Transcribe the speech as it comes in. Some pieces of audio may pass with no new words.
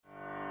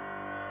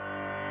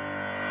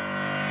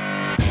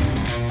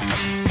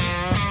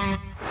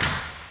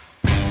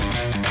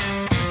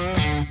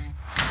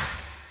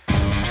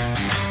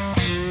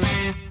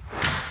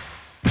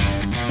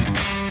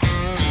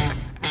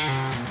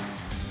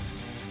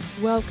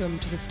Welcome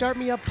to the Start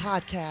Me Up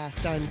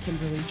podcast. I'm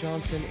Kimberly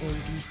Johnson in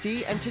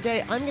DC, and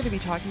today I'm going to be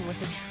talking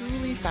with a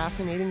truly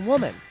fascinating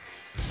woman,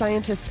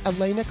 scientist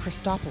Elena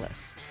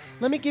Christopoulos.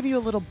 Let me give you a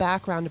little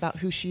background about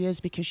who she is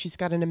because she's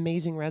got an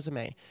amazing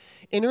resume.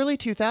 In early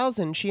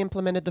 2000, she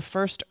implemented the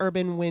first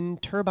urban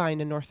wind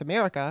turbine in North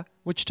America,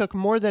 which took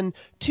more than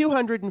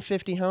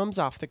 250 homes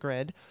off the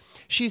grid.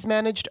 She's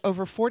managed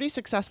over 40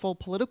 successful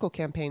political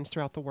campaigns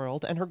throughout the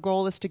world, and her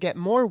goal is to get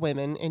more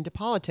women into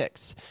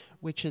politics,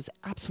 which is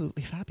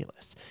absolutely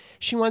fabulous.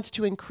 She wants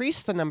to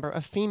increase the number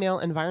of female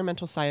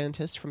environmental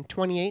scientists from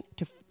 28%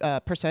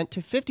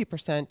 to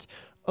 50%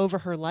 over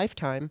her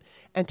lifetime,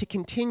 and to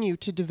continue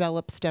to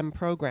develop STEM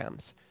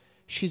programs.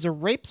 She's a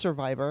rape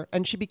survivor,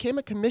 and she became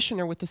a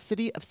commissioner with the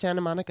city of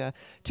Santa Monica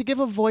to give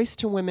a voice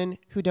to women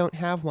who don't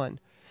have one.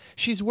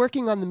 She's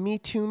working on the Me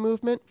Too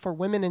movement for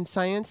women in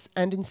science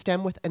and in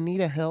STEM with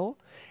Anita Hill,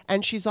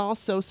 and she's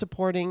also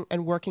supporting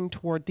and working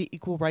toward the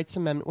Equal Rights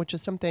Amendment, which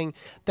is something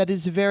that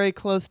is very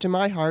close to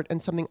my heart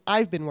and something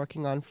I've been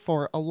working on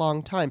for a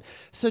long time.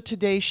 So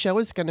today's show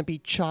is going to be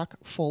chock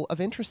full of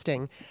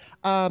interesting.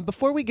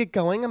 Before we get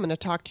going, I'm going to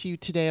talk to you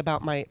today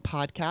about my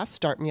podcast,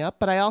 Start Me Up,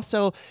 but I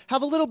also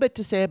have a little bit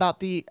to say about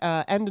the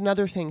And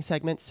Another Thing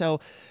segment, so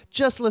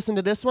just listen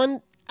to this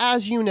one.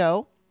 As you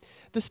know,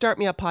 the Start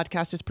Me Up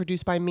podcast is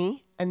produced by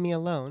me and me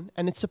alone,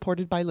 and it's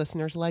supported by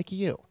listeners like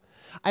you.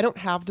 I don't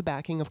have the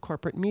backing of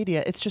corporate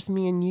media. It's just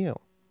me and you.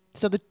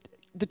 So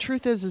the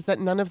truth is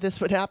that none of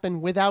this would happen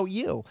without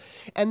you.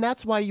 And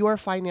that's why your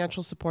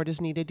financial support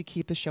is needed to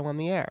keep the show on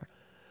the air.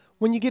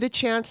 When you get a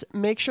chance,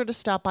 make sure to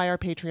stop by our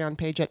Patreon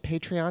page at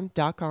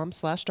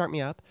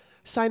patreon.com/startmeup.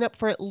 Sign up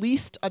for at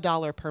least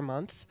 $1 per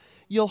month.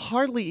 You'll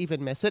hardly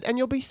even miss it, and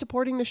you'll be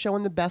supporting the show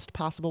in the best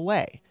possible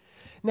way.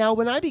 Now,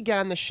 when I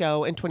began the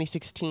show in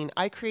 2016,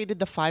 I created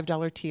the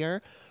 $5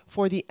 tier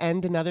for the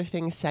And Another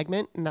Thing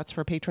segment, and that's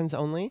for patrons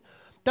only.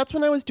 That's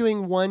when I was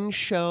doing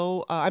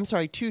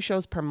two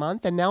shows per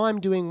month, and now I'm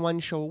doing one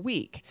show a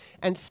week.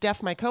 And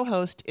Steph, my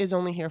co-host, is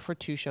only here for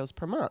 2 shows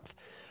per month.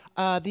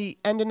 The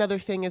And Another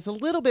Thing is a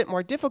little bit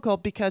more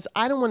difficult because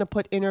I don't want to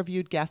put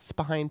interviewed guests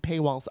behind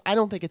paywalls. I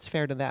don't think it's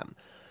fair to them.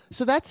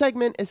 So that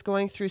segment is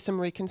going through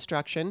some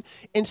reconstruction.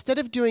 Instead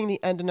of doing the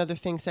And Another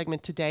Thing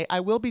segment today,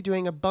 I will be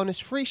doing a bonus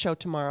free show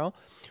tomorrow,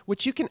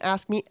 which you can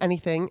ask me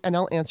anything and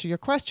I'll answer your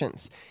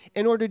questions.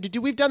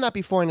 We've done that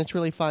before and it's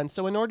really fun.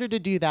 So in order to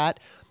do that,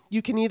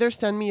 you can either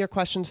send me your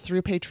questions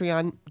through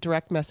Patreon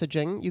direct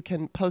messaging. You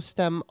can post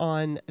them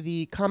on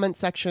the comment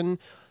section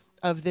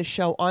of this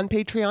show on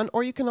Patreon,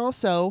 or you can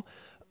also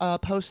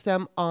post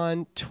them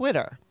on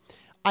Twitter.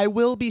 I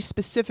will be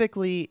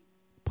specifically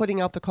putting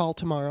out the call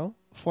tomorrow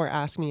for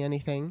Ask Me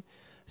Anything.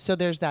 So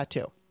there's that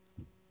too.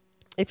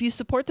 If you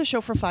support the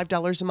show for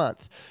 $5 a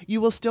month,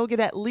 you will still get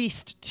at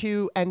least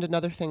 2 And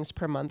Another Things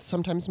per month,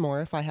 sometimes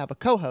more if I have a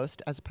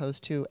co-host as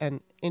opposed to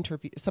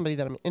somebody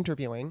that I'm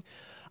interviewing.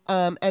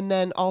 And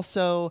then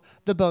also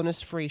the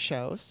bonus free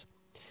shows.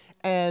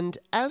 And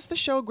as the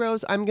show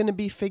grows, I'm going to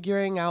be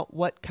figuring out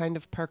what kind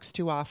of perks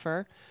to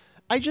offer.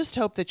 I just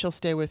hope that you'll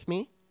stay with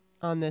me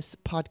on this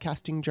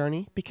podcasting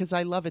journey because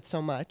I love it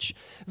so much.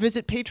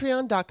 Visit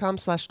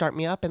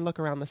patreon.com/startmeup and look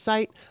around the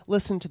site.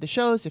 Listen to the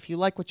shows. If you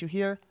like what you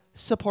hear,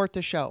 support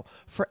the show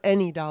for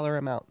any dollar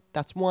amount.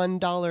 That's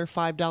 $1,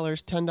 $5,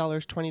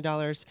 $10,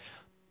 $20,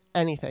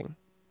 anything.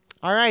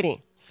 All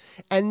righty.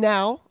 And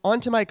now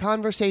on to my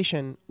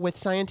conversation with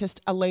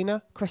scientist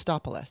Elena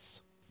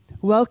Christopoulos.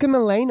 Welcome,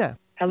 Elena.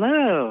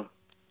 Hello.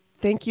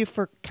 Thank you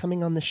for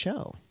coming on the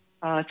show.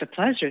 It's a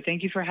pleasure.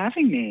 Thank you for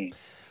having me.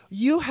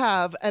 You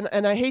have, and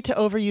I hate to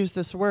overuse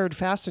this word,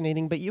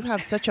 fascinating, but you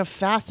have such a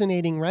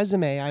fascinating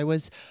resume. I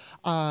was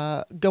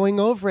going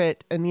over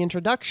it in the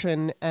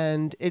introduction,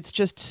 and it's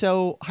just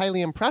so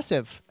highly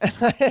impressive.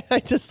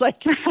 I just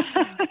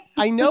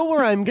I know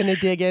where I'm going to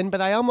dig in,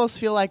 but I almost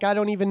feel like I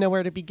don't even know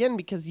where to begin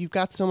because you've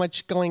got so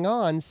much going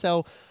on.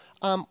 So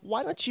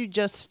why don't you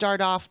just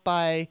start off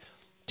by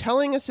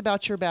telling us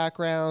about your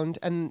background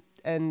and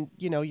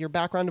your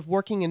background of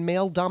working in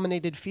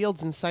male-dominated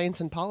fields in science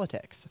and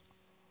politics?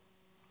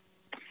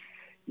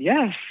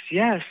 Yes.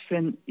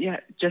 And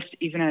just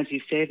even as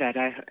you say that,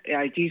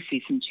 I do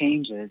see some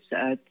changes.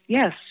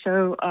 Yes.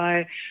 So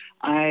I'm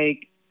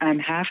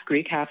half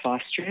Greek, half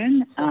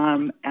Austrian.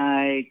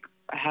 I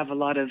have a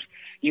lot of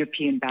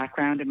European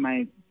background in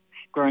my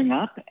growing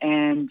up,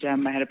 and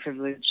I had a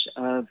privilege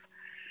of,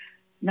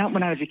 not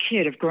when I was a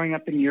kid, of growing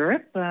up in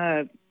Europe,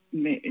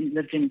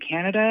 lived in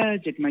Canada,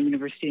 did my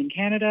university in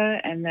Canada,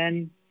 and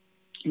then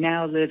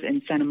now live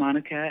in Santa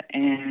Monica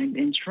and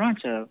in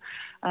Toronto.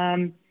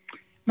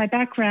 My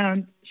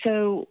background,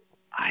 so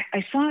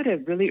I saw at a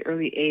really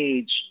early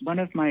age,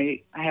 I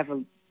have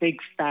a big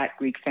fat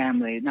Greek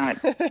family, not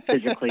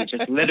physically,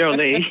 just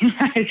literally.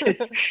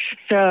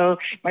 So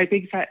my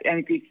big fat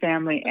Greek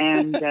family,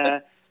 and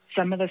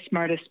some of the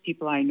smartest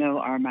people I know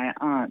are my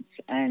aunts,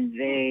 and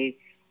they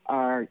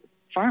are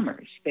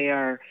farmers. They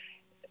are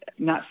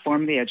not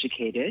formally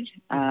educated,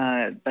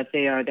 but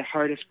they are the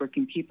hardest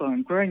working people.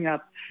 And growing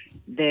up,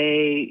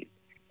 they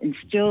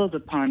instilled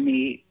upon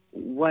me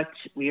what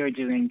we are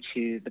doing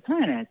to the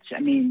planet. I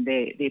mean,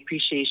 the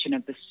appreciation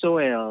of the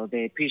soil,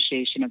 the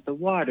appreciation of the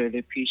water, the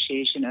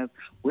appreciation of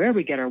where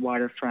we get our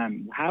water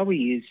from, how we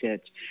use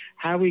it,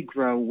 how we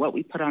grow, what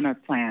we put on our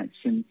plants.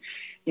 And,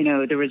 you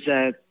know,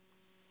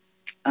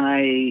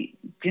 I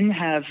didn't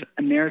have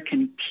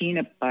American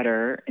peanut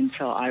butter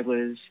until I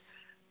was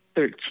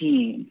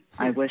 13.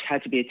 I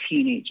had to be a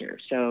teenager.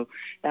 So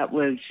that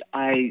was,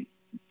 I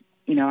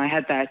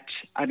had that,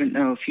 I don't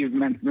know if you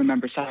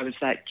remember, so I was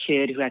that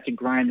kid who had to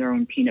grind their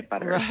own peanut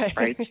butter,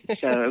 right?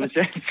 So it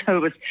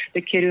was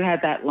the kid who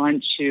had that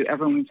lunch who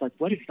everyone was like,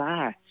 what is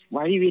that?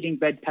 Why are you eating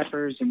red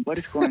peppers and what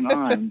is going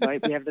on?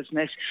 Right? We have this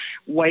nice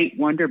white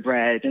Wonder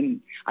Bread,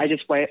 and I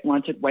just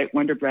wanted white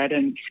Wonder Bread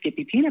and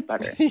Skippy peanut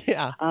butter.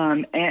 Yeah.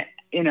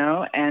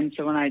 And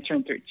so when I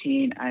turned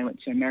 13, I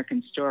went to an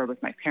American store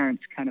with my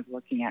parents kind of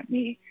looking at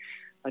me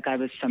like I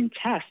was some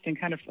test, and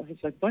kind of I was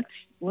like, what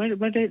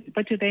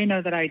do they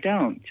know that I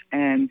don't?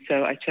 And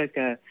so I took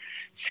a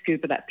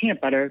scoop of that peanut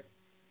butter,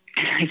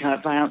 and I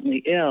got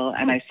violently ill,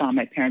 and I saw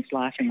my parents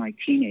laughing like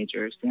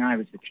teenagers when I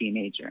was a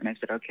teenager. And I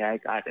said, okay, I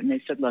got it. And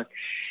they said, look,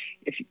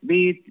 if you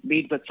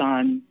read what's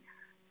on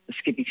the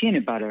Skippy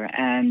peanut butter.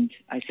 And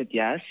I said,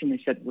 yes. And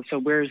they said, well, so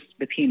where's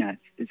the peanut?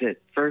 Is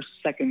it first,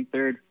 second,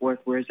 third, fourth?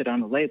 Where is it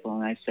on the label?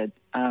 And I said,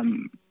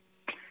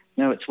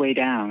 no, it's way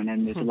down,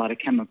 and there's a lot of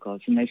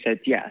chemicals. And they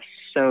said, yes.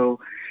 So,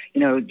 you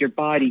know, your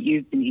body,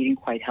 you've been eating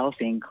quite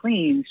healthy and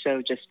clean.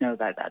 So just know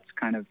that that's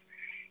kind of,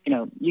 you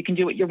know, you can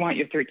do what you want.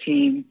 You're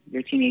 13,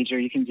 you're a teenager,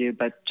 you can do,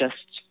 but just,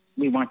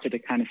 we wanted to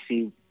kind of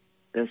see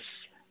this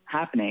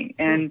happening.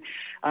 And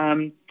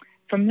from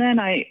then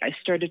I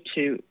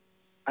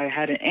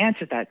had an aunt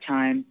at that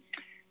time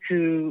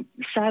who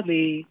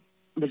sadly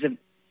was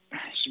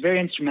very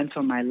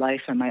instrumental in my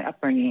life and my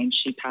upbringing, and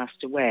she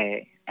passed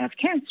away of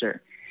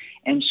cancer.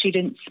 And she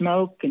didn't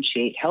smoke, and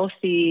she ate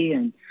healthy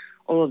and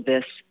all of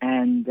this.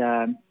 And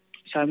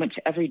so I went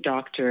to every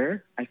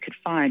doctor I could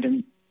find,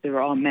 and they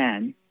were all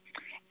men.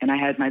 And I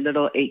had my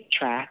little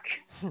 8-track.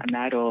 I'm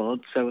that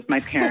old. So with my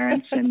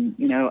parents, and,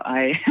 you know,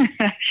 I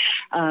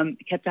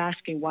kept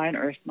asking why on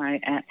earth my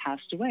aunt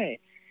passed away.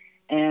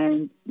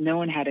 And no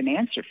one had an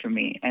answer for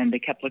me. And they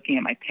kept looking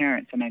at my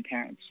parents, and my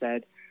parents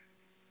said,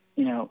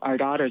 you know, our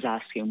daughter's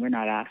asking, we're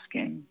not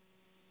asking.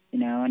 You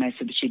know, and I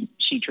said,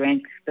 she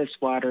drank this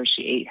water,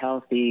 she ate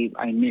healthy.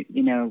 I knew,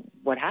 you know,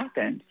 what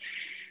happened.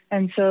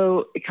 And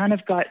so it kind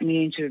of got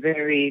me into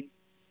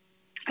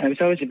I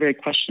was always a very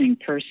questioning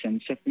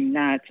person. So from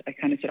that, I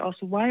kind of said, oh,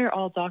 so why are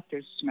all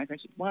doctors, to my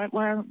parents, why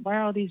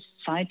are all these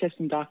scientists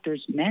and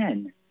doctors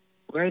men?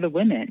 Where are the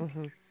women?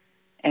 Mm-hmm.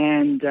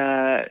 And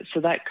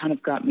so that kind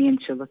of got me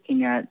into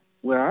looking at,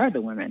 where are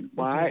the women?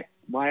 Why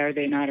are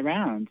they not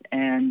around?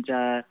 And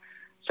so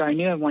I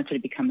knew I wanted to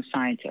become a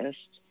scientist.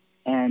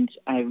 And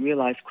I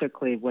realized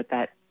quickly what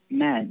that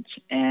meant.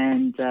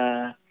 And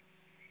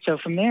so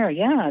from there,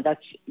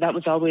 that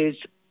was always,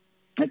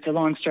 it's a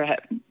long story,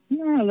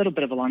 a little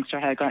bit of a long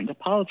story how I got into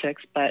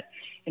politics, but,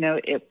 you know,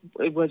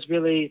 it was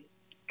really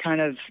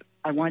kind of,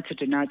 I wanted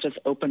to not just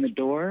open the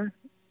door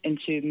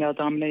into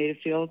male-dominated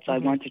fields, I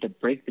wanted to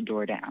break the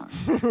door down.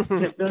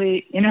 It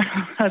really, you know,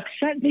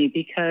 upset me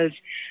because,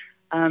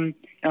 you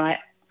know,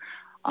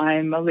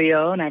 I'm a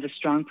Leo, and I have a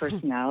strong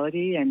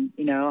personality, and,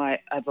 you know,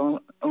 I've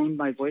owned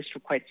my voice for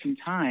quite some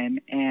time,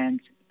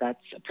 and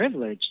that's a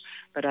privilege.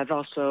 But I've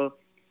also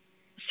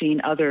seen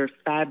other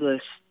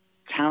fabulous,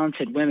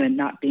 talented women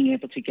not being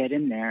able to get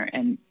in there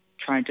and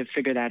trying to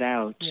figure that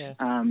out. Yeah.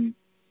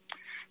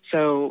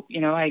 So, you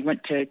know, I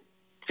went to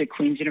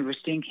Queen's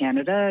University in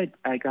Canada.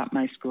 I got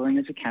my schooling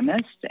as a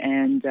chemist,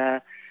 and I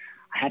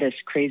had this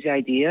crazy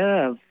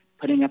idea of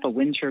putting up a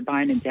wind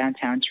turbine in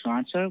downtown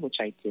Toronto, which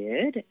I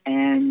did.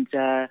 And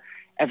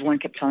everyone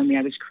kept telling me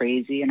I was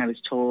crazy. And I was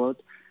told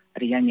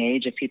at a young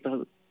age, if you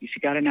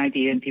got an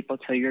idea and people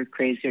tell you you're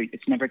crazy,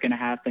 it's never going to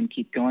happen,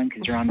 keep going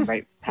because you're on the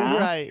right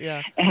path. Right,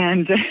 yeah.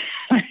 And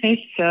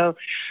so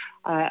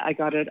I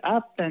got it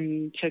up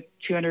and took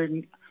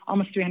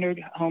almost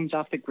 300 homes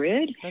off the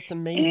grid. That's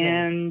amazing.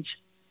 And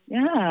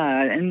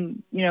yeah,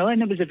 and, you know,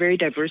 and it was a very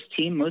diverse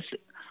team,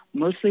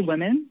 mostly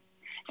women.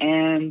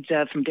 And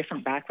from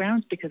different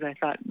backgrounds, because I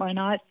thought, why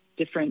not?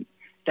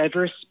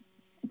 Diverse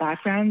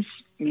backgrounds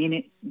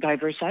mean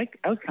diverse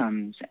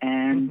outcomes,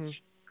 and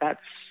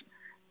that's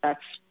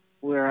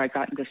where I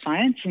got into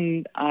science.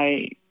 And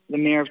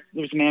there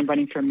was a man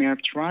running for mayor of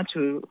Toronto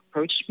who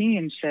approached me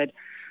and said,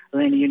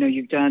 Elena, you know,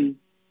 you've done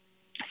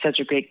such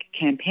a great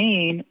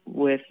campaign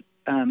with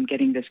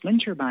getting this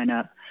wind turbine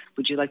up.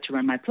 Would you like to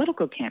run my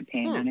political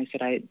campaign? And I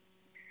said,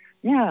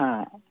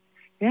 yeah,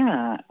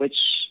 which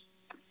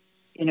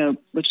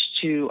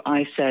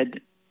I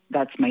said,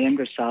 that's my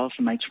younger self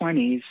in my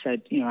 20s,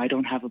 said, you know, I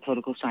don't have a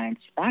political science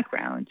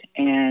background.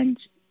 And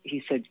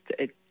he said,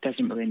 it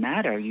doesn't really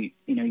matter. You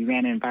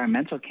ran an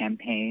environmental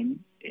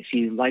campaign. If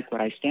you like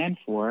what I stand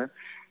for,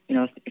 you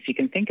know, if you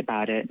can think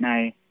about it.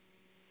 And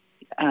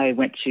I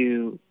went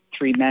to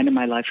 3 men in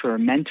my life who are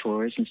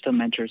mentors and still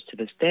mentors to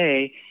this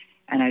day.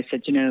 And I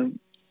said, you know,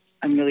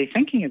 I'm really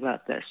thinking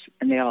about this.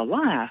 And they all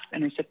laughed.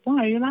 And I said,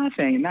 why are you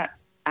laughing? And that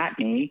at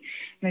me.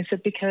 And I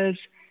said, because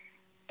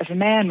if a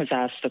man was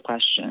asked the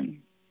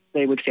question,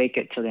 they would fake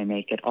it till they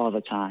make it all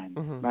the time,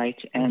 right?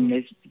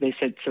 And they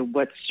said, so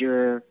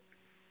do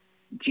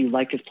you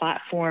like his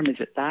platform? Is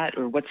it that,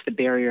 or what's the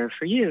barrier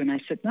for you? And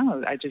I said,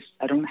 no, I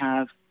don't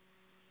have,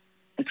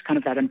 it's kind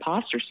of that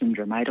imposter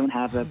syndrome. I don't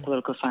have a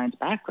political science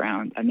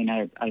background. I mean,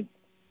 I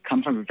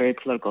come from a very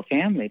political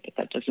family, but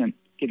that doesn't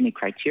give me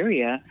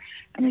criteria.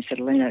 And I said,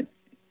 Elena,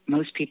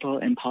 most people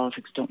in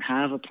politics don't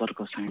have a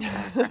political science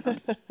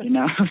background,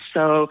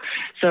 So,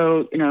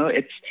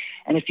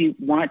 and if you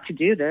want to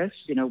do this,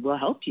 we'll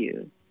help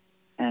you.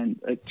 And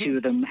two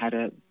of them had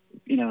a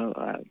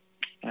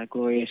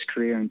glorious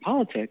career in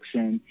politics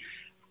and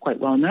quite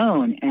well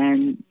known.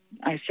 And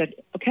I said,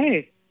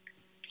 okay,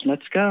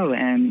 let's go.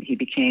 And he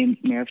became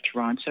mayor of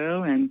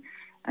Toronto. And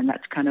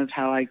that's kind of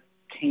how I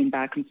came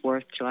back and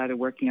forth to either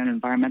working on an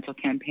environmental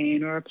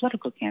campaign or a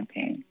political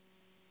campaign.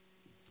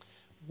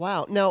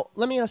 Wow. Now,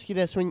 let me ask you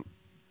this.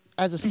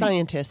 As a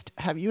scientist,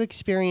 have you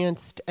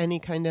experienced any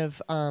kind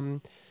of,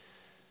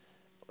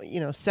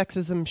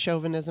 sexism,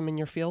 chauvinism in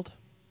your field?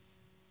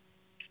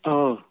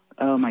 Oh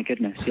my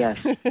goodness, yes.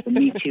 The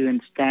Me Too in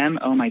STEM,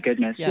 oh my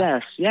goodness,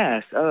 yes.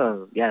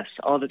 Oh, yes.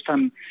 All the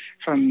from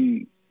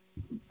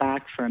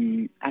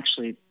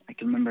actually, I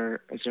can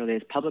remember as early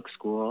as public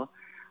school,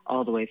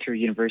 all the way through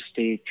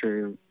university,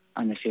 through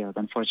on the field.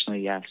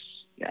 Unfortunately, yes.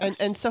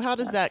 And so how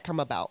does that come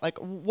about? Like,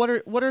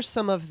 what are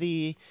some of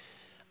the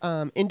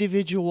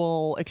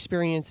individual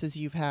experiences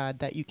you've had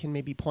that you can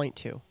maybe point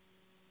to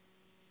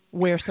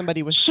where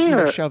somebody was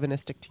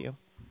chauvinistic to you?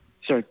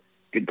 Sure.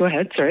 Go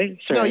ahead. Sorry.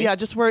 No, yeah,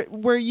 just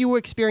where you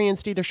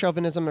experienced either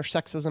chauvinism or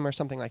sexism or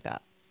something like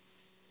that.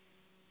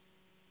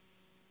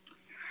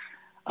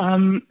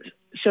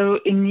 So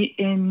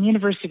in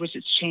university, which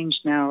it's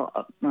changed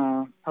now,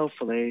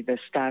 hopefully the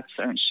stats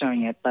aren't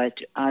showing it, but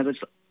I was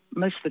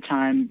most of the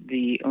time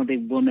the only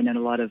woman in a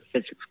lot of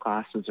physics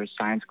classes or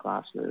science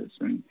classes.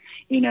 And,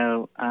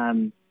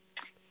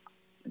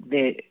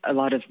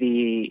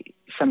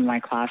 some of my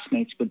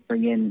classmates would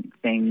bring in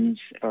things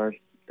or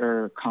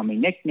call me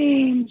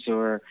nicknames,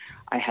 or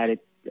I had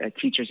a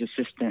teacher's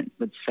assistant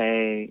would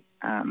say,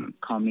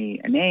 call me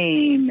a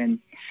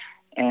name.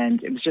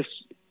 And it was just,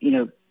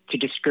 to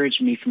discourage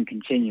me from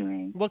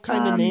continuing. What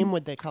kind of name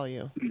would they call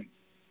you?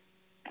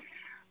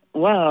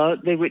 Well,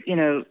 they would,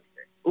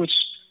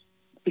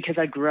 because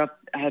I grew up,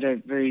 I had a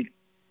very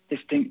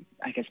distinct,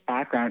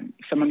 background.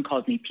 Someone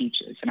called me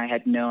Peaches, and I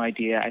had no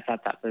idea. I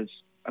thought that was,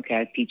 okay, I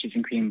had peaches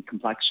and cream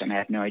complexion. I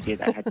had no idea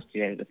that had to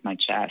do with my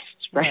chest,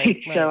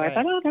 right? So I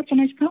thought, oh, that's a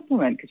nice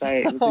compliment, because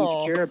I was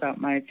insecure about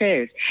my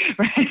face,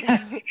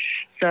 right?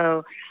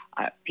 So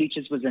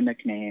Peaches was a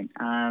nickname.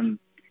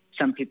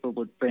 Some people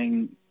would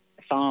bring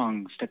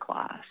thongs to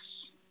class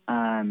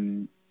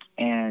and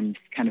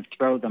kind of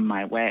throw them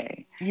my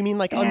way. You mean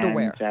like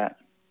underwear?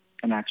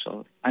 An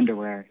actual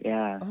underwear,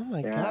 yeah. Oh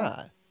my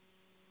God.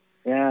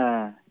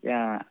 Yeah.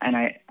 And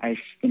I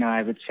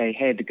would say,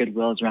 hey, the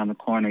Goodwill's around the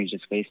corner. You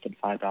just wasted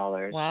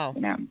 $5. Wow.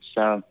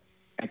 So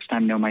next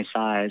time, know my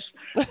size.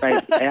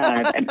 But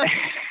yeah,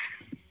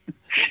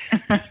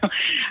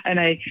 and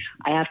I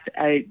have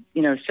to,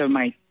 so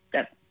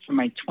for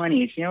my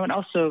 20s, and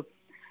also,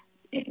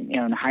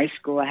 in high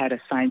school, I had a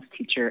science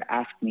teacher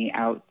ask me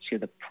out to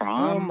the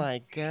prom. Oh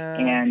my God.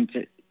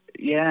 And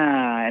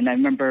and I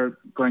remember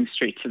going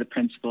straight to the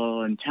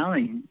principal and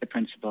telling the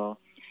principal,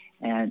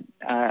 and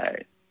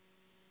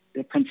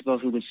the principal,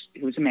 who was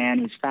a man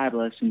who was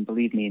fabulous and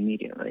believed me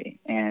immediately,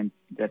 and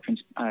the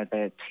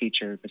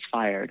teacher was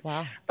fired.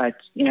 Wow. But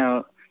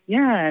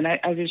and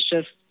I was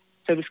just,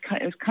 so it was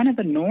kind of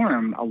the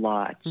norm a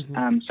lot.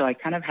 So I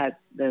kind of had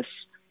this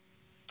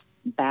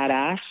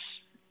badassery,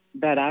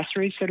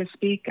 so to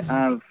speak,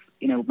 of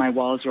my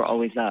walls were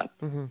always up.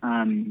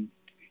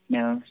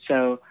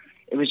 So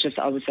it was just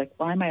always like,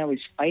 why am I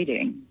always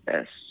fighting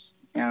this?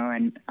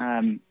 And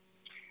I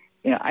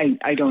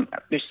don't.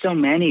 There's so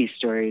many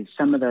stories.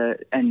 Some of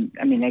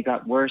they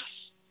got worse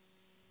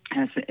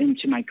as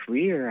into my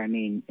career.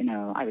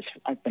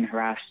 I've been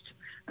harassed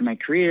in my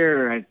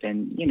career. I've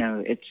been,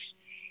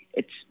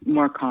 it's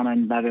more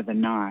common rather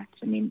than not.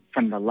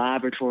 From the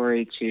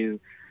laboratory to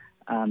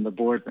the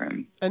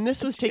boardroom. And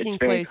this was taking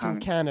place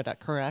in Canada,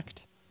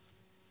 correct?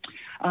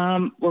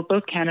 Well,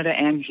 both Canada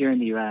and here in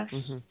the U.S.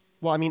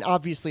 Well,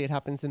 obviously it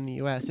happens in the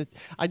U.S.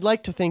 I'd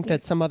like to think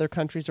that some other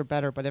countries are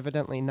better, but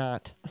evidently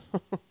not.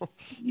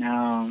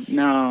 No.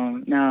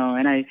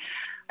 And I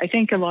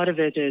think a lot of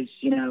it is,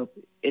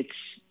 it's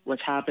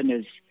what's happened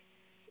is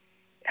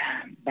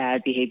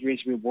bad behavior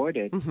is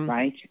rewarded,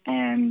 right?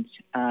 And,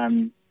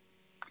 I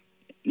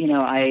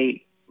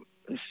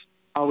was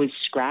always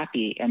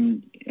scrappy,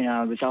 and,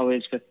 I was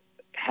always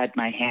had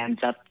my hands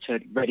up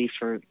ready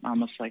for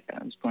almost like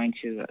I was going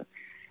to a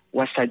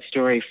West Side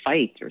Story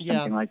fight or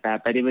something like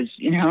that. But it was,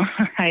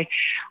 I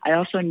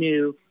also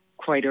knew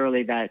quite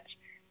early that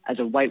as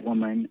a white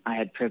woman, I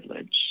had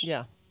privilege.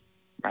 Yeah.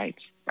 Right.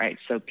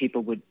 So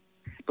people would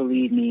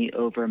believe me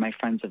over my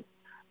friends of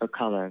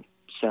color.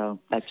 So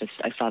I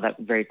saw that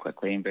very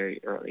quickly and very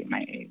early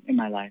in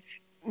my life.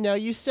 Now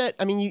you said,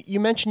 I mean, you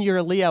mentioned you're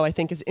a Leo, I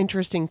think is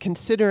interesting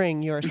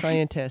considering you're a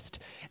scientist.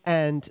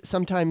 And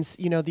sometimes,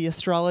 the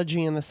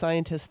astrology and the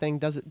scientist thing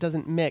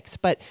doesn't mix.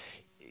 But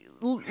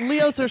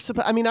Leos are,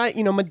 I mean,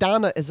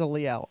 Madonna is a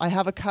Leo. I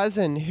have a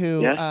cousin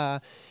who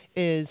Yes.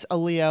 is a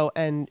Leo,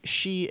 and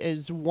she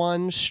is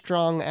one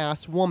strong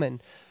ass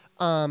woman.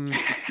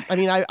 I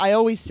mean, I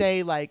always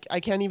say, like, I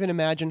can't even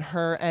imagine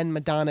her and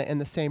Madonna in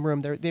the same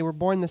room. They were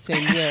born the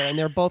same year, and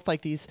they're both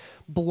like these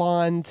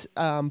blonde,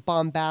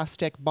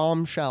 bombastic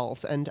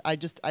bombshells. And I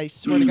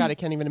swear to God, I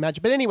can't even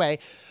imagine. But anyway,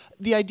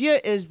 the idea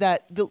is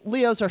that the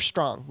Leos are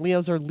strong.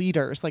 Leos are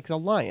leaders, like the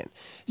lion.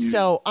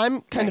 So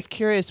I'm kind of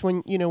curious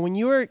when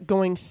you were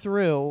going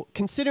through,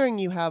 considering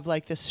you have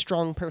like this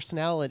strong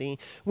personality,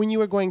 when you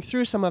were going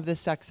through some of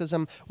this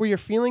sexism, were your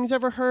feelings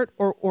ever hurt,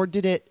 or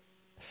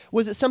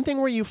was it something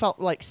where you felt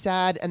like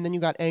sad and then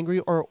you got angry,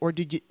 or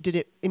did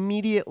it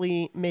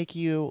immediately make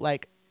you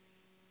like,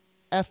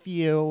 F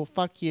you,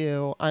 fuck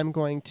you, I'm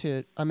going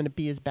to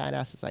be as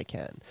badass as I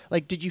can?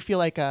 Like, did you feel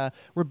like a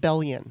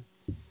rebellion?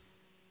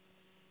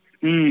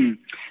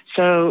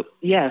 So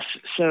yes.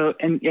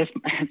 And yes,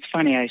 it's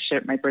funny.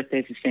 My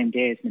birthday's the same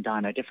day as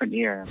Madonna, different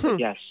year, but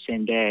yes,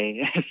 same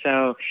day.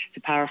 So it's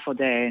a powerful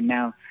day. And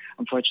now,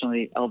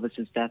 unfortunately,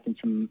 Elvis's death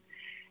and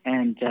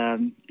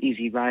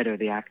Easy Rider,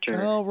 the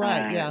actor. Oh,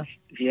 right. Yeah.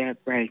 Yeah.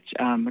 Right.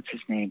 What's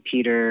his name?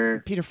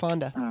 Peter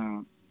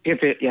Fonda.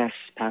 Yes.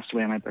 Passed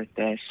away on my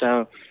birthday.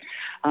 So,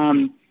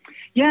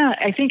 yeah,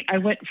 I think I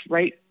went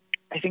right.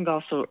 I think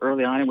also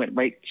early on, I went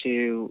right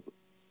to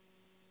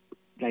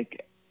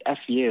like, F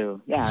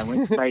you. Yeah, I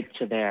went right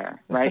to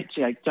there, right?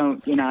 To like,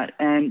 and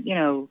I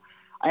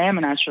am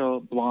a natural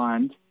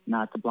blonde,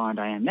 not the blonde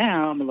I am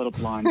now. I'm a little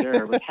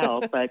blonder with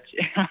help, but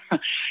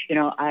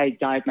I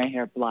dyed my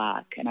hair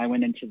black and I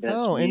went into this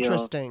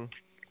interesting,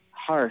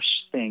 harsh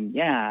thing.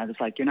 Yeah, I was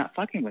like, you're not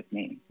fucking with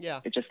me. Yeah,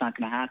 it's just not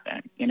going to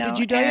happen. Did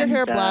you dye your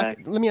hair black?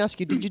 Let me ask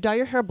you, did you dye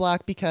your hair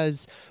black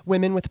because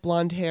women with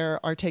blonde hair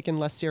are taken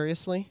less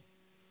seriously?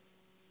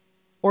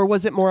 Or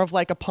was it more of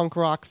like a punk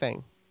rock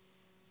thing?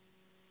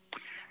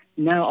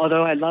 No,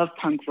 although I love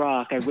punk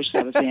rock, I wish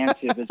that was the answer.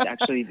 It was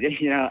actually,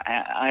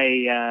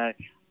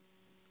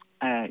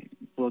 I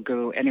will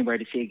go anywhere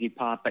to see Iggy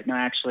Pop, but no,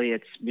 actually,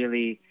 it's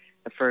really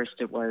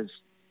it was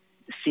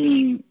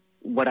seeing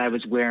what I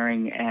was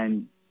wearing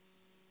and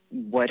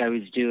what I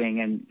was doing,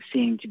 and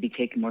seeing to be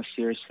taken more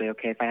seriously.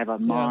 Okay, if I have a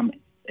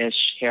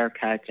mom-ish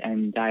haircut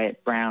and dye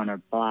it brown or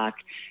black,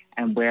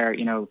 and wear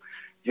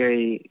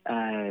very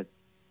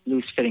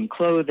loose-fitting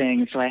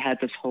clothing, so I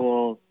had this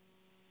whole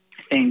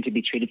thing to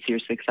be treated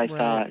seriously, because I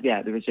saw,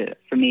 there was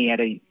for me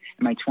in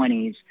my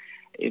 20s,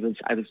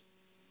 I was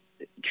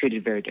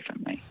treated very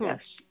differently.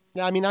 Yes.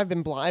 Yeah, I mean, I've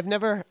been blonde.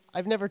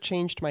 I've never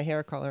changed my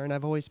hair color, and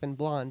I've always been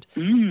blonde.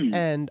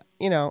 And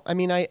I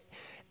mean,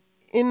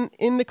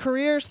 in the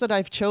careers that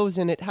I've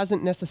chosen, it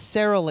hasn't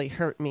necessarily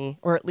hurt me,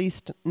 or at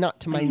least not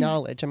to my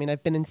knowledge. I mean,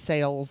 I've been in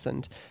sales,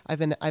 and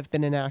I've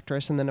been an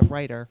actress, and then a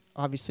writer.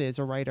 Obviously, as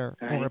a writer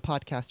or a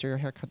podcaster, your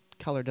hair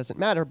color doesn't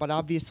matter. But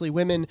obviously,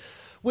 women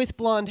with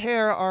blonde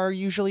hair are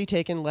usually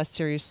taken less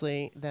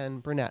seriously than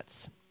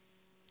brunettes,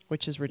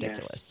 which is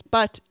ridiculous. Yes.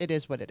 But it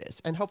is what it is.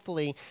 And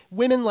hopefully,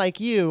 women like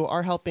you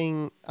are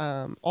helping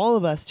all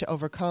of us to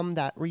overcome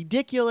that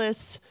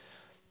ridiculous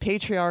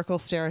patriarchal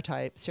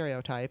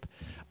stereotype.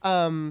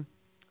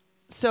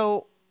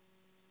 So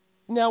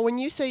now, when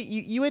you say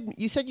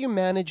you said you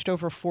managed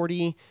over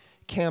 40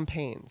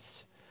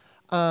 campaigns,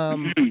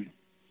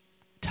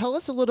 tell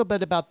us a little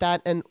bit about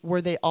that. And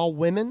were they all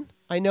women?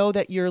 I know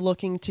that you're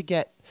looking to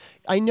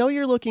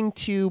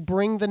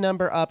bring the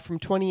number up from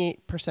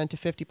 28% to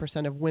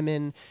 50% of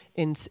women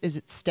is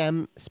it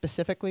STEM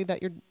specifically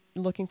that you're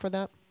looking for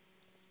that?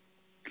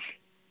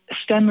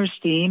 STEM or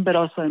STEAM, but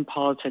also in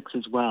politics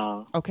as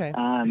well. Okay.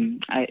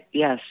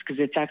 Yes,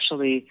 because it's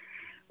actually,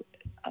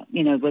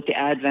 with the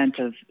advent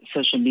of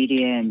social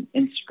media and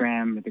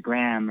Instagram or the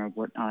gram or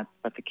whatnot,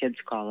 what the kids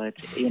call it,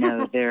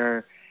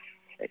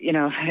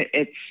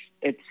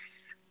 it's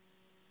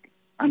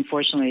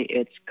unfortunately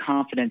it's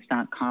confidence,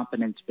 not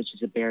competence, which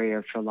is a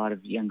barrier for a lot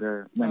of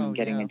younger women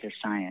getting into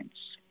science.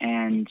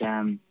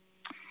 And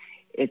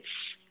it's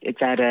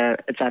at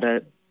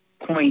a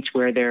point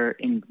where they're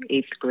in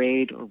 8th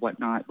grade or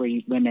whatnot, where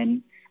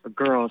women or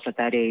girls at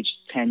that age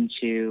tend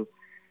to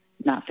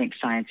not think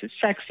science is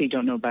sexy,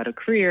 don't know about a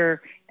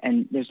career,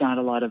 and there's not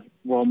a lot of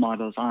role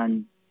models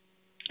on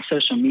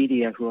social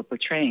media who are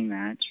portraying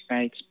that,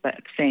 right? But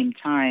at the same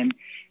time,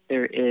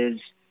 there is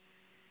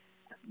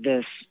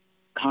this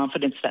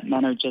confidence that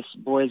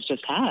boys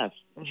just have.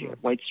 If you're a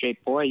white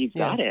straight boy, you've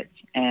got it.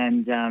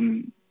 And,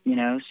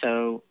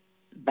 so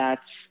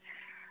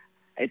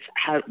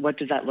what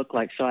does that look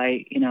like? So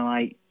I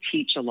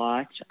teach a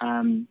lot.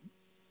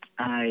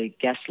 I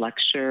guest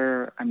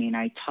lecture. I mean,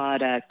 I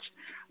taught at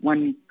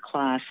one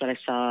class that I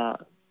saw,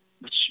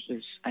 which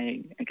was,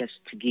 I guess,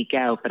 to geek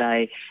out, but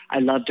I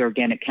loved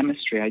organic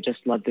chemistry. I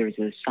just loved there was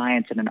a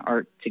science and an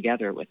art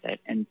together with it.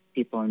 And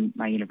people in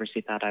my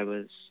university thought I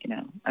was,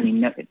 no,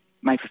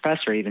 my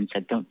professor even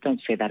said,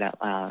 don't say that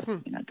out loud.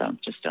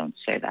 Don't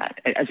say that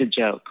as a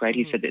joke, right?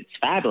 He said, it's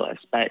fabulous.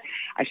 But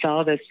I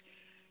saw this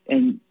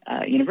in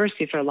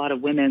university for a lot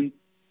of women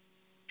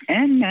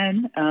and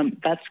men.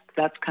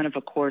 That's kind of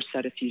a course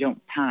that if you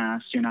don't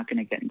pass, you're not going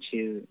to get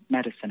into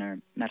medicine or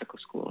medical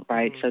school,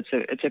 right? So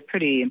it's a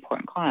pretty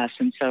important class.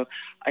 And so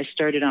I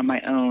started on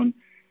my own,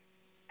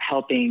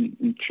 helping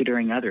and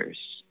tutoring others,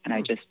 and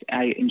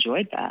I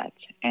enjoyed that.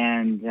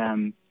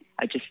 And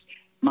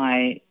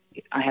I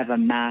have a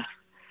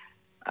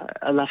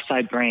left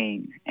side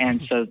brain,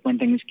 and so when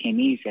things came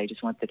easy, I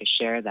just wanted to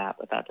share that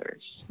with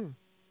others,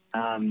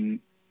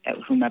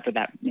 whomever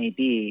that may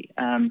be.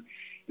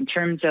 In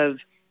terms of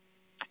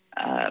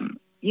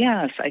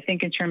yes, I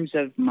think in terms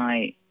of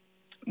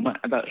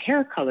about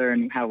hair color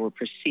and how we're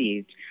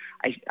perceived,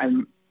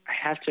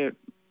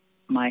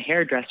 my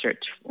hairdresser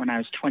when I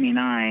was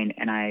 29,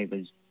 and I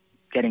was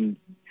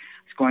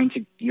going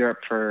to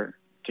Europe to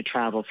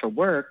travel for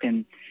work,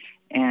 and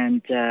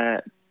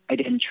I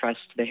didn't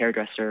trust the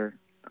hairdresser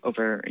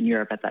over in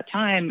Europe at that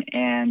time.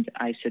 And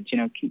I said,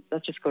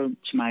 let's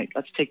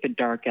take the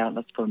dark out.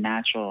 Let's go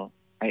natural,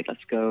 right?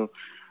 Let's go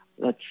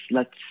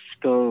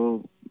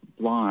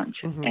blonde.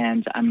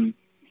 And I'm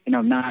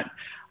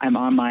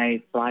on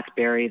my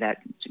BlackBerry,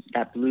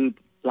 that blue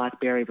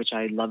BlackBerry, which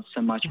I loved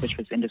so much, which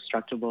was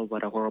indestructible.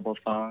 What a horrible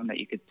phone that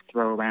you could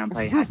throw around,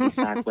 play hacky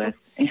sack with,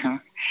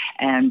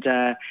 And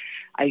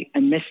I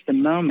missed the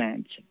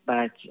moment,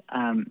 but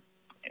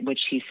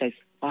which he says,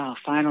 wow,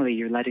 finally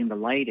you're letting the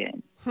light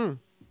in.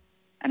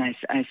 And I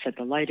said,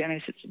 the light, and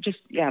I said, just,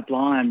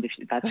 blonde, if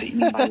that's what you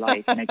mean by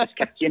light. And I just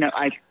kept,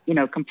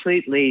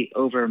 completely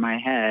over my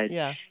head.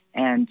 Yeah.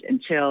 And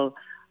until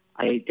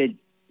I did,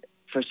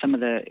 for some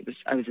of I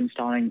was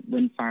installing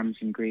wind farms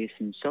in Greece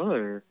and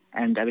solar,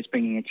 and I was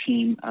bringing a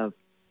team of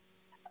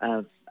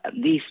at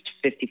least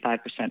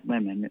 55%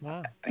 women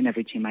in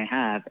every team I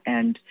have.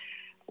 And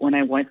when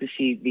I went to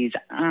see these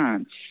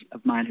aunts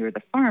of mine who are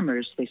the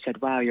farmers, they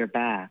said, wow, you're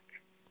back.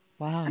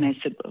 Wow. And I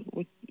said,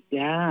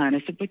 and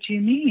I said, what do you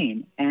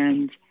mean?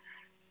 And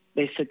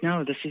they said,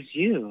 no, this is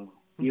you.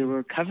 You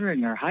were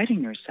covering or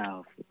hiding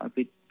yourself.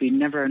 We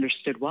never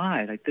understood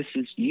why. Like, this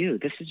is you.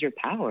 This is your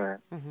power.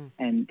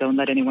 And don't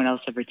let anyone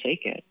else ever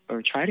take it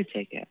or try to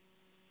take it.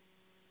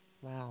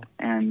 Wow.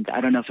 And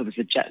I don't know if it was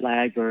a jet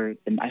lag or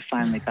I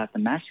finally got the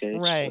message.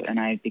 Right. And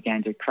I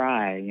began to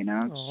cry,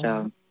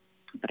 So,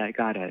 but I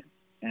got it.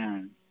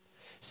 Yeah.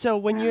 So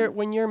when you're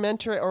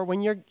mentoring or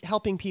when you're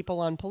helping people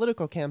on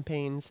political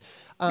campaigns,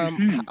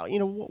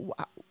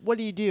 what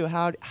do you do?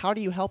 How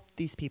do you help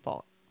these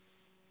people?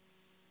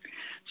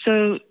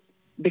 So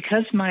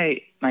because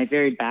my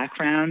very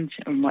background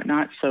and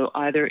whatnot, so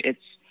either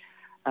it's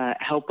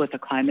help with a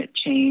climate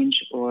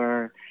change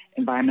or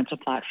environmental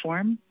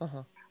platform,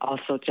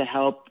 also to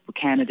help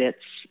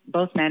candidates,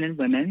 both men and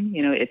women.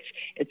 It's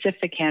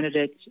if the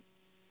candidate,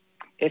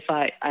 if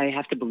I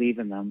have to believe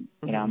in them,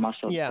 I'm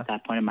also at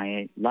that point in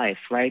my life,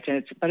 right?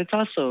 But it's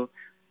also,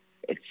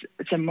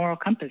 it's a moral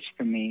compass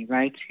for me,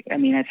 right? I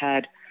mean, I've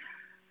had,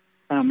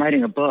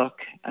 writing a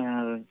book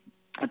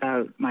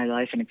about my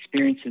life and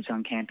experiences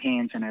on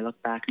campaigns, and I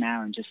look back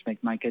now and just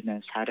think, my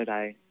goodness, how did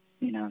I,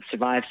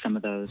 survive some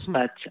of those?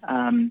 But,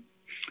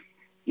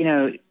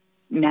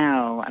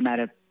 now I'm at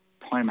a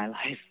point in my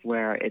life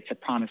where it's a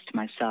promise to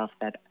myself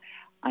that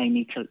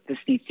this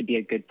needs to be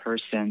a good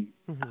person,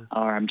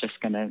 or I'm just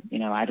going to,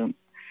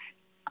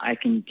 I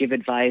can give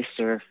advice,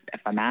 or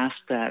if I'm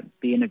asked to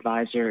be an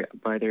advisor,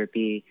 whether it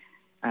be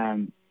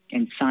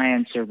in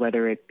science or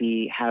whether it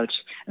be and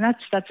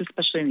that's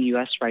especially in the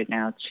U.S. right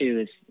now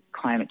too, is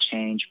climate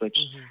change, which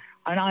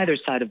on either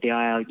side of the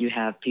aisle, you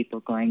have people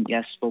going,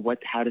 yes, well,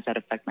 how does that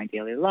affect my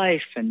daily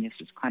life? And yes,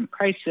 it's climate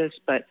crisis,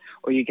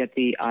 or you get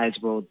the eyes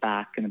rolled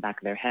back in the back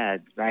of their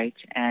head, right?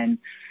 And,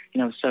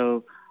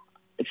 so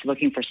it's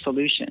looking for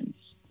solutions.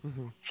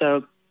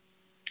 So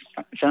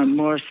I'm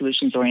more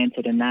solutions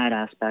oriented in that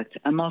aspect.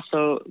 I'm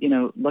also,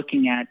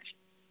 looking at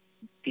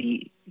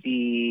I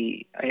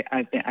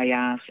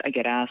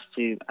get asked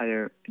to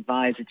either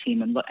advise a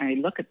team, and I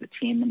look at the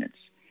team, and it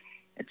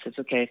says,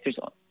 okay,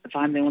 if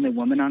I'm the only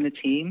woman on the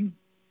team,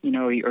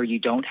 or you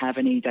don't have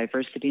any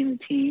diversity in the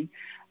team,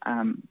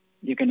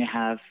 you're going to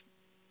have,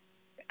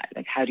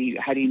 like, how do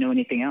you know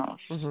anything else,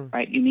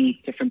 right? You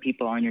need different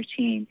people on your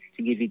team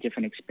to give you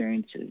different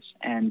experiences.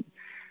 And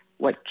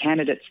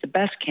the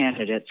best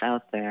candidates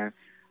out there,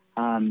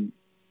 and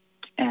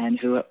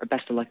who are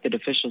best elected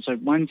officials, are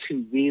ones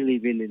who really,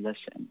 really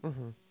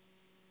listen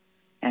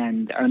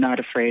and are not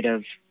afraid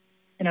of,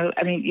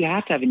 you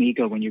have to have an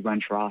ego when you run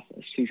for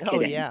office. Who's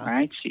kidding,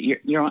 right?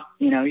 You're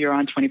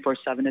on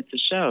 24/7. It's a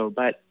show.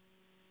 But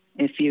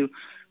if you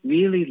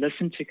really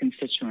listen to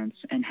constituents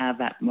and have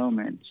that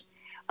moment,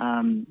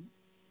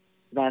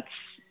 that's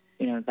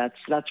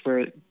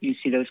where you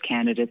see those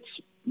candidates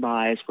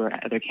rise, where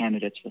other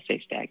candidates will stay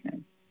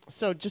stagnant.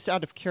 So just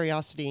out of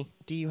curiosity,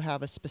 do you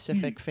have a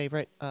specific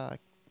favorite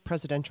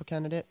presidential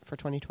candidate for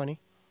 2020?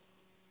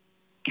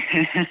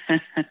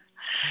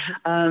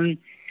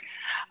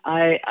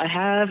 I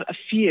have a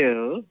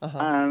few.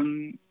 Uh-huh.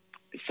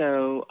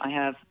 So I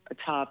have a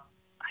top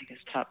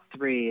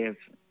 3 of,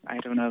 I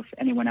don't know if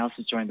anyone else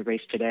has joined the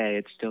race today.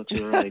 It's still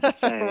too early to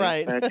say.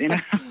 Right. But,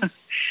 and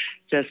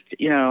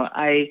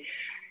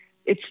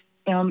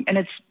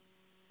it's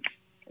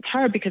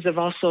hard because I've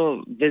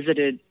also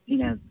visited,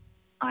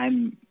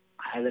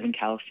 I live in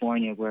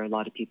California, where a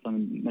lot of people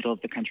in the middle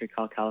of the country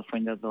call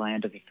California the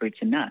land of the fruits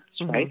and nuts,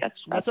 right?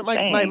 That's what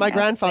my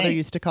grandfather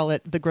used to call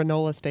it, the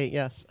granola state,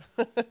 yes.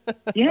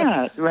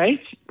 Yeah, right?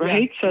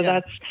 Yeah, So yeah.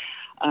 that's,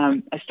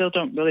 I still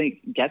don't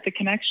really get the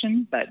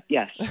connection, but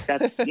yes,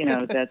 that's,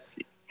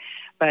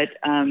 but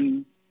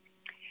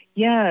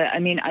yeah, I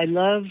mean, I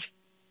love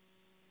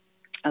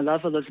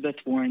Elizabeth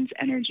Warren's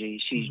energy.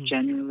 She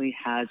genuinely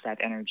has that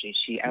energy.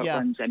 She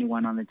outruns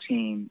anyone on the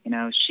team.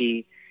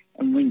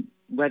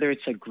 Whether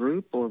it's a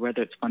group or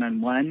whether it's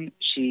one-on-one,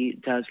 she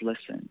does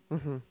listen.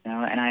 And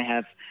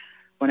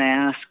when I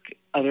ask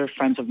other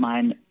friends of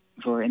mine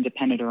who are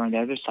independent or on the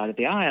other side of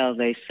the aisle,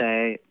 they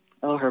say,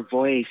 "Oh, her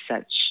voice."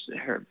 And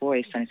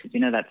I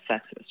said, "That's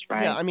sexist,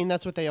 right?" Yeah, I mean,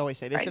 that's what they always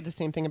say. They said the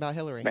same thing about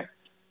Hillary.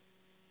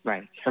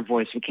 Right. Her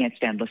voice, we can't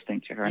stand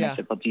listening to her. And Yeah. I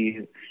said, "Well,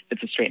 if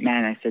it's a straight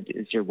man," I said,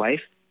 "Is your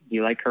wife, do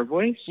you like her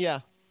voice?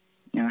 Yeah.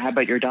 How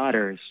about your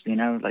daughters?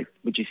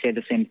 Would you say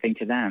the same thing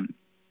to them?"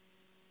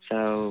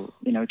 So,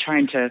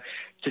 trying to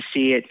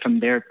see it from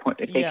their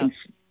point, if they can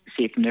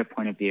see it from their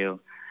point of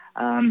view.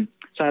 So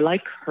I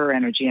like her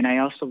energy, and I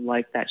also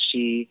like that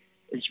she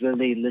is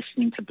really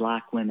listening to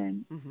Black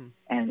women,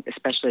 and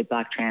especially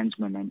Black trans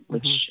women,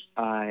 which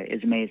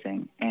is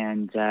amazing.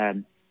 And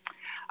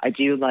I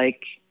do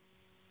like,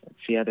 let's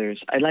see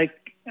others. I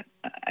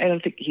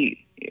don't think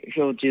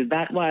he'll do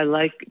that well. I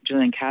like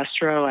Julian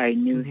Castro. I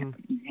knew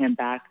him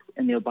back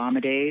in the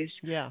Obama days.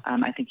 Yeah.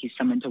 I think he's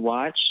someone to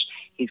watch.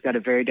 He's got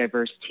a very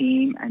diverse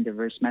team and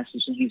diverse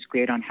messaging. He's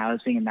great on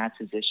housing, and that's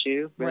his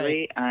issue,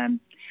 really. Right.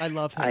 I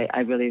love him.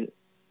 I really,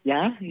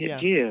 yeah? Yeah.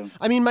 Do you?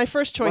 I mean, my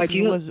first choice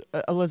is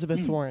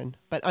Elizabeth Warren,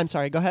 but I'm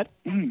sorry, go ahead.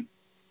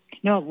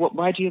 No,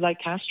 why do you like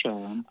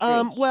Castro?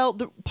 Well,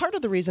 part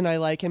of the reason I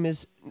like him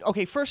is,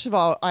 okay, first of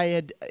all,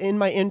 in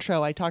my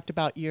intro, I talked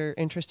about your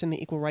interest in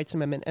the Equal Rights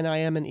Amendment, and I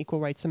am an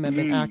Equal Rights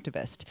Amendment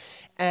activist.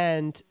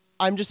 And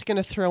I'm just going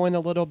to throw in a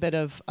little bit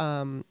of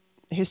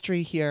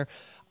history here.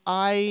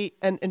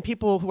 And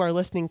people who are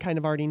listening kind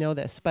of already know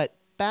this, but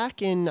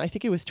back in, I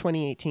think it was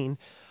 2018,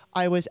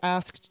 I was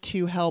asked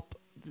to help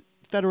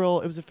it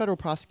was a federal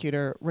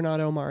prosecutor,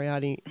 Renato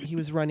Mariotti. He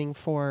was running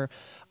for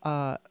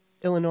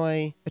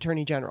Illinois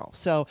Attorney General.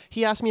 So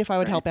he asked me if I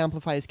would help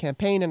amplify his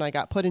campaign, and I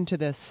got put into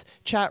this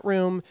chat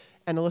room,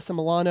 and actress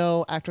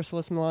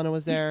Alyssa Milano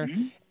was there.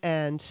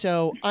 And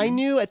so I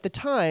knew at the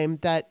time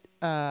that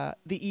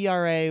the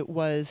ERA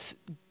was,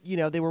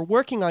 they were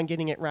working on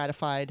getting it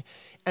ratified.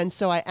 And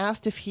so I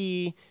asked if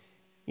he,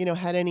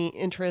 had any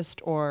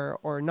interest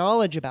or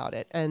knowledge about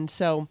it. And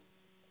so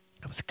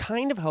I was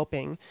kind of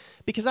hoping,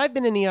 because I've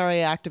been an ERA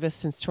activist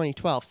since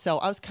 2012, so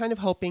I was kind of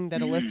hoping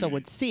that Alyssa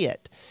would see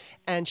it.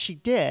 And she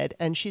did.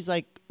 And she's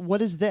like,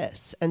 "What is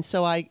this?" And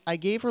so I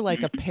gave her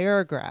like a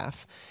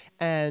paragraph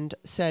and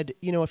said,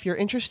 "If you're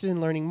interested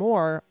in learning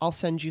more, I'll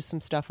send you some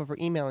stuff over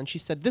email." And she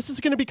said, "This is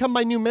going to become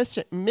my new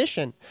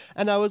mission."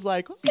 And I was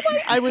like,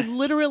 I was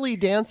literally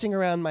dancing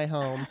around my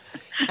home.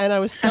 And I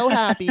was so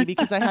happy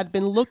because I had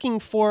been looking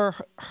for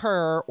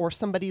her or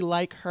somebody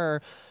like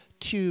her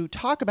to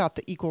talk about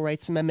the Equal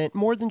Rights Amendment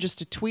more than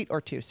just a tweet or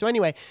two. So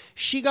anyway,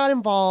 she got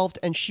involved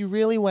and she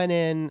really went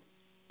in,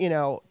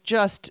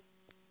 just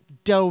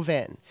dove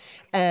in.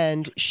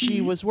 And she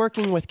was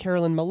working with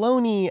Carolyn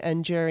Maloney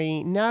and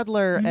Jerry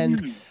Nadler.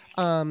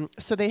 And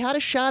so they had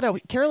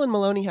Carolyn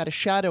Maloney had a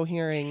shadow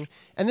hearing,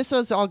 and this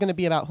was all going to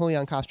be about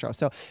Julian Castro.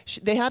 So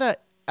they had a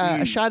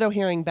shadow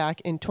hearing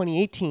back in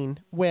 2018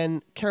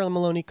 when Carolyn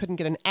Maloney couldn't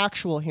get an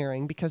actual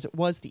hearing because it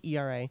was the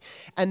ERA.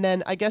 And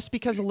then I guess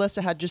because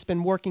Alyssa had just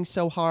been working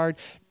so hard,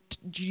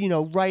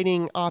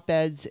 writing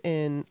op-eds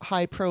in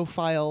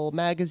high-profile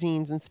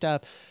magazines and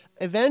stuff,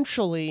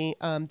 eventually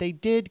they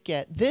did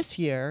get this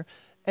year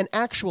an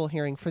actual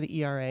hearing for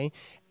the ERA.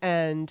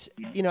 And,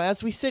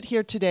 as we sit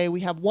here today,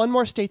 we have one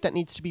more state that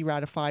needs to be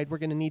ratified. We're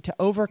going to need to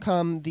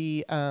overcome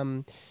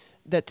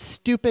that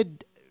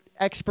stupid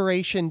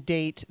expiration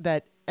date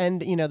that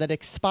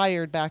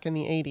expired back in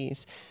the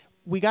 80s.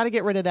 We got to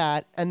get rid of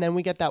that, and then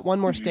we get that one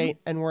more state,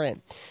 and we're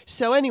in.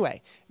 So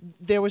anyway,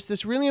 there was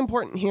this really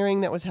important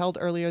hearing that was held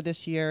earlier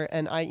this year,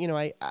 and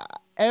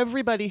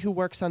everybody who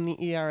works on the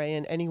ERA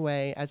in any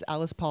way, as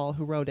Alice Paul,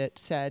 who wrote it,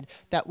 said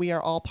that we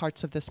are all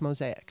parts of this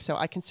mosaic. So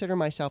I consider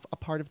myself a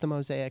part of the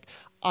mosaic.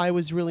 I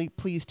was really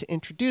pleased to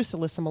introduce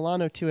Alyssa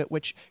Milano to it,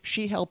 which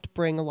she helped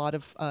bring a lot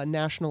of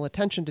national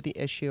attention to the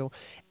issue.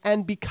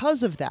 And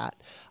because of that,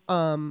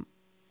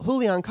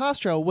 Julian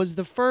Castro was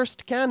the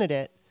first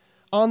candidate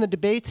on the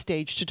debate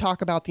stage to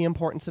talk about the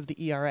importance of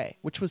the ERA,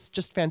 which was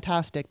just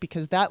fantastic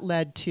because that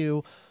led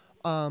to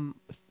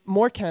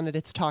more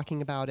candidates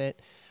talking about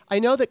it. I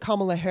know that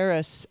Kamala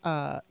Harris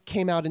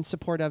came out in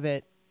support of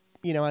it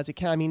as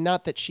a I mean,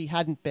 not that she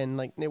hadn't been,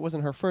 like, it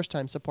wasn't her first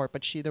time support,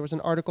 but there was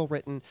an article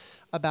written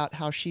about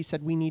how she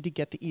said we need to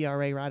get the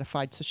ERA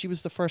ratified. So she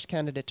was the first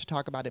candidate to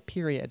talk about it,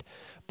 period.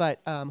 But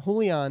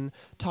Julian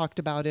talked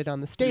about it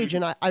on the stage,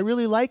 and I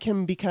really like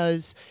him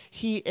because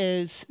he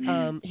is,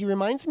 he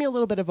reminds me a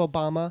little bit of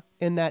Obama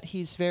in that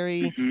he's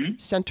very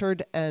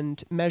centered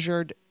and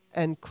measured,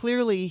 and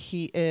clearly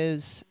he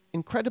is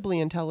incredibly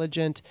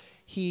intelligent.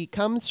 He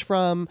comes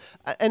from,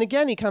 and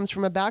again, he comes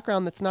from a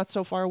background that's not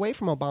so far away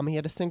from Obama. He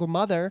had a single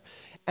mother,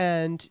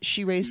 and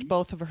she raised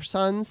both of her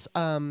sons,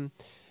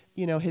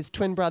 his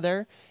twin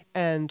brother,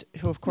 and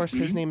who, of course,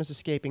 his name is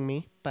escaping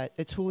me, but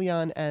it's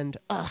Julian, and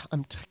I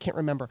can't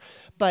remember.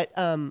 But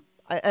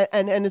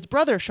and his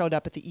brother showed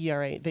up at the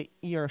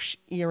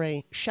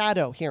ERA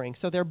shadow hearing,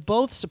 so they're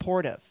both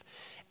supportive.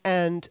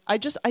 And I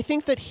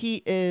think that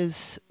he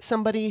is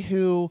somebody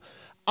who,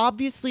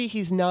 obviously,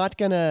 he's not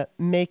going to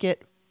make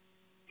it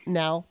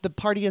now. The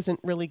party isn't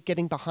really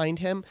getting behind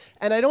him.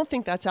 And I don't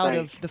think that's out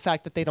of the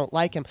fact that they don't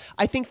like him.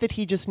 I think that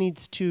he just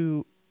needs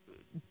to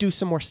do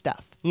some more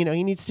stuff. He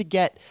needs to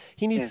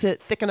to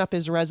thicken up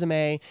his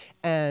resume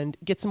and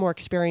get some more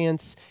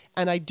experience.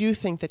 And I do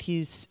think that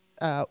he's,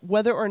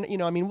 whether or,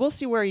 we'll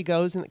see where he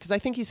goes. Because I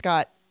think he's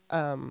got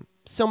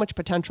so much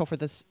potential for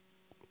this,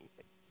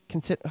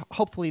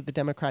 hopefully the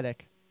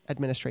Democratic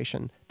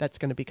administration that's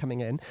going to be coming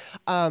in.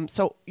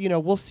 So,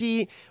 we'll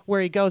see where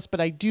he goes, but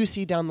I do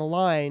see down the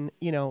line,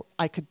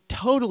 I could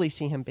totally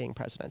see him being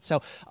president.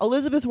 So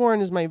Elizabeth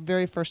Warren is my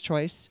very first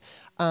choice.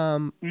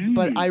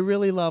 But I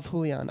really love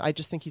Julian. I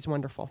just think he's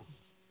wonderful.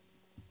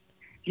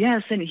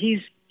 Yes. And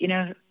he's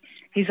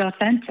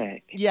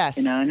authentic. Yes.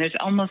 And there's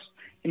almost,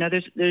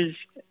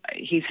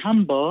 he's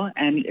humble,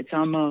 and it's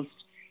almost,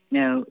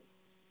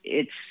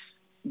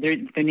 there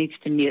needs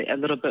to be a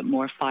little bit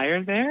more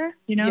fire there,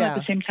 at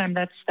the same time,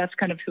 that's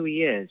kind of who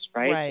he is,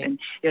 right? And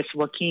yes,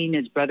 Joaquin,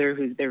 his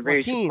brother, they're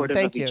very supportive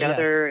of each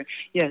other.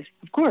 Yes,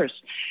 of course.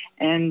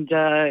 And,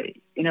 I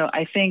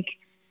think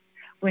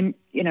when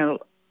you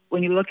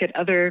look at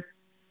other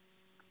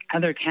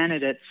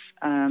candidates,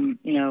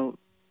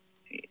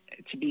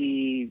 to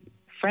be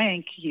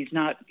frank, he's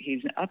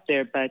up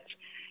there, but,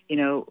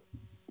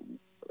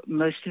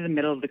 most of the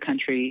middle of the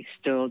country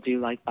still do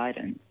like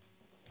Biden.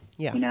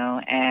 Yeah.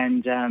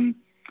 And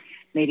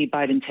maybe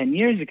Biden 10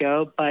 years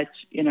ago, but,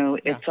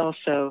 it's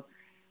also,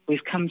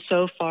 we've come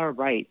so far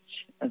right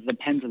of the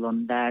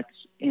pendulum that,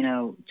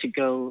 to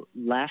go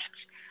left.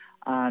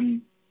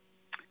 I've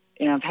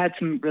had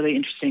some really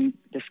interesting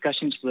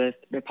discussions with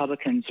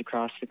Republicans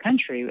across the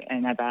country,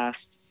 and I've asked,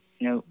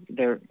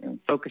 their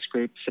focus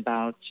groups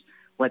about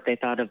what they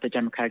thought of the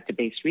Democratic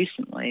debates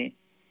recently.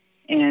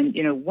 And,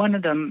 one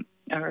of them,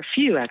 or a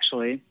few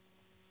actually,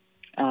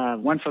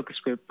 one focus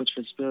group, which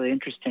was really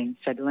interesting,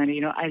 said,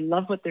 Elena, I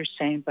love what they're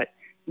saying, but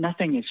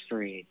nothing is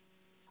free.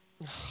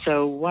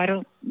 So why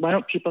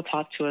don't people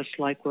talk to us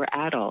like we're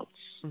adults?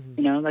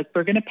 Like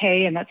we're going to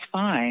pay, and that's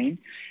fine,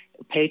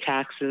 pay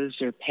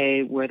taxes or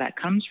pay where that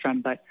comes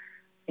from. But,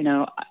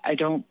 I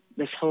don't,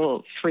 this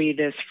whole free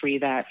this, free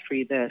that,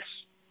 free this,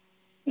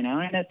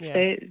 and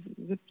they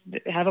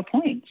have a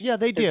point. Yeah,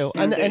 they do.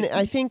 And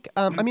I think,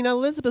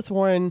 Elizabeth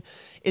Warren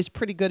is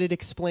pretty good at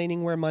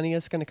explaining where money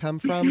is going to come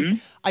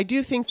from. I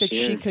do think that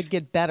she could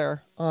get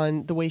better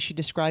on the way she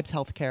describes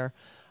healthcare.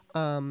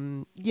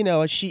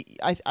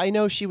 I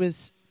know she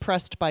was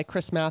pressed by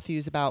Chris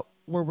Matthews about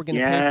where we're going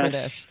to pay for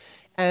this.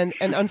 And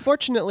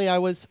unfortunately, I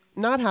was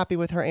not happy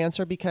with her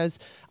answer, because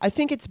I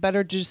think it's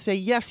better to just say,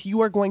 yes,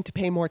 you are going to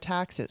pay more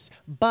taxes,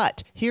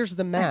 but here's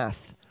the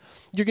math.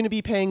 You're going to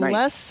be paying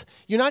less.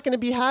 You're not going to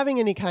be having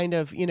any kind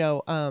of,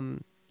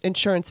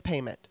 insurance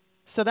payment.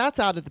 So that's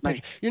out of the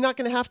picture. You're not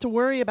going to have to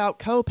worry about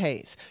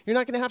co-pays. You're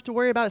not going to have to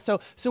worry about it.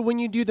 So when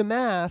you do the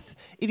math,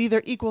 it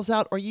either equals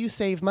out or you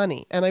save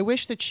money. And I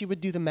wish that she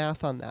would do the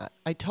math on that.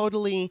 I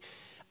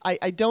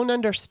don't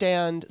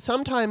understand.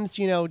 Sometimes,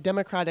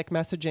 Democratic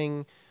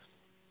messaging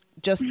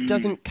just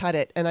doesn't cut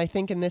it. And I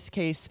think in this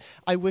case,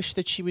 I wish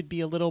that she would be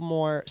a little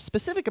more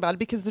specific about it,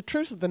 because the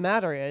truth of the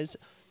matter is,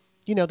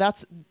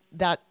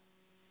 that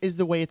is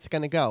the way it's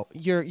going to go.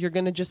 You're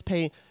going to just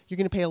pay. You're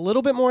going to pay a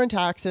little bit more in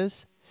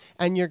taxes,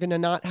 and you're going to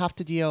not have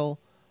to deal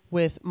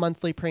with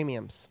monthly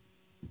premiums.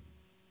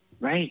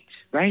 Right.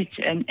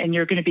 And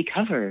you're going to be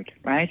covered,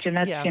 right? And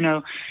that's,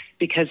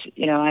 because,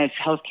 I have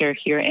healthcare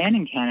here and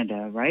in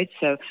Canada, right?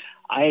 So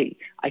I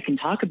can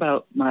talk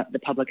about the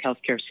public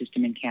healthcare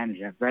system in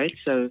Canada, right?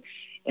 So,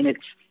 and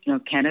it's,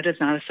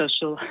 Canada's not a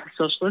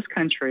socialist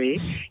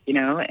country,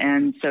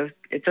 and so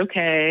it's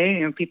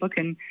okay. People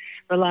can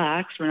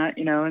relax. We're not,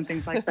 and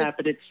things like that.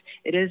 But it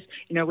is,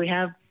 we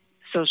have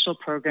social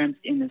programs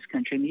in this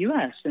country, in the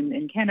U.S. and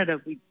in Canada.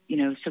 We,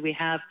 so we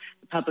have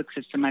the public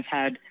system. I've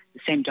had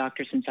the same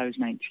doctor since I was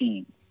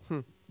 19.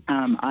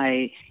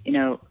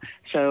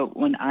 So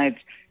when I've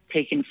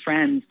taken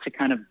friends to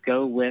kind of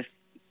go with,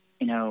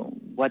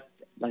 what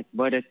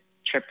a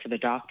trip to the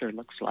doctor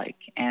looks like.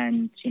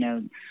 And,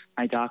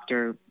 my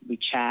doctor, we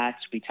chat,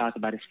 we talk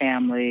about his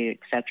family,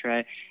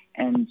 etc.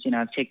 And,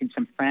 I've taken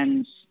some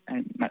friends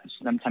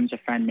sometimes a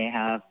friend may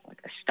have like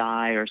a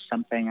sty or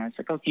something. I was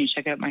like, oh, can you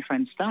check out my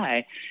friend's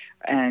sty?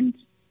 And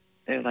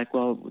they're like,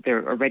 well,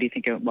 they're already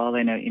thinking, well,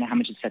 they know, how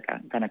much it's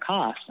going to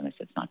cost. And I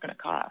said, it's not going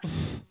to cost,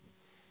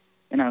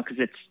 because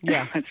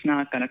it's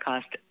not going to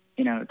cost,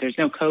 there's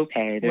no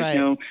copay, there's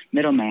no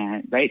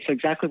middleman, right? So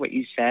exactly what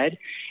you said.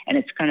 And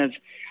it's kind of,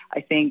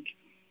 I think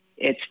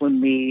it's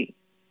when we,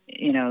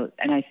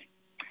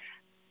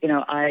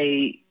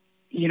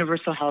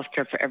 universal health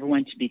care for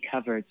everyone to be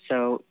covered.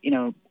 So,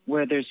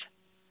 where there's,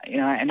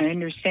 and I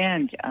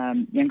understand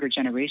younger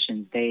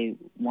generations, they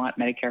want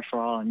Medicare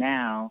for all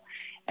now,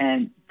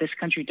 and this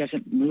country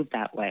doesn't move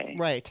that way.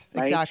 Right?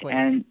 Exactly.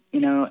 And,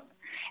 and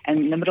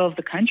in the middle of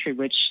the country,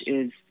 which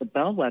is the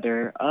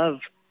bellwether of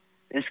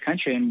this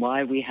country and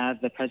why we have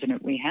the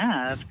president we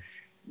have,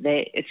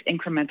 it's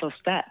incremental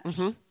steps,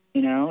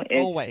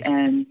 Always.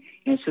 And,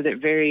 so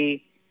that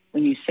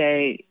when you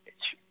say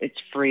it's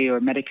free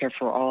or Medicare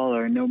for all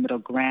or no middle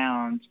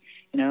ground,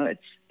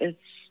 it's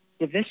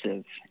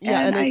divisive.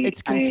 Yeah, and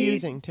it's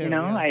confusing too.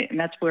 And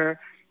that's where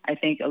I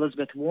think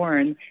Elizabeth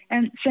Warren,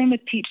 and same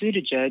with Pete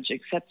Buttigieg,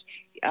 except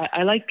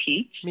I like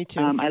Pete. Me too.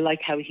 I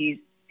like how he's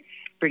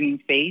bringing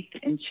faith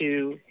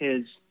into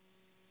his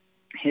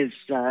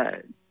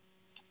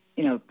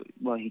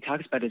he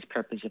talks about his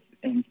purpose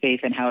in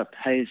faith and how it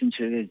plays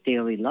into his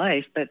daily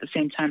life. But at the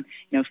same time,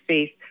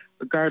 faith,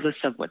 regardless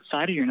of what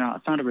side you're on,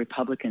 it's not a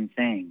Republican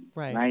thing,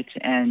 right?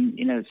 And,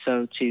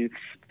 so to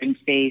bring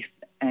faith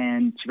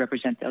and to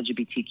represent the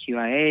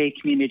LGBTQIA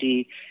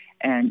community,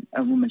 and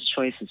a woman's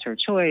choice is her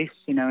choice,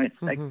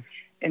 it's like,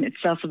 and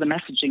it's also the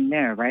messaging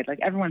there, right? Like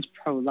everyone's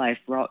pro-life.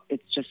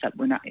 It's just that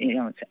we're not,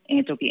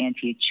 don't be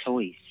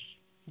anti-choice.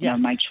 Yes.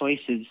 My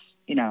choice is,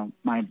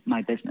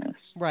 my business.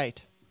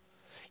 Right.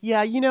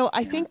 Yeah,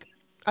 I think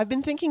I've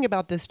been thinking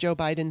about this Joe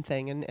Biden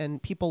thing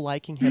and people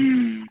liking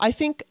him. I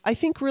think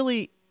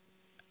really,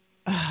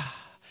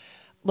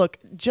 look,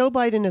 Joe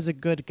Biden is a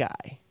good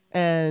guy.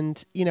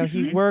 And,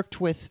 he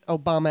worked with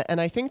Obama. And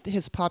I think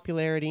his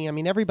popularity,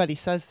 everybody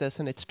says this,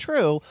 and it's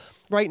true.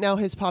 Right now,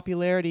 his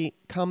popularity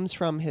comes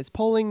from his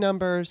polling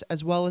numbers,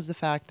 as well as the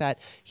fact that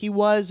he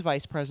was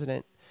vice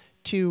president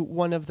to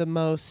one of the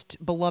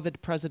most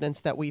beloved presidents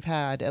that we've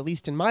had, at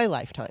least in my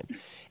lifetime.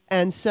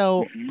 And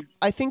so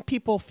I think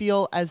people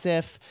feel as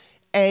if,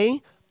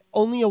 A,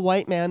 only a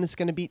white man is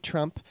going to beat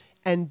Trump,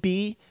 and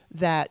B,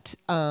 that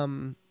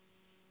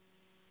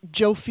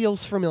Joe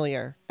feels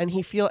familiar, and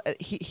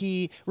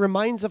he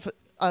reminds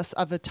us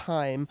of a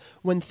time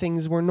when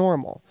things were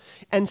normal.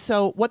 And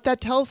so what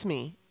that tells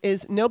me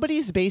is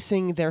nobody's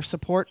basing their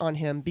support on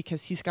him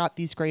because he's got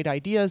these great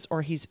ideas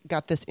or he's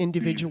got this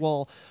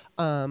individual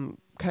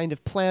kind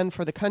of plan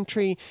for the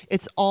country.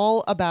 It's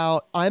all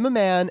about, I'm a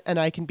man and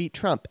I can beat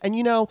Trump. And,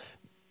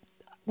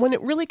 when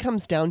it really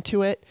comes down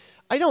to it,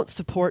 I don't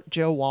support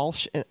Joe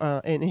Walsh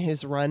in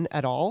his run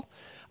at all.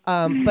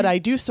 But I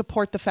do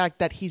support the fact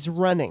that he's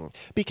running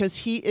because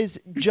he is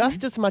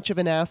just as much of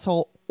an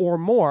asshole or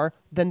more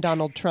than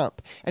Donald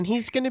Trump. And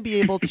he's going to be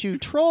able to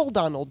troll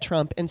Donald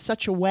Trump in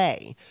such a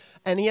way.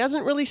 And he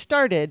hasn't really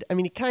started.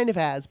 He kind of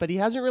has, but he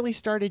hasn't really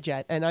started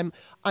yet. And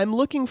I'm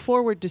looking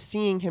forward to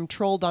seeing him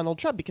troll Donald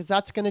Trump because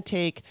that's going to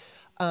take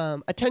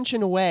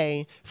attention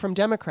away from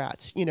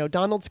Democrats.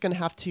 Donald's going to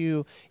have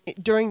to,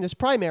 during this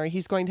primary,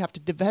 he's going to have to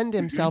defend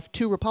himself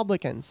to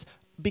Republicans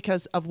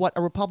because of what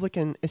a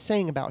Republican is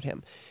saying about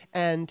him.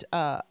 And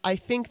I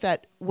think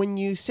that when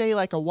you say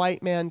like a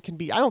white man can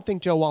be, I don't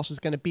think Joe Walsh is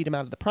going to beat him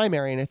out of the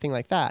primary or anything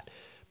like that.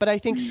 But I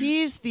think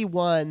he's the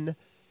one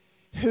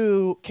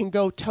who can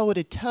go toe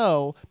to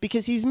toe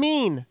because he's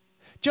mean.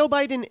 Joe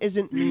Biden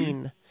isn't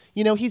mean.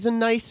 He's a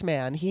nice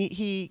man.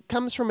 He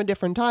comes from a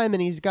different time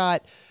and he's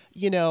got,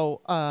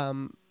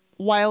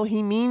 while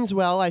he means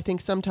well, I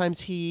think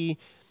sometimes his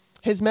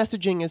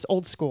messaging is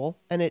old school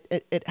and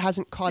it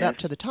hasn't caught up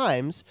to the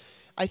times.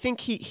 I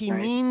think he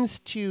means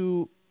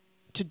to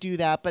do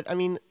that, but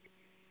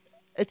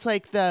it's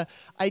like the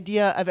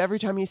idea of every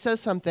time he says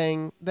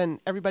something,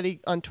 then everybody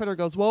on Twitter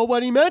goes, well,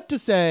 what he meant to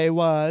say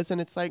was, and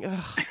it's like,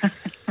 ugh.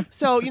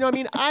 So,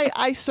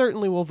 I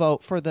certainly will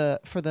vote for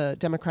the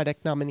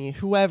Democratic nominee,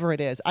 whoever it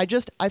is. I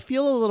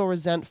feel a little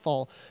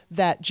resentful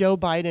that Joe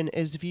Biden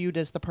is viewed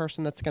as the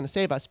person that's going to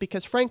save us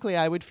because frankly,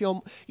 I would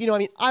feel,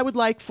 I would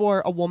like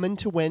for a woman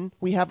to win.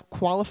 We have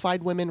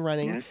qualified women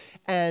running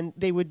and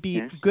they would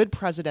be good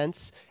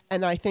presidents.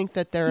 And I think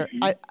that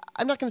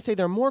I'm not going to say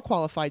they're more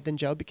qualified than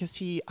Joe because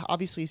he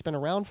obviously has been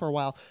around for a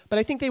while, but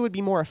I think they would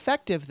be more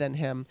effective than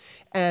him.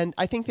 And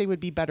I think they would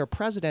be better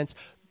presidents.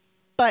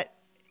 But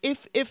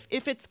if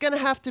it's going to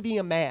have to be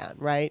a man,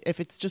 right?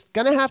 If it's just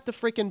going to have to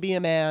freaking be a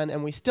man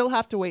and we still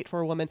have to wait for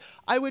a woman,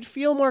 I would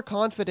feel more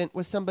confident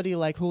with somebody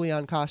like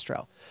Julian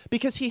Castro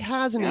because he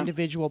has an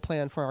individual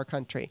plan for our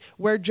country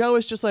where Joe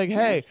is just like,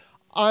 hey,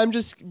 I'm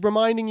just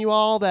reminding you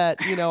all that,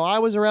 I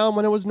was around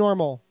when it was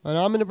normal and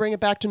I'm going to bring it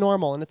back to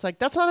normal. And it's like,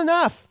 that's not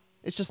enough.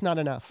 It's just not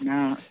enough.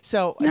 No.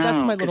 So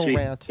that's my little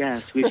rant.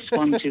 Yes, we've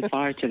swung too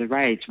far to the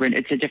right.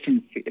 It's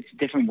a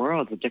different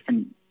world, a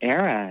different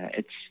era.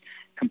 It's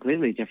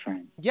completely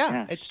different.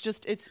 Yeah,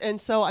 Yes.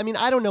 and so, I mean,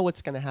 I don't know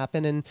what's going to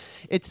happen. And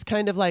it's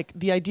kind of like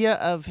the idea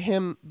of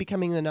him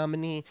becoming the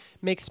nominee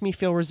makes me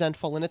feel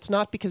resentful. And it's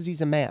not because he's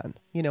a man.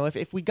 You know,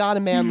 if we got a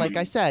man, like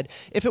I said,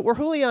 if it were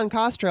Julian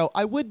Castro,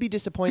 I would be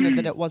disappointed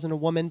that it wasn't a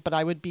woman, but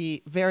I would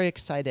be very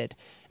excited.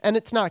 And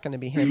it's not going to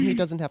be him. He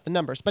doesn't have the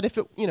numbers. But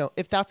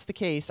if that's the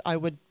case, I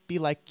would be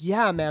like,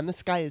 yeah, man,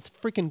 this guy is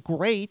freaking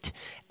great.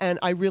 And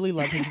I really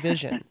love his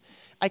vision.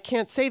 I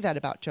can't say that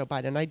about Joe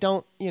Biden. I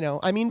don't,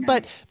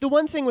 but the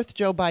one thing with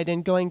Joe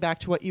Biden, going back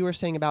to what you were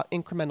saying about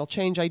incremental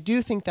change, I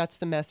do think that's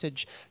the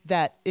message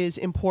that is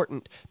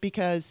important,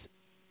 because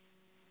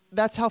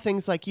that's how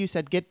things, like you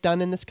said, get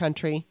done in this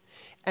country.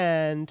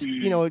 And,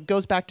 it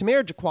goes back to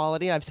marriage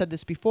equality. I've said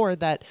this before,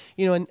 that,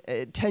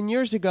 10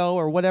 years ago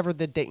or whatever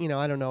the date,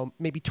 I don't know,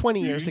 maybe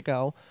 20 years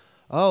ago,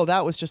 oh,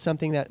 that was just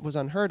something that was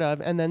unheard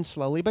of. And then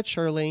slowly but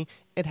surely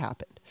it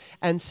happened.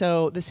 And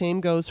so the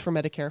same goes for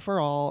Medicare for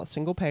all,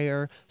 single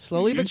payer.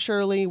 Slowly but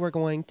surely we're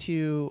going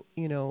to,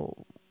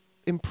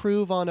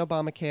 improve on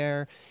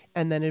Obamacare.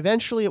 And then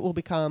eventually it will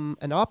become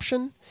an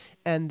option.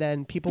 And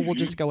then people will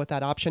just go with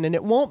that option. And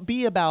it won't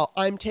be about,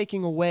 I'm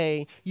taking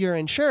away your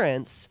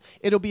insurance.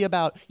 It'll be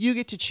about, you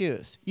get to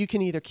choose. You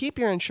can either keep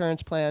your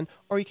insurance plan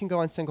or you can go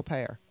on single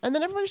payer. And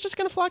then everybody's just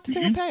going to flock to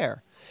single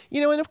payer.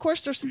 And of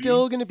course, there's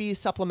still going to be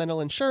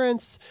supplemental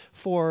insurance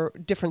for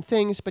different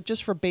things, but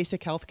just for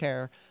basic health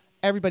care,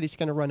 everybody's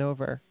going to run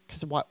over,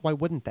 because why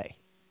wouldn't they?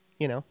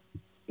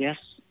 Yes.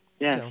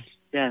 So.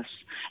 Yes.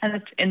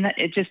 And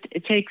it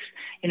takes,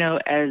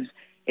 as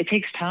it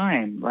takes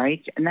time,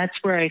 right? And that's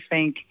where I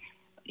think,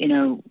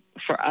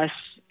 for us,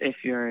 if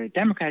you're a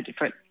Democrat,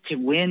 to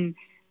win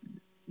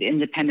the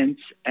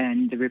independents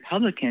and the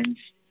Republicans,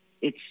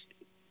 it's,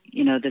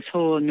 this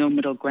whole no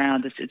middle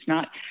ground. It's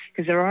not,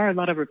 because there are a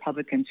lot of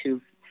Republicans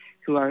who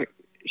are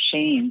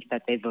shamed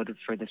that they voted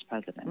for this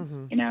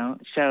president,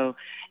 so,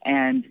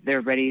 and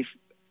they're ready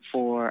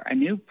for a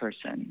new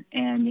person.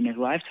 And,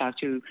 who I've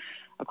talked to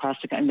across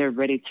the country, they're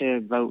ready to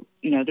vote.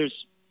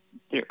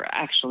 They're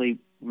actually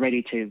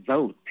ready to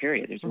vote,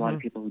 period. There's a lot of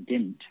people who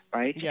didn't,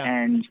 right? Yeah.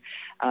 And,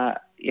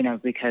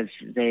 because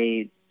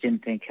they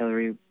didn't think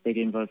they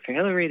didn't vote for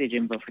Hillary, they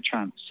didn't vote for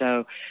Trump.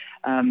 So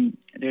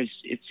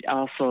it's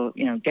also,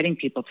 getting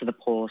people to the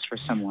polls for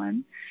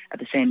someone, at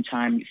the same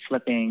time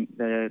flipping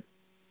the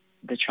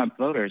Trump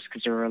voters,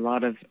 because there were a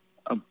lot of,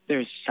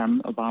 there's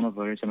some Obama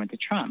voters that went to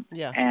Trump.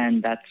 Yeah.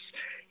 And that's,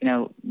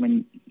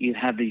 when you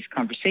have these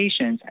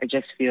conversations, I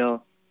just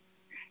feel,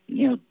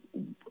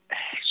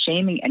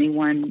 shaming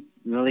anyone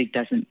really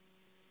doesn't,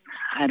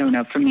 I don't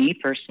know, for me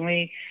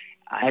personally,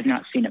 I have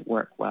not seen it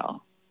work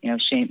well.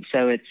 Shame.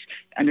 So it's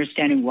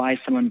understanding why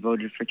someone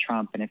voted for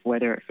Trump, and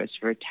whether it was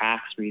for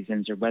tax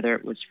reasons or whether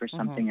it was for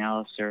something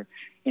else, or,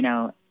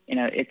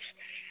 it's,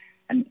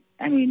 and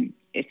I mean,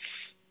 it's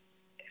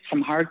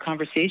some hard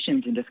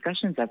conversations and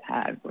discussions I've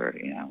had where,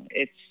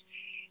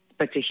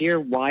 but to hear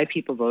why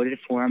people voted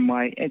for him,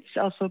 why it's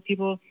also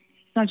people,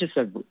 it's not just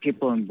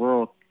people in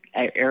rural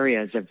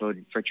areas that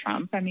voted for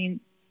Trump. I mean,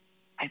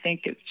 I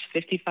think it's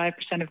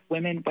 55% of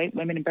white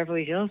women in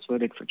Beverly Hills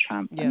voted for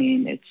Trump. Yeah. I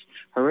mean, it's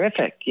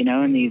horrific,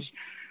 and these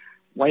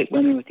white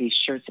women with these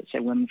shirts that say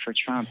 "Women for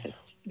Trump." It's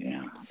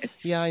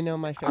yeah, I know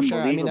my fair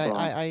share. I mean,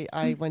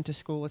 I went to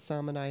school with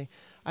some, and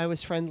I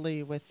was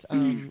friendly with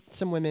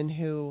some women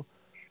who,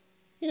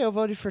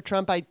 voted for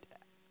Trump.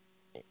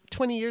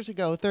 20 years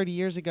ago, 30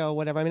 years ago,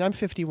 whatever. I mean, I'm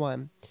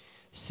 51.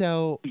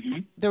 So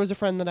there was a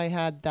friend that I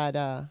had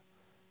that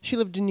she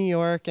lived in New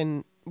York,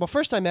 and well,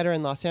 first I met her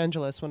in Los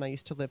Angeles when I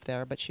used to live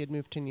there, but she had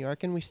moved to New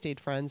York, and we stayed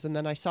friends. And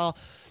then I saw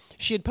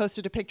she had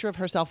posted a picture of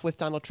herself with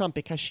Donald Trump,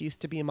 because she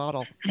used to be a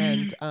model.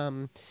 And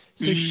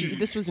so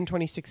this was in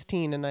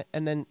 2016,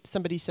 and then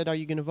somebody said, "Are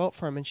you going to vote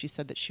for him?" And she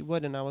said that she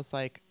would, and I was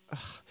like,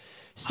 ugh.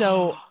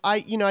 So I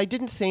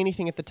didn't say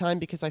anything at the time,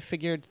 because I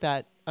figured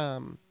that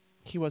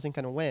he wasn't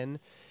going to win.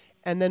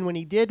 And then when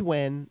he did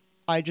win,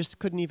 I just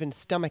couldn't even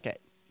stomach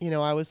it.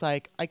 I was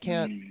like, I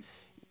can't.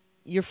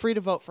 You're free to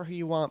vote for who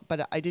you want,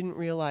 but I didn't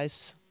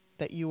realize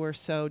that you were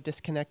so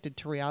disconnected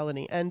to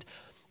reality. And,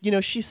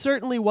 she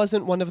certainly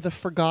wasn't one of the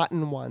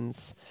forgotten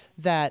ones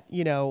that,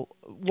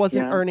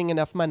 wasn't earning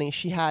enough money.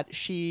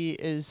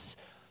 She's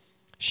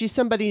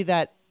somebody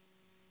that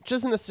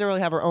doesn't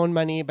necessarily have her own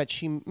money, but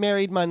she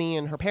married money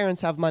and her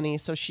parents have money.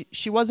 So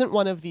she wasn't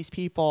one of these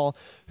people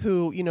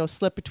who,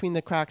 slipped between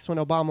the cracks when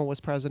Obama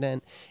was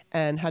president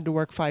and had to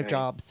work 5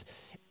 jobs.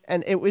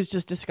 And it was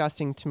just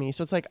disgusting to me.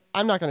 So it's like,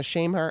 I'm not going to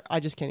shame her.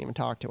 I just can't even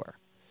talk to her.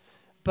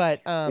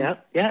 But I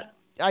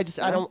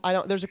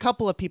don't. There's a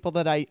couple of people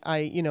that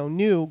I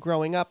knew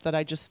growing up that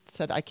I just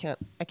said, I can't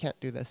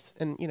do this.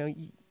 And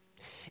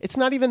it's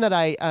not even that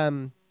I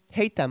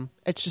hate them.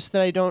 It's just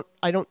that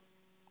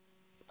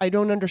I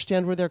don't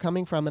understand where they're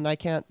coming from, and I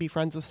can't be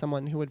friends with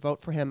someone who would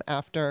vote for him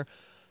after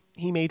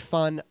he made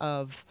fun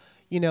of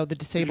the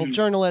disabled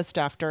journalist,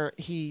 after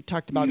he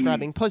talked about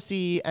grabbing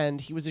pussy,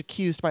 and he was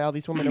accused by all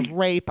these women of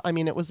rape. I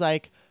mean, it was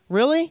like,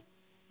 really?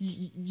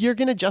 You're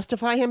going to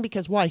justify him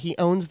because why? He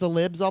owns the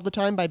libs all the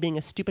time by being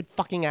a stupid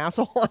fucking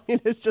asshole. I mean,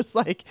 it's just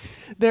like,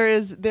 there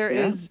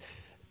is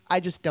I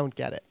just don't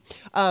get it.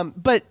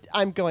 But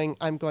I'm going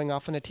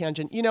off on a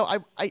tangent.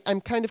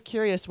 I'm kind of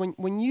curious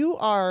when you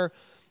are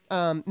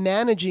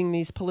managing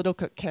these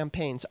political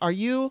campaigns, are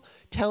you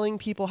telling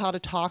people how to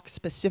talk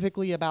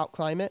specifically about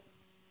climate?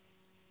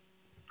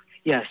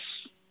 Yes.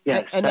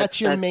 Yes. And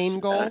that's your main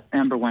goal?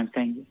 Number one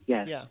thing.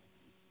 Yes. Yeah.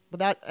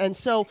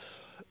 So,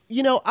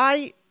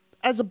 I,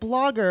 as a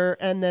blogger,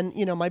 and then,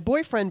 my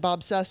boyfriend,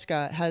 Bob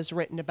Seska, has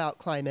written about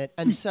climate.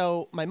 And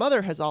so my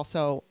mother has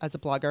also, as a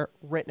blogger,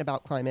 written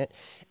about climate.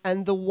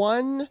 And the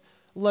one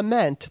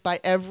lament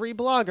by every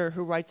blogger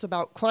who writes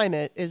about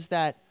climate is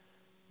that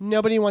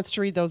nobody wants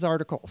to read those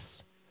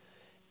articles.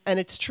 And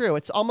it's true.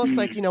 It's almost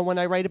like, when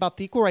I write about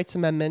the Equal Rights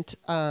Amendment,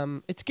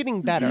 it's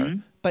getting better,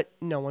 but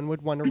no one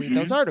would want to read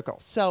those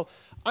articles. So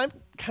I'm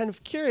kind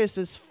of curious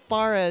as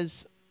far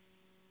as,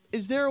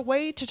 is there a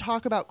way to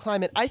talk about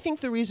climate? I think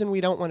the reason we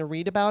don't want to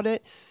read about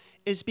it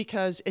is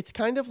because it's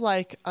kind of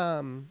like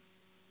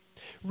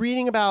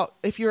reading about,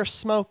 if you're a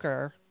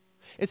smoker,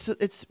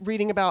 it's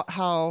reading about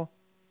how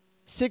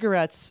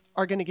cigarettes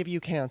are going to give you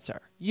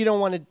cancer. You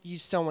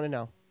just don't want to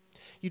know.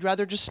 You'd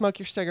rather just smoke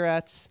your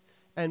cigarettes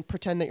and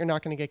pretend that you're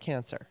not going to get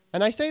cancer.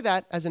 And I say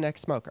that as an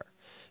ex-smoker.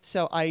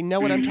 So I know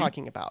what I'm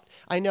talking about.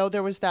 I know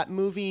there was that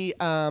movie,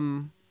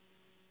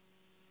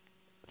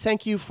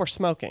 Thank You for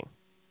Smoking.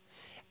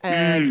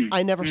 And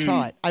I never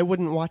saw it. I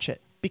wouldn't watch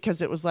it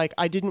because it was like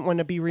I didn't want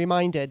to be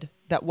reminded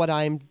that what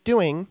I'm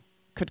doing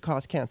could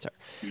cause cancer.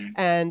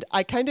 And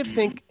I kind of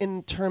think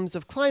in terms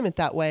of climate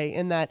that way,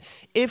 in that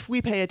if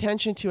we pay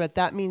attention to it,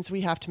 that means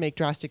we have to make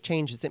drastic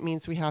changes. It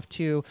means we have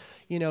to,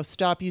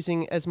 stop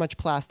using as much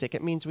plastic.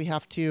 It means we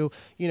have to,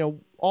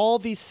 all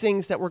these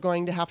things that we're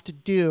going to have to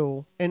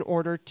do in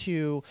order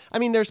to,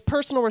 there's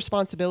personal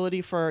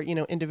responsibility for,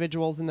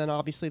 individuals, and then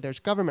obviously there's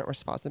government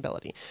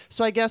responsibility.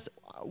 So I guess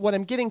what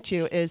I'm getting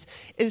to is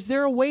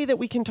there a way that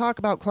we can talk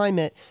about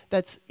climate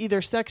that's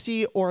either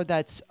sexy or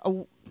that's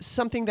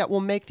something that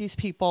will make these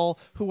people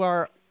who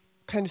are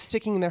kind of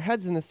sticking their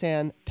heads in the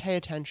sand pay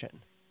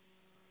attention?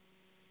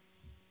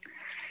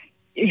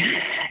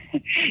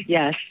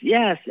 Yes.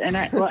 And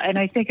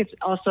I think it's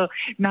also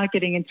not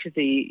getting into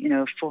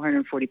the,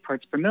 440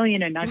 parts per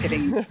million, and not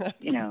getting,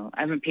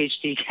 I'm a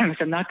PhD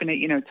chemist. I'm not going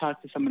to,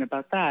 talk to someone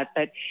about that,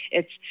 but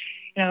it's,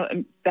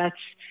 that's,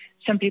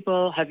 some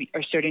people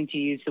are starting to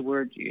use the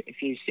word,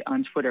 if you see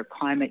on Twitter,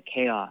 climate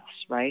chaos,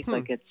 right?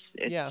 Like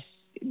it's,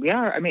 we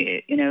are,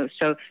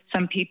 so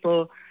some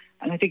people,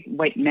 and I think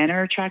white men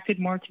are attracted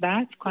more to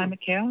that, climate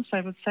chaos,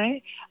 I would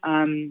say.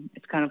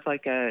 It's kind of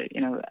like a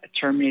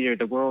Terminator,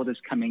 the world is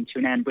coming to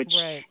an end, which,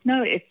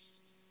 no, it's,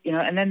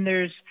 and then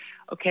there's,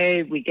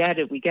 okay, we get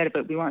it,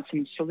 but we want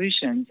some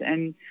solutions.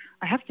 And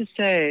I have to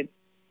say,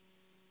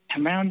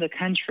 around the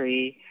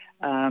country,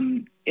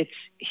 it's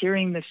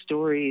hearing the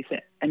stories,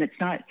 and it's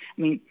not,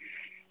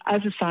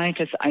 as a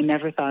scientist, I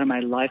never thought in my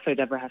life I'd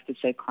ever have to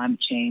say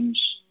climate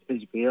change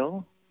is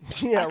real.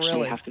 Yeah, actually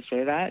really. Have to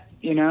say that,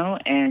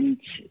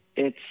 and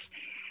it's,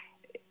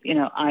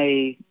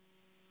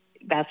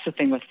 that's the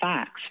thing with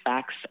facts.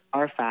 Facts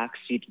are facts.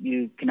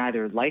 You can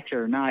either like it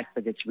or not,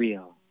 but it's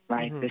real,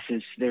 right?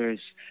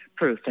 There's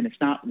proof, and it's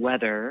not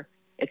weather,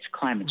 it's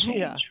climate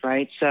change,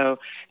 right? So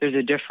there's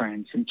a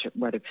difference in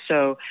weather.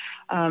 So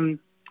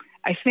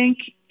I think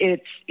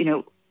it's,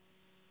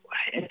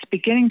 it's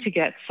beginning to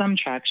get some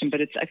traction,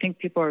 but I think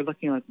people are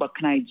looking like, what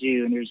can I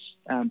do? And there's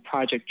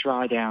Project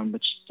Drawdown,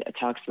 which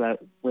talks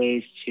about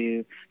ways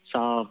to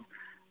solve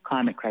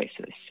climate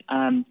crisis,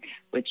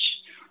 which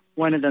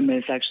one of them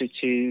is actually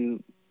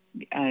to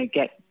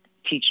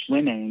teach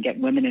women and get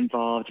women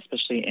involved,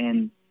 especially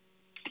in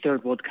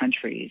third world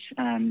countries,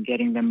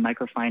 getting them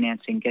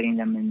microfinancing, getting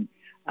them in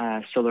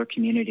solar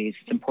communities.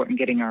 It's important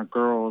getting our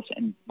girls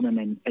and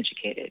women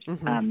educated.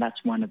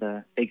 That's one of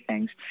the big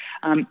things.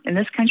 In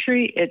this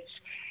country,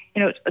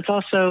 it's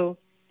also,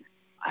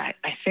 I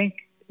think,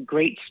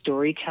 great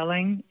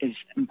storytelling is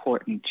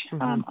important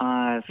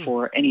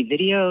for any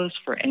videos,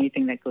 for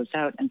anything that goes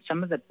out. And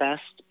some of the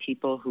best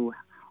people who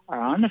are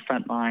on the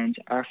front lines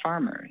are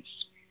farmers.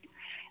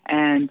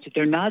 And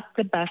they're not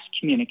the best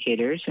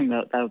communicators, and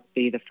they'll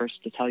be the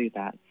first to tell you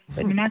that.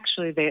 But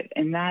actually,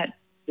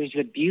 there's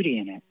a beauty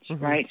in it,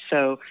 right?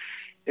 So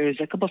there's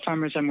a couple of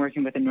farmers I'm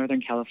working with in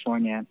Northern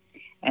California,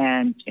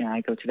 and I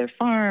go to their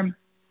farm,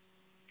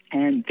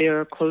 and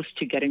they're close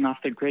to getting off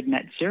the grid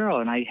net zero,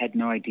 and I had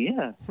no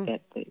idea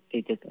that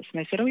they did this.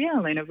 And I said, "Oh yeah,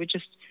 Elena, we're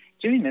just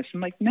doing this."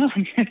 I'm like, "No,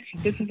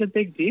 this is a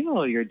big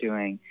deal you're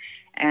doing."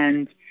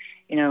 And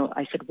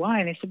I said, "Why?"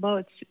 And they said, "Well,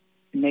 it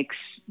makes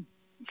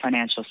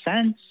financial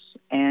sense,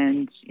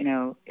 and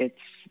it's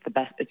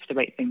the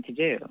right thing to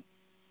do."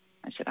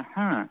 I said,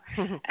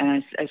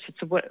 And I said,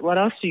 "So what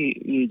else are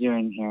you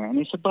doing here?" And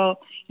they said, "Well,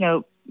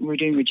 we're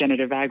doing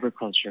regenerative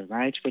agriculture,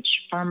 right? Which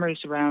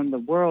farmers around the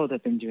world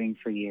have been doing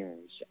for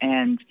years.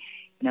 And,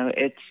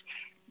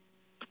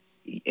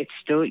 it's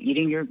still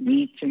eating your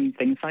meat and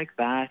things like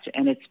that.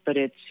 But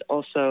it's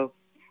also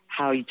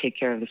how you take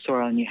care of the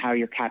soil and how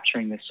you're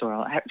capturing the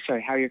soil.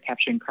 How you're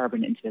capturing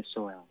carbon into the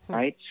soil,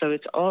 right? So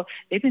it's all,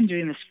 they've been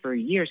doing this for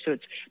years.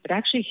 But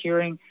actually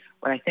hearing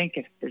what I think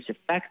is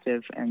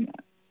effective, and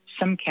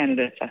some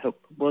candidates I hope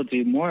will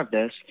do more of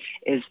this,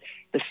 is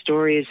the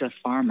stories of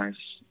farmers,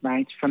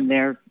 right? From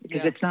there,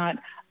 because it's not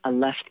a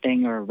left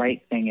thing or a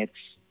right thing. It's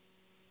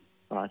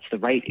the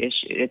right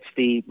issue. It's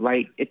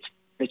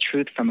the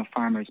truth from a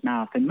farmer's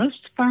mouth. And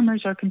most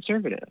farmers are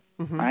conservative,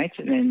 right?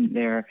 In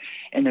their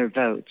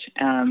vote.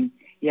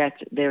 Yet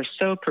they're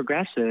so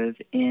progressive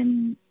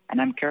and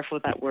I'm careful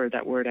with that word.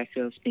 That word I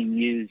feel is being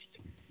used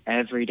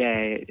every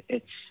day.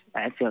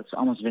 I feel it's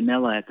almost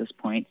vanilla at this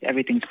point.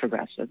 Everything's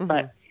progressive.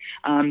 But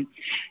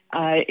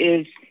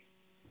is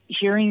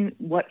hearing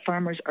what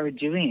farmers are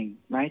doing,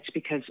 right?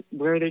 Because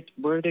where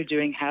they're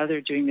doing, how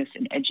they're doing this,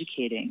 and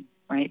educating,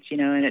 right?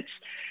 And it's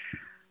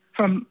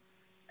from,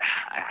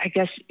 I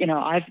guess,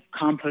 I've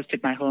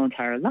composted my whole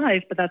entire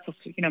life, but that's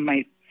also,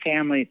 my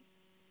family,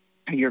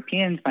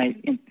 Europeans,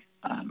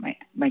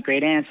 my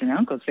great aunts and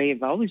uncles, they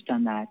have always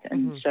done that.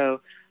 And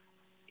so,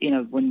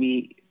 when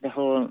the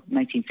whole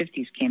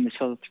 1950s came, this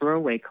whole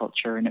throwaway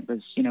culture, and it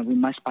was, we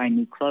must buy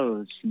new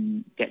clothes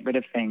and get rid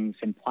of things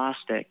and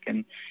plastic.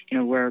 And,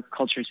 where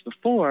cultures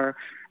before,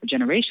 or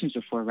generations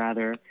before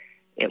rather,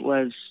 it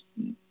was,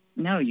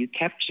 no, you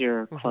kept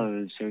your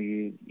clothes, or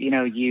you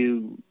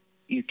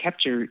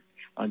kept your,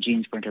 well,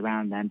 jeans weren't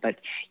around then, but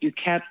you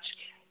kept,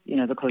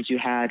 the clothes you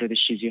had or the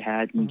shoes you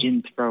had, and you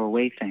didn't throw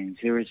away things.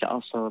 There was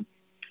also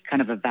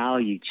kind of a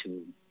value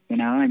to,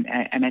 and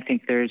I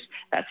think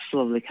that's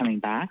slowly coming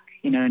back,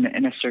 in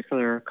a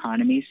circular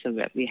economy, so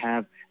that we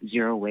have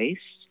zero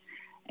waste.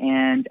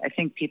 And I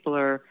think people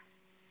are,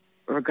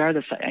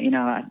 regardless,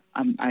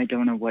 I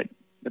don't know what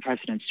the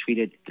president's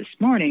tweeted this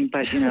morning,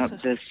 but,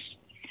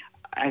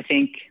 I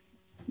think,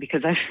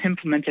 because I've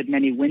implemented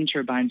many wind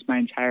turbines my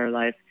entire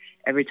life,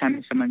 every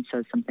time someone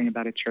says something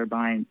about a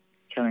turbine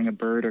killing a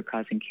bird or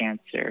causing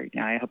cancer,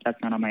 I hope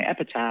that's not on my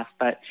epitaph,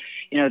 but,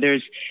 there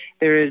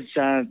is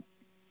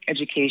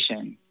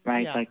education,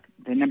 right? Yeah. Like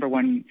the number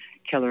one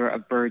killer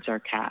of birds are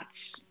cats,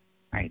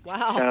 right?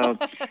 Wow.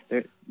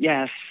 So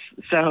yes.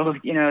 So,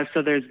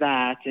 so there's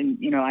that. And,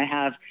 I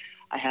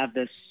have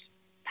this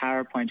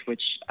PowerPoint,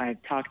 which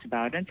I've talked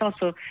about. And it's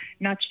also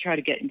not to try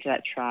to get into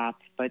that trap,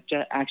 but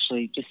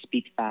actually just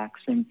speak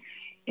facts. And,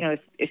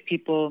 if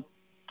people,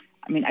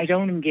 I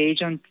don't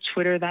engage on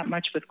Twitter that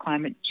much with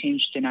climate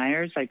change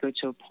deniers. I go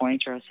to a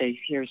point where I'll say,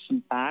 here's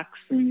some facts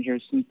and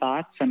here's some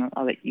thoughts, and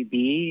I'll let you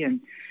be.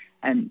 And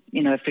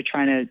if they're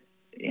trying to,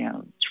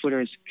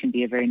 Twitter can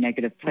be a very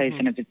negative place.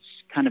 And if it's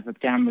kind of a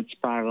downward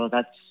spiral,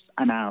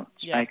 I'm out.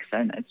 Yeah. Right?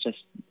 And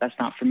that's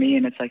not for me.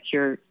 And it's like,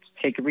 here,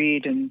 take a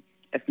read. And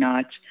if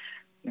not,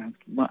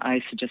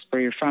 I suggest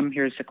where you're from,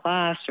 here's a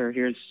class, or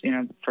here's,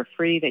 for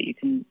free that you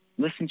can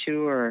listen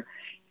to, or,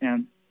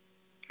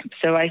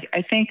 so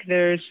I think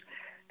there's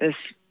this,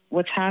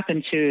 what's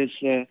happened too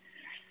is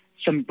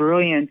some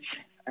brilliant,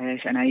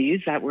 and I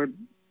use that word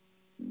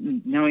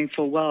knowing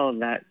full well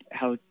that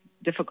how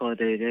difficult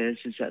it is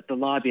that the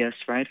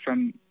lobbyists, right,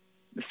 from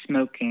the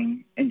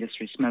smoking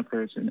industry,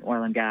 smokers in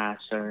oil and gas,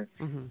 are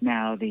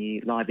now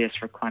the lobbyists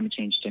for climate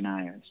change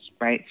deniers,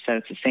 right? So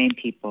it's the same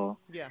people.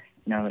 Yeah.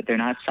 They're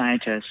not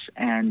scientists,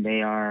 and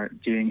they are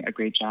doing a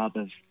great job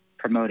of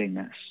promoting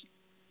this.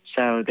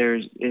 So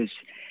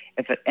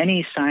if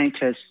any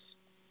scientist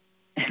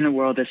in the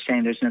world is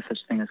saying there's no such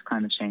thing as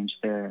climate change,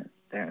 they're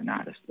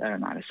not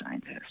a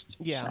scientist.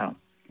 Yeah. So,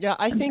 yeah.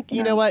 I think,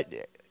 you know what,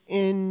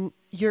 in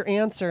your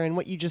answer and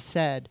what you just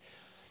said,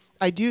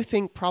 I do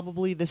think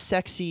probably the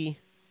sexy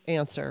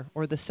answer,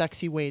 or the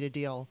sexy way to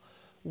deal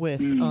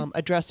with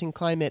addressing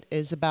climate,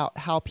 is about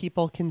how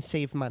people can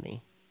save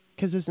money.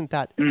 Because isn't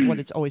that what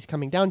it's always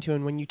coming down to?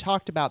 And when you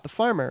talked about the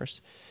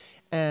farmers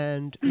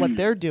and what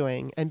they're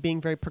doing, and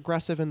being very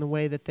progressive in the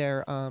way that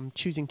they're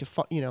choosing to,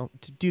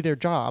 to do their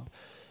job,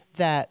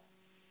 that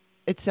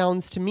it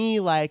sounds to me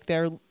like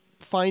they're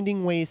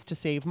finding ways to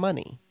save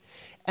money.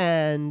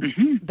 And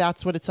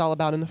that's what it's all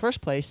about in the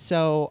first place.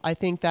 So I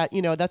think that,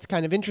 that's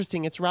kind of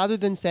interesting. It's rather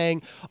than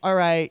saying, all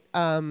right,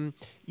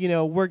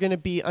 we're going to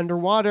be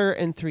underwater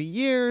in 3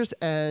 years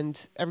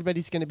and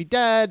everybody's going to be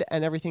dead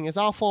and everything is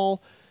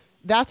awful.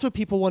 That's what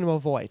people want to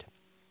avoid.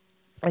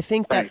 I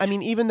think that, right.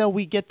 Even though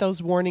we get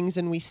those warnings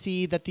and we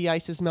see that the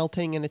ice is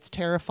melting and it's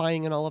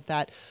terrifying and all of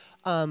that,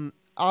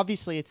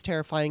 obviously it's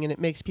terrifying and it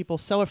makes people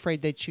so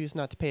afraid they choose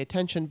not to pay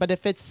attention. But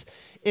if it's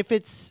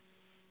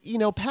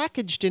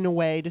packaged in a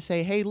way to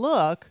say, hey,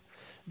 look,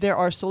 there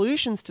are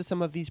solutions to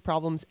some of these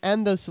problems,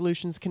 and those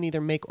solutions can either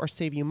make or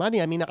save you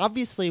money.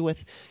 Obviously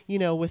with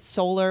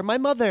solar, my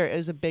mother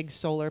is a big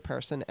solar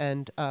person,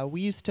 and we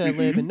used to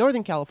live in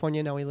Northern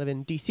California. Now we live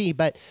in DC,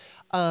 but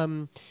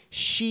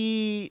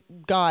she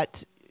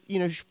got,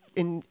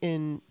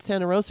 in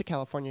Santa Rosa,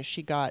 California,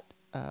 she got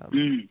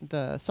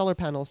the solar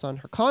panels on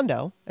her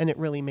condo, and it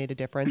really made a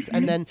difference.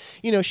 And then,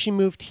 she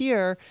moved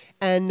here,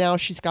 and now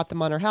she's got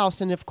them on her house.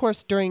 And of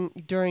course, during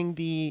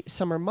the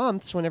summer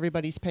months when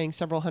everybody's paying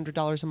several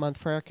 $100s a month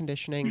for air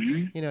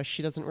conditioning,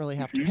 she doesn't really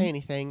have to pay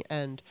anything.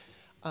 And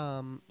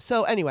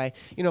so anyway,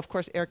 of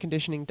course, air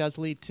conditioning does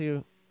lead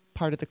to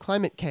part of the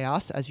climate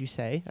chaos, as you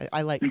say.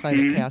 I like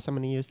climate chaos. I'm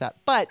going to use that.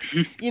 But,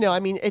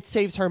 it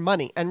saves her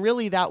money. And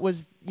really that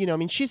was,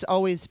 she's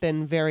always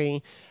been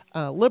very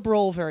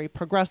liberal, very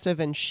progressive,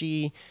 and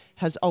she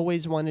has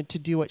always wanted to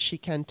do what she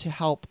can to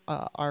help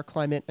our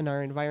climate and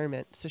our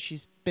environment. So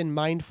she's been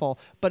mindful.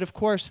 But of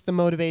course, the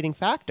motivating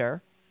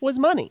factor was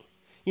money.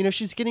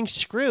 She's getting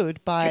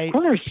screwed by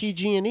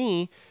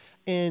PG&E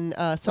in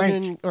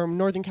Southern or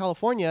Northern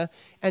California.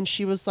 And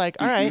she was like,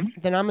 all right,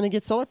 then I'm going to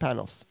get solar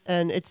panels.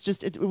 And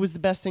it was the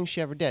best thing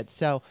she ever did.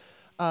 So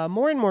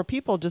more and more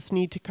people just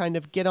need to kind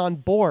of get on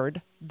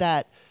board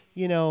that,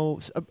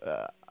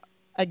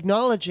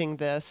 acknowledging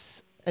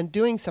this and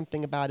doing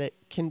something about it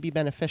can be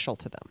beneficial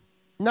to them.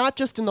 Not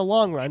just in the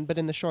long run, but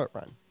in the short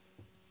run.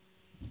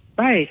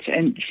 Right.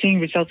 And seeing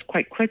results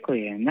quite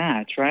quickly in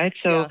that, right?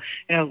 So,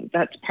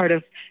 that's part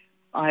of,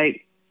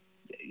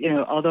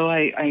 although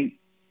I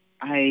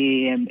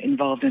am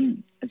involved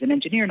as an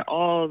engineer in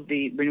all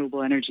the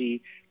renewable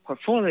energy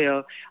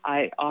portfolio,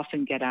 I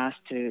often get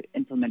asked to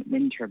implement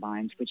wind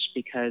turbines, which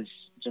because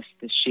just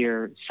the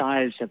sheer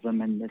size of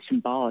them and the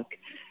symbolic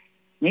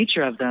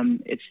nature of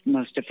them, it's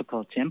most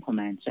difficult to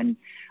implement. And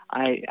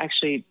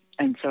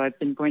so I've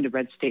been going to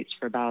red states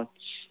for about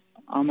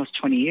almost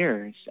 20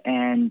 years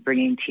and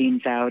bringing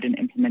teams out and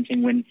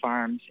implementing wind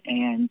farms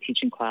and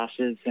teaching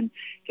classes and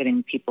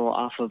getting people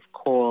off of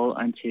coal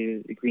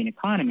onto the green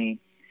economy.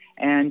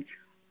 And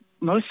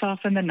most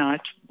often than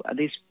not, at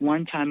least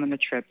one time on the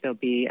trip, there'll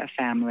be a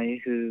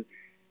family who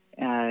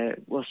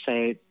will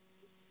say,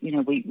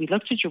 we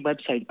looked at your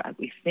website, but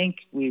we think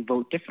we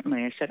vote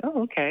differently. I said,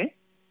 oh, okay.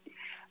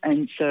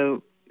 And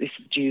so they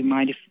said, do you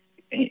mind if,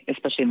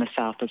 especially in the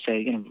South, they'll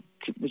say,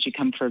 would you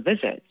come for a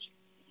visit?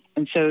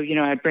 And so,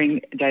 I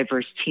bring a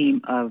diverse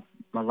team of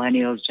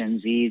millennials,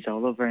 Gen Zs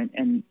all over.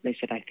 And they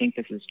said, I think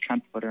this is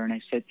Trump voter. And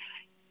I said,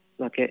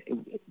 look,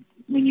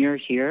 when you're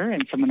here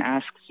and someone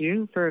asks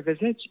you for a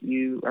visit,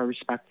 you are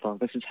respectful.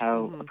 This is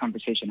how a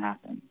conversation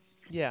happens.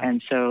 Yeah.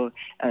 And so,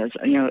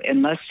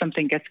 unless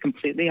something gets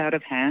completely out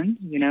of hand,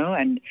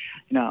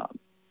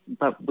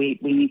 but we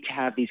need to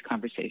have these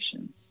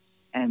conversations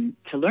and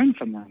to learn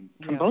from them,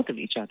 from both of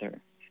each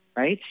other.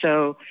 Right.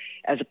 So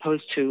as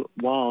opposed to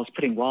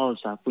putting walls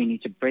up, we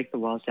need to break the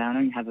walls down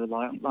and have a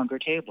longer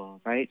table.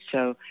 Right.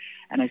 So,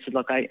 and I said,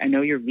 look, I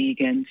know you're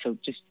vegan, so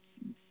just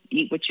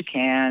eat what you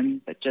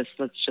can, but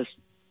let's just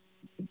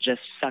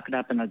suck it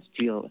up and let's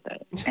deal with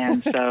it.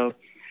 And so,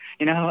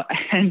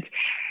 the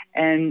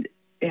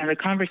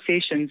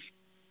conversations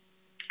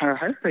are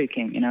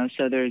heartbreaking,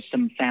 so there's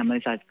some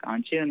families I've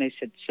gone to and they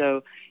said,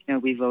 so,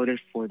 we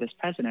voted for this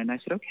president. And I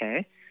said,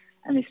 okay.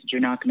 And they said,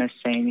 you're not going to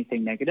say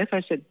anything negative?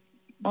 I said,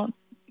 well,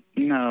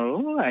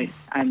 no,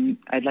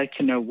 I'd like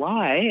to know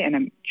why, and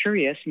I'm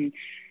curious. And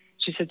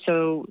she said,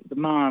 so the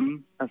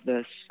mom of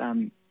this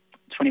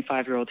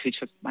 25-year-old who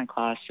took my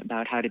class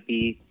about how to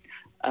be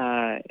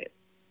a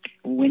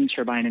wind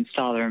turbine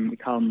installer, and we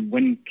call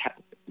them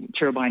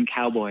turbine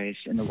cowboys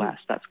in the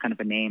West. That's kind of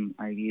a name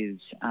I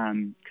use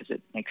because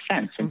it makes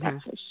sense in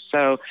Texas.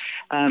 So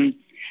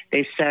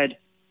they said,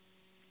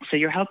 so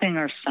you're helping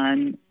our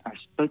son,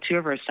 two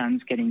of our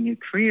sons getting new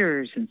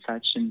careers and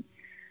such,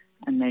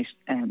 and they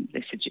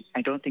said,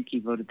 I don't think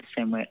you voted the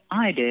same way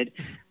I did.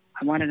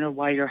 I want to know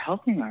why you're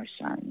helping our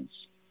sons.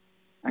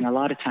 And a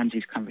lot of times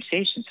these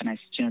conversations, and I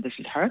said, this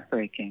is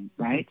heartbreaking,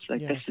 right?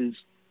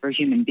 We're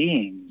human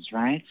beings,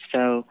 right?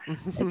 So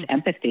it's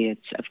empathy.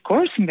 It's, of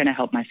course, I'm going to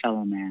help my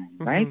fellow man,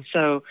 right?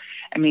 So,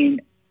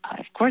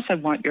 of course, I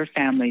want your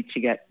family to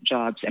get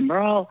jobs. And we're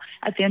all,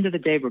 at the end of the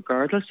day,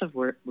 regardless of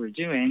what we're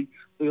doing,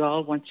 we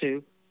all want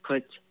to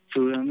put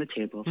food on the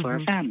table for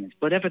our families,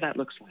 whatever that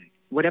looks like.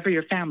 Whatever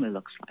your family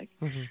looks like.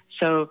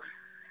 So,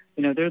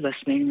 they're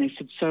listening and they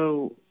said,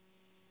 so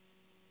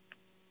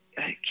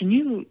can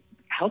you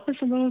help us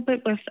a little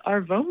bit with our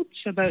votes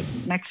about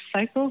next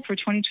cycle for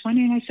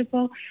 2020? And I said,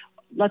 well,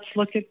 let's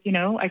look at,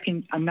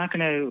 I'm not going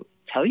to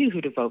tell you who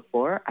to vote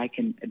for. I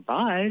can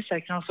advise. I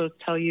can also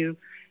tell you,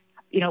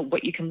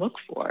 what you can look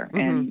for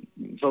and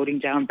voting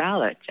down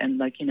ballot and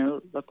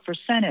look for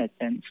Senate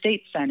and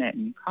state Senate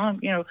and,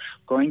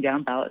 going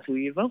down ballot who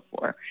you vote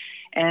for.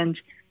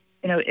 And,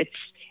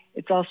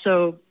 it's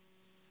also,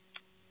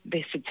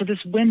 they said, so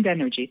this wind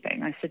energy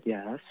thing. I said,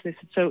 yes. They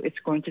said, so it's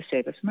going to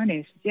save us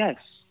money. I said,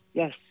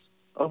 yes.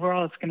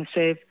 Overall, it's going to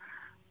save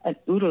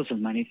oodles of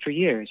money for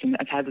years. And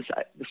I've had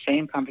the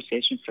same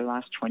conversation for the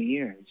last 20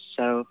 years.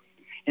 So,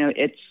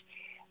 it's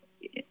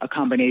a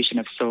combination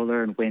of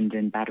solar and wind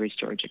and battery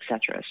storage, et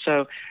cetera.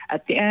 So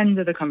at the end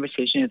of the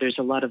conversation, there's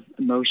a lot of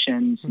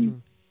emotions.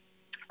 And,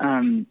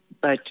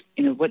 but,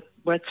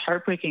 what's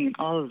heartbreaking in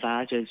all of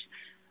that is,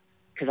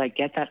 because I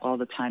get that all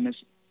the time, is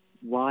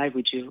why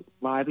would you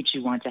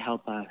want to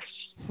help us?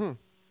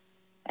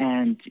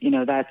 And,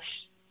 and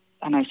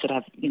I said,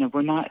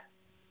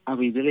 are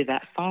we really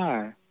that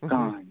far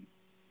gone?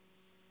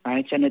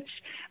 Right. And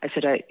I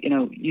said,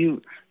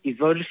 you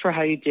voted for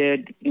how you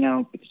did,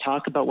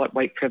 talk about what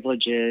white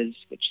privilege is,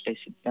 which they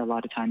said a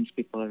lot of times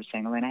people are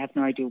saying, Elena, I have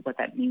no idea what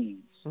that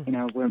means.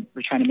 We're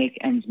trying to make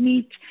ends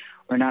meet.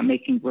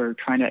 we're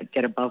trying to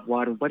get above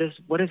water. What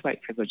does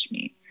white privilege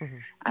mean? Mm-hmm.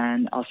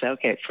 And I'll say,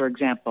 okay, for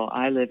example,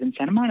 I live in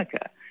Santa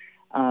Monica.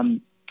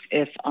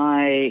 If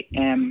I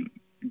am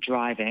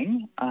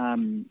driving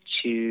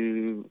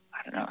to,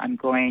 I don't know, I'm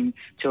going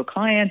to a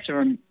client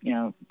or,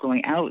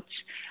 going out,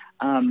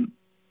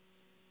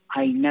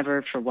 I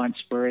never for once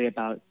worry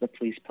about the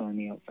police pulling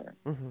me over.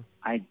 Mm-hmm.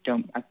 I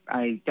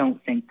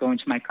don't think, go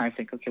into my car and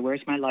think, okay,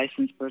 where's my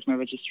license? Where's my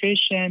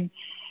registration?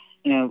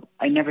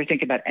 I never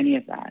think about any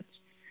of that.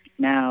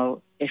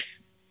 Now,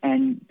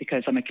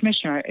 because I'm a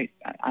commissioner,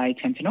 I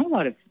tend to know a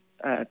lot of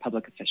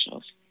public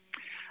officials.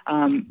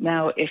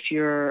 Now, if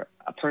you're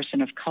a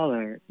person of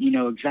color, you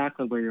know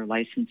exactly where your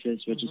license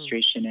is,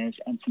 registration is,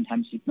 and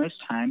most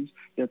times,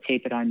 you'll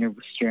tape it on your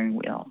steering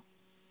wheel.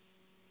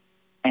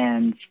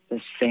 And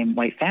the same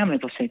white family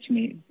will say to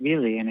me,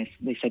 really? And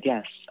they said,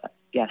 yes.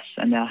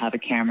 And they'll have a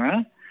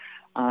camera,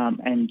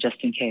 and just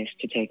in case,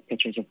 to take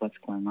pictures of what's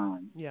going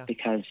on. Yeah.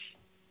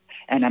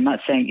 And I'm not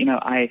saying,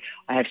 I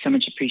have so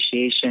much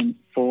appreciation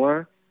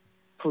for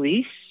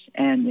police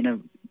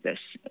and, this.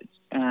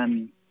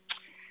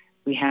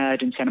 We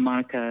had in Santa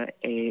Monica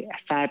a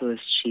fabulous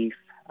chief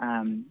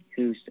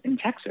who's in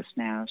Texas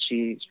now.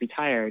 She's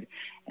retired,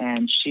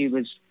 and she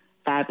was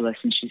fabulous.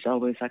 And she's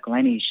always like,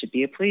 Lenny, you should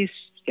be a police.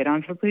 Get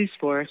onto the police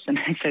force. And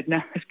I said,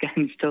 no, this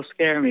can still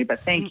scare me, but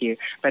thank you.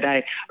 But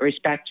I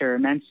respect her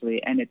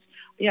immensely. And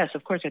yes,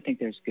 of course, I think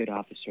there's good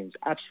officers.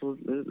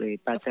 Absolutely.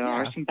 But there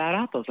are some bad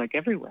apples like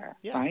everywhere,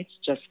 right?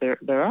 Just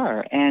there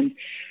are. And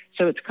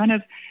so it's kind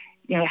of,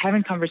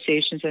 having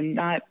conversations and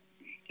not,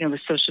 with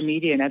social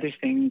media and other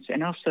things.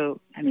 And also,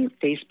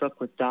 Facebook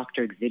with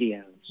doctored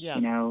videos,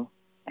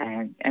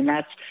 and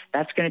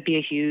that's going to be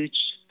a huge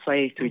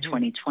play through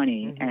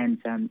 2020.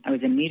 Mm-hmm. And I was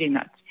in a meeting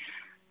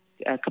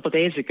a couple of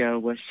days ago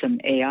with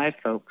some AI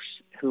folks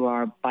who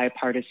are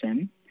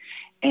bipartisan,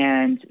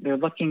 and they're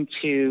looking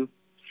to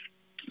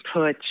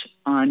put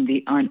on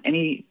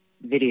any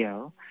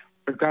video,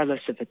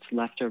 regardless if it's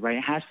left or right,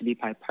 it has to be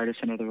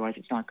bipartisan, otherwise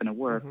it's not going to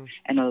work. Mm-hmm.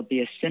 And it'll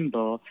be a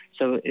symbol,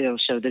 so it'll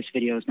show this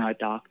video is not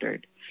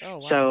doctored. Oh,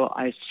 wow. So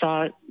I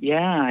saw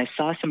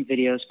some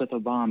videos with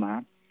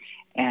Obama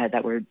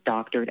that were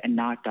doctored and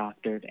not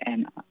doctored,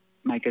 and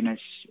my goodness,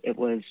 it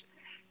was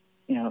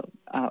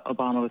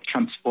Obama with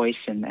Trump's voice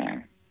in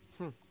there.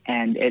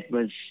 And it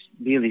was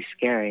really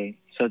scary.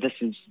 So this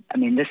is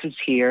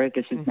here,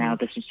 this is now,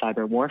 this is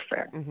cyber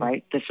warfare,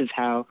 right? This is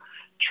how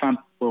Trump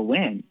will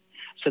win.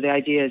 So the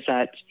idea is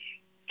that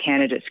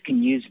candidates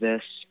can use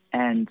this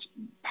and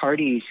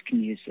parties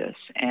can use this,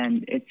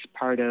 and it's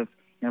part of,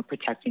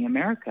 protecting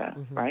America,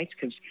 right?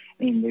 Because,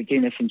 they're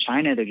doing this in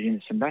China, they're doing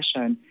this in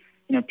Russia, and,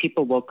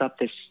 people woke up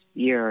this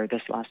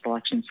last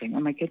election saying, oh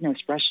my goodness,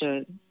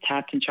 Russia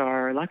tapped into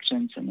our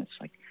elections. And it's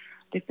like,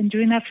 they've been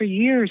doing that for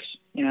years.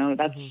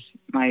 That's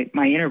my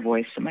inner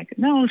voice. I'm like,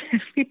 no,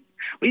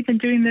 we've been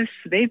doing this.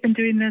 They've been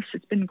doing this.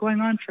 It's been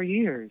going on for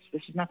years.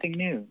 This is nothing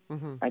new.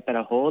 Right? But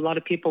a whole lot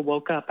of people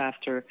woke up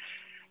after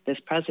this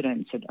president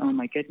and said, oh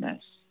my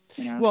goodness.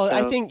 Well, so,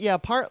 I think,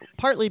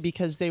 partly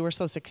because they were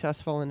so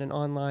successful in an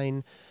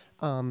online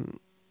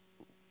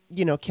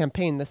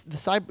campaign. The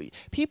cyber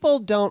people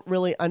don't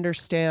really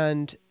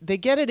understand. They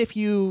get it if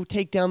you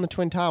take down the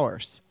Twin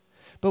Towers,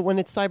 but when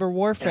it's cyber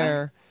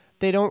warfare,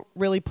 they don't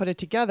really put it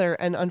together.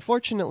 And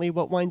unfortunately,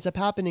 what winds up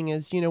happening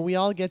is, we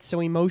all get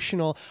so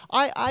emotional.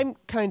 I'm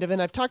kind of,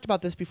 and I've talked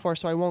about this before,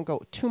 so I won't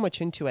go too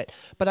much into it,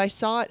 but I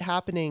saw it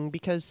happening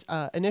because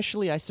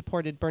initially I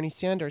supported Bernie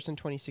Sanders in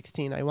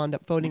 2016. I wound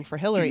up voting for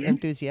Hillary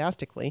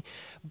enthusiastically,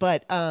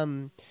 but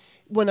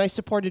when I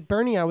supported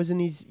Bernie, I was in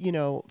these,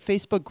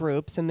 Facebook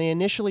groups, and they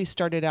initially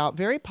started out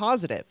very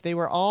positive. They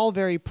were all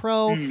very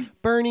pro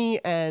Bernie,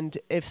 and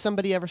if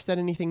somebody ever said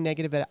anything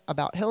negative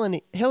about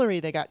Hillary,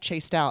 they got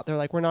chased out. They're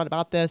like, we're not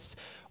about this,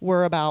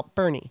 we're about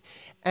Bernie.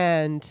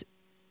 And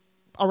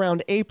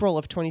around April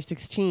of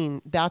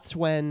 2016, that's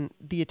when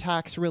the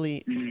attacks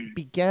really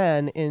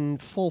began in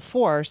full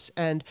force,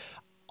 and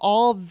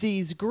all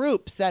these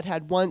groups that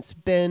had once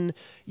been,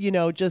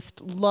 just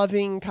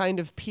loving, kind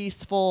of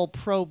peaceful,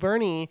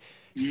 pro-Bernie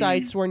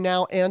sites were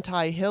now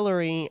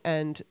anti-Hillary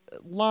and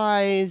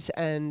lies.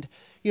 And,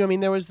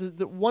 there was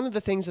one of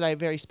the things that I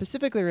very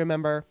specifically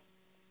remember,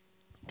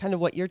 kind of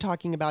what you're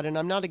talking about, and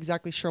I'm not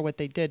exactly sure what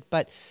they did,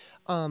 but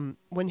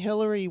when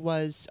Hillary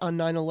was on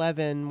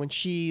 9/11, when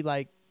she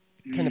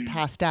kind of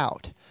passed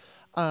out,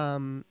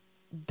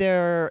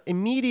 there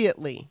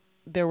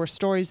were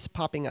stories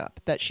popping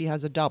up that she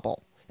has a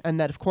double. And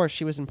that, of course,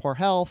 she was in poor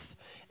health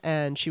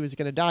and she was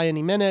going to die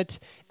any minute.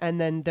 And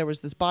then there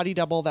was this body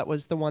double that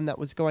was the one that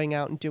was going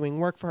out and doing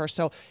work for her.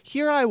 So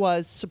here I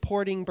was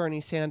supporting Bernie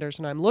Sanders,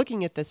 and I'm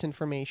looking at this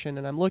information,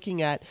 and I'm looking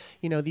at,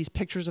 these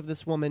pictures of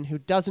this woman who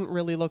doesn't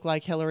really look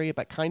like Hillary,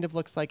 but kind of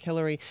looks like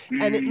Hillary.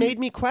 And it made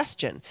me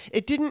question.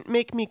 It didn't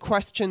make me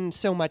question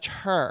so much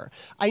her.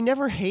 I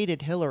never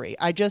hated Hillary.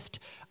 I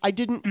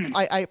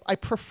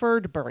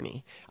preferred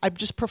Bernie. I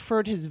just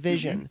preferred his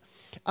vision.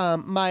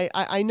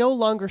 I no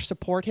longer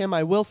support him.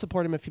 I will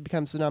support him if he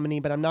becomes the nominee,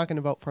 but I'm I'm not going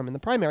to vote for him in the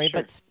primary,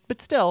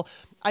 but still,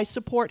 I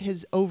support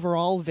his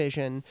overall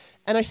vision,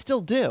 and I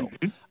still do.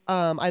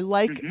 I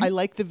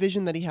like the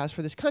vision that he has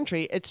for this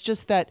country. It's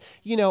just that,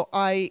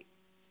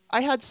 I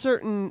had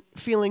certain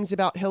feelings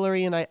about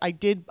Hillary, and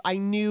I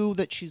knew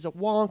that she's a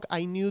wonk.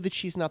 I knew that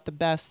she's not the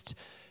best,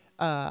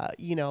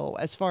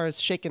 as far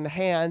as shaking the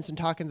hands and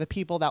talking to the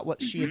people. That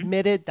what she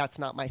admitted, that's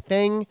not my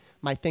thing.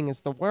 My thing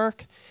is the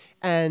work.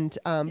 And,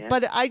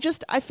 but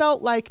I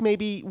felt like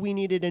maybe we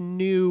needed a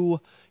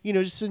new,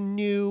 just a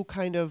new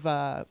kind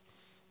of,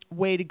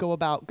 way to go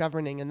about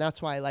governing. And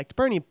that's why I liked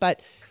Bernie.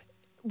 But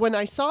when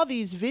I saw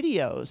these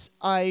videos,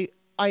 I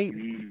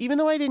even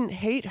though I didn't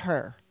hate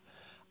her,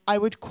 I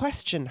would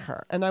question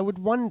her and I would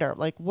wonder,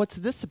 like, what's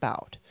this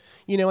about?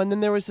 And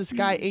then there was this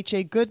guy,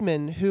 H.A.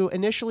 Goodman, who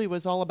initially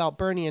was all about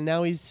Bernie, and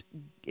now he's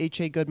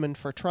H.A. Goodman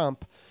for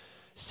Trump.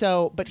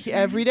 So, but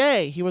every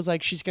day he was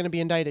like, she's going to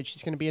be indicted.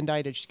 She's going to be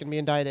indicted. She's going to be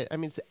indicted. I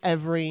mean, it's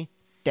every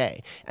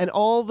day. And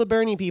all the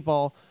Bernie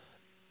people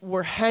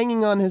were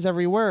hanging on his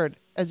every word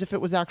as if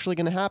it was actually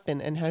going to happen.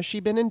 And has she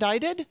been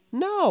indicted?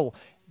 No.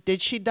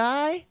 Did she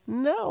die?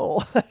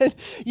 No.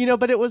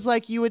 But it was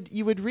like you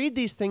would read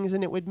these things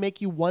and it would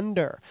make you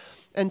wonder.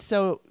 And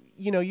so,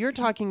 you're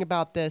talking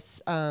about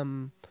this,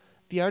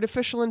 the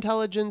artificial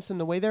intelligence and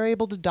the way they're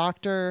able to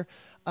doctor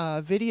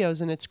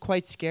videos, and it's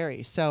quite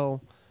scary.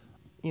 So,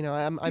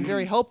 I'm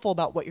very hopeful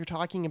about what you're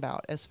talking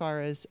about as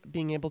far as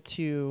being able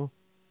to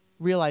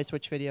realize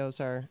which videos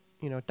are,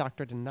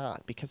 doctored and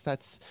not, because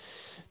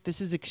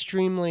this is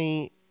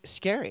extremely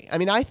scary. I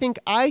mean, I think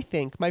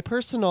my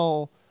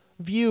personal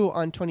view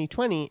on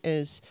 2020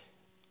 is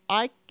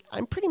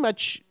I'm pretty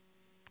much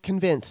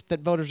convinced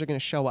that voters are going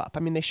to show up. I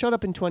mean, they showed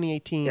up in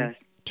 2018. Yes.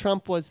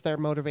 Trump was their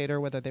motivator,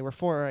 whether they were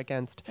for or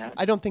against. Yeah.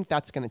 I don't think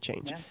that's going to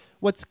change. Yeah.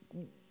 What's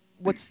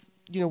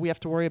we have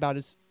to worry about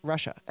is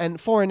Russia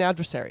and foreign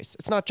adversaries.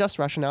 It's not just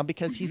Russia now,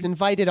 because he's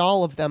invited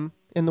all of them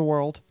in the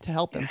world to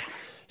help him.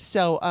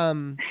 So,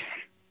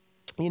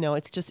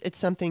 it's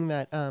something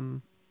that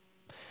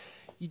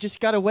you just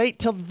got to wait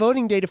till the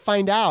voting day to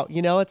find out.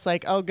 It's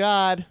like, oh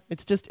God,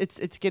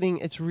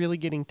 it's really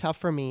getting tough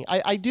for me.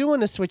 I do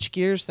want to switch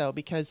gears though,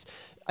 because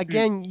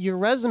again, your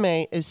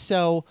resume is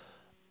so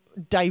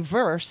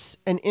diverse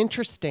and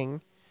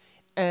interesting.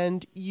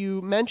 And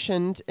you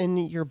mentioned in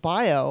your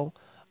bio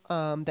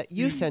that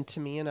you sent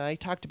to me, and I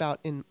talked about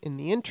in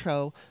the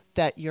intro,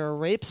 that you're a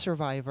rape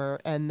survivor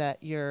and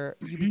that you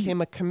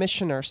became a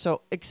commissioner.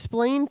 So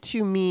explain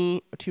to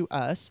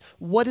us,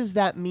 what does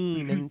that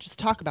mean? And just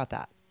talk about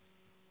that.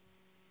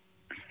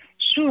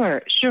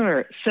 Sure.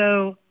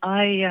 So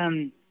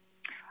I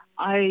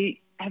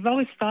have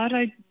always thought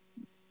I'd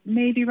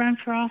maybe run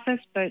for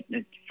office, but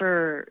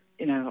for,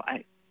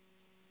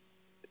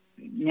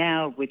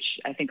 now, which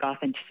I think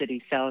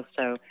authenticity sells,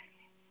 so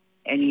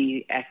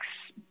any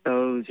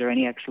ex-beaux or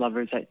any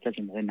ex-lovers, that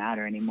doesn't really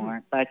matter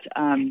anymore. But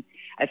I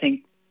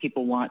think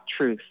people want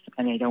truth,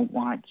 and they don't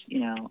want,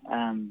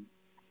 a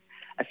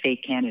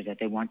fake candidate.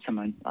 They want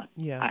someone,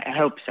 I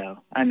hope so.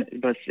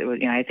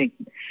 I think,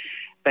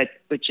 but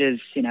which is,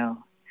 I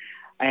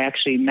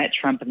actually met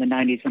Trump in the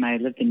 90s when I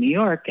lived in New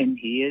York, and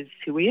he is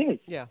who he is.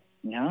 Yeah.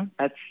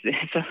 That's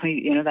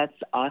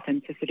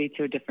authenticity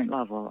to a different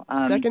level.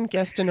 Second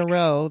guest in a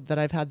row that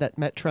I've had that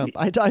met Trump.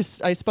 I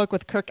spoke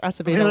with Kirk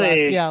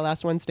Acevedo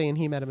last Wednesday, and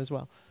he met him as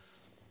well.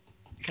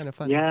 Kind of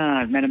funny. Yeah,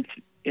 I've met him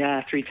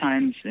 3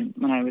 times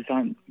when I was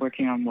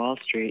working on Wall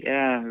Street.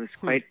 Yeah, it was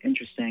quite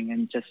interesting,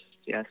 and just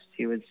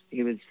he was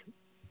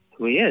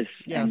who he is.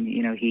 Yeah. And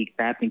he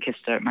grabbed and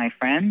kissed my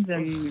friend,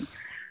 and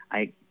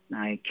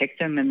I kicked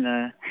him in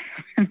the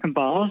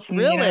balls. And,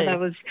 really? That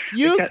was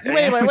wait.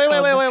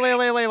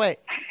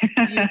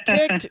 You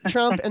kicked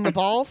Trump in the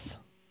balls?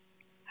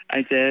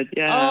 I did.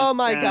 Yeah. Oh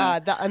my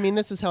God!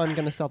 This is how I'm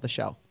going to sell the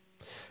show.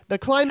 The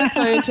climate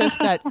scientist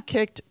that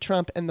kicked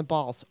Trump in the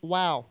balls.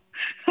 Wow.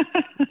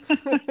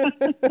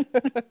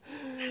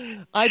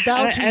 I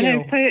bow to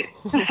you.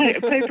 I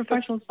played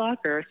professional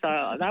soccer,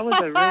 so that was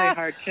a really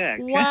hard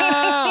kick.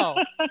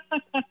 Wow.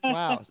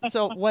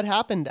 So what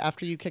happened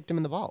after you kicked him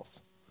in the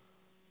balls?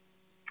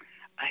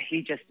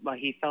 He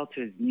fell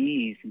to his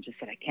knees and just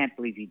said, "I can't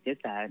believe you did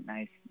that." And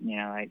I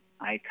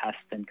cussed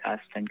and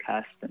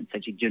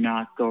said, "You do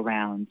not go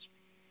around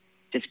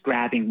just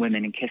grabbing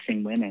women and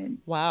kissing women.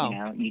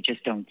 Wow. You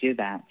just don't do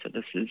that. So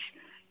this is,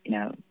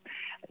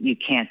 you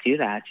can't do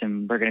that,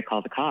 and we're going to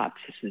call the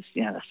cops. This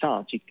is,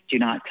 assault. You do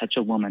not touch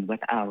a woman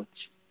without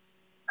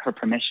her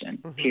permission,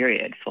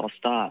 period, full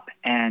stop."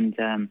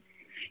 And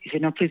he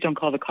said, "No, please don't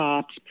call the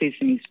cops. Please."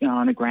 And he's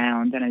on the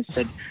ground. And I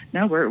said,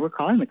 "No, we're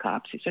calling the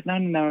cops." He said, No.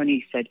 And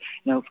he said,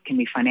 "No, can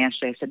we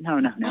financially?" I said, No,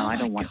 I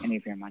don't want any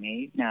of your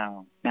money.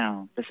 No,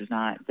 this is.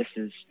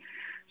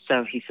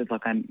 So he said,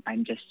 "Look,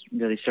 I'm just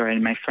really sorry."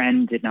 And my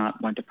friend did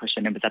not want to push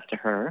it. It was up to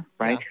her,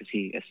 right? Because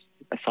he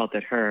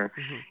assaulted her.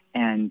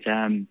 And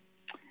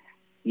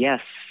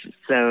yes,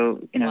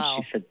 so,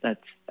 wow. She said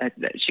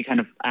she kind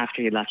of,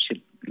 after he left,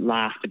 she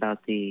laughed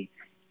about me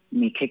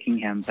kicking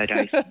him, but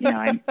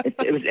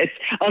it's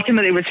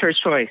ultimately it was her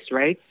choice,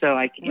 right?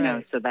 So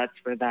so that's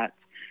where that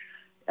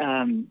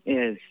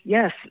is.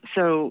 Yes.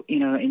 So,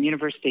 in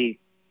university,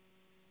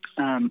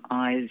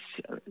 I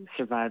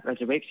survived as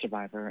a rape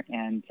survivor,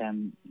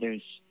 and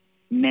there's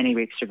many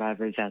rape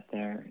survivors out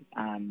there.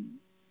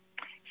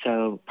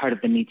 So part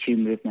of the Me Too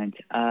movement.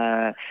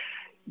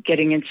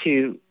 Getting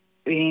into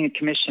being a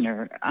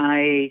commissioner,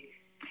 I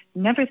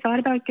never thought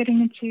about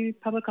getting into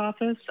public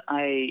office.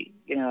 I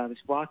was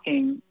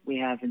walking. We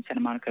have in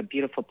Santa Monica a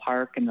beautiful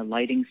park, and the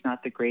lighting's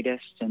not the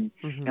greatest, and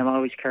I'm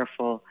always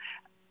careful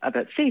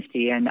about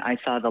safety. And I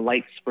saw the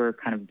lights were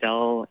kind of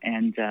dull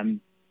and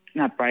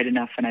not bright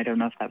enough, and I don't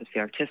know if that was the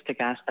artistic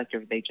aspect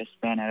or if they just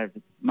ran out of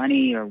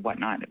money or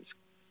whatnot.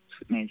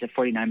 It's a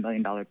 $49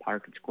 million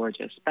park. It's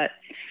gorgeous. But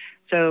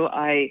so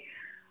I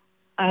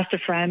asked a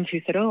friend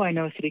who said, "Oh, I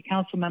know a city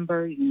council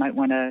member you might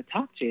want to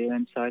talk to."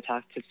 And so I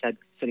talked to said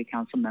city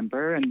council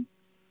member and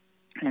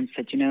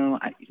said,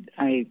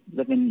 I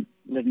live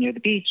near the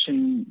beach,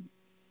 and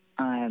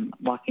I'm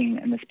walking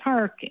in this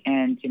park,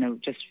 and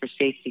just for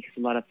safety, because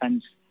a lot of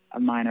friends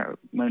of mine are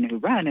women who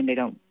run, and they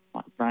don't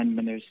run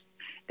when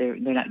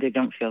they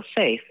don't feel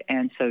safe.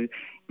 And so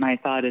my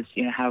thought is,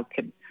 how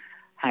could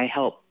I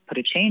help put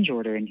a change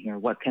order in here?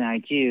 What can I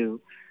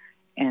do?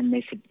 And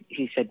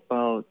he said,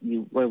 well,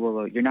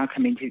 you're not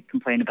coming to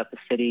complain about the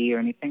city or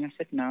anything. I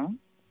said, no.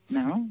 He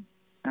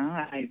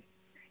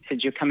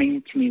said, you're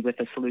coming to me with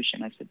a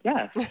solution. I said,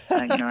 yes.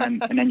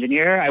 I'm an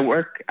engineer. I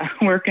work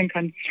in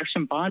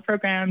construction bond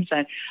programs.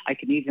 I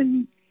can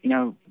even,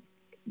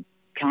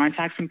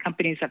 contact some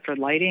companies that for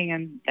lighting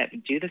and that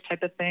do this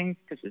type of thing,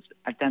 because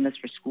I've done this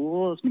for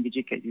schools. Maybe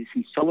you could do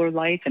some solar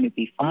lights and it'd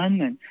be fun.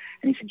 And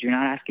he said, you're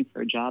not asking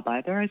for a job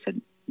either? I said,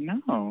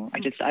 no,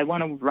 I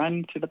want to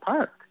run to the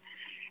park.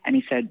 And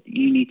he said,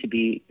 you need to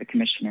be a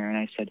commissioner. And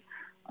I said,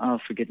 oh,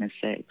 for goodness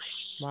sakes.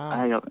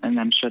 Wow. And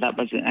I'm sure that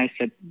wasn't, I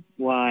said,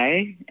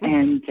 why?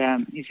 And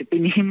he said, we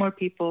need more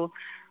people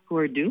who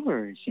are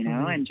doers,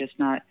 and just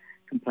not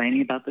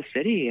complaining about the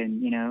city.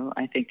 And,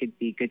 I think it'd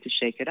be good to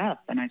shake it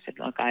up. And I said,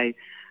 look,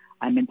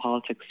 I'm in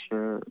politics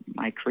for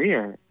my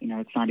career.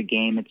 It's not a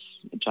game, it's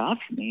a job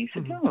for me. He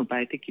said, no, but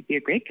I think you'd be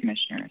a great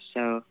commissioner.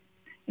 So,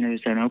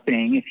 there's an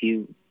opening if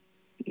you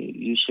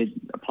should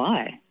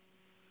apply.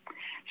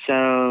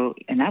 So,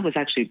 and that was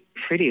actually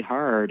pretty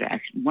hard,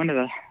 one of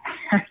the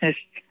hardest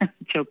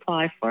to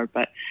apply for,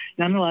 but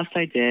nonetheless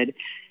I did.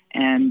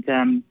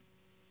 And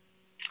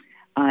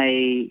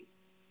I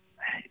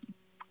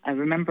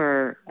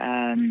remember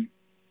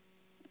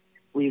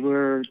we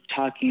were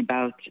talking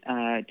about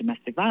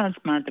Domestic Violence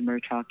Month, and we were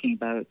talking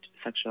about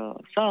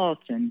sexual assault,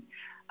 and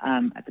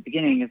at the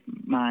beginning of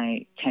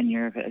my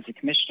tenure as a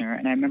commissioner.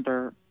 And I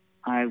remember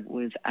I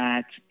was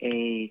at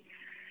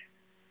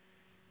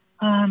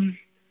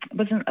it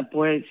wasn't a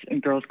boys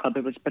and girls club,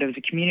 but it was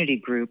a community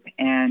group,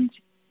 and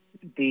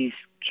these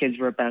kids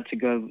were about to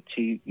go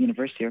to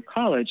university or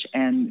college,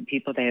 and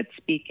people they had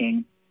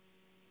speaking,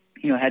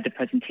 had the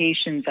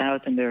presentations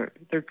out, and they're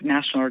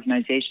national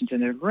organizations,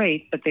 and they're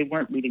great, but they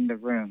weren't reading the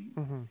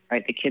room,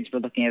 right? The kids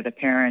were looking at the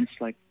parents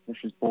like, this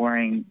is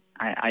boring.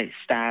 I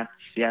stats,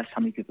 yes,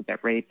 how many people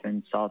get raped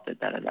and assaulted,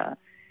 da-da-da.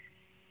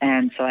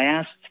 And so I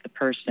asked the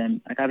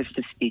person, I was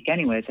to speak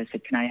anyways, I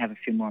said, can I have a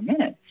few more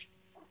minutes?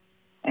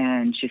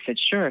 And she said,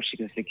 sure. She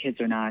goes, the kids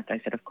are not.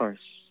 I said, of course.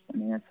 I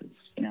mean, this is,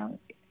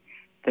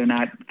 they're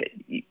not,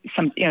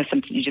 some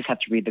you just have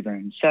to read the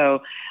room.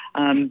 So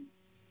there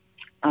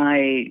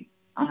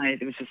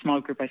was a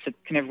small group. I said,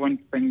 can everyone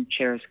bring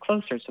chairs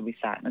closer? So we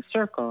sat in a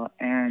circle,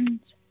 and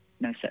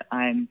I said,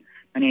 my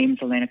name's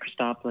Elena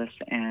Christopoulos,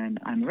 and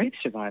I'm a rape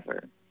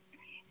survivor.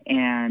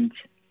 And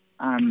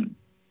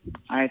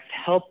I've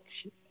helped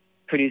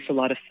produce a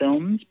lot of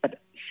films,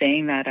 but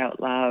saying that out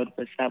loud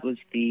that was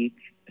the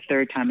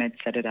third time I'd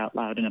said it out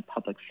loud in a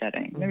public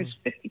setting. There was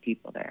 50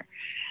 people there.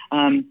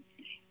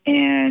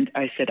 And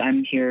I said,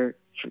 I'm here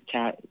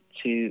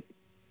to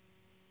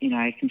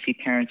I can see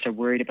parents are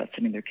worried about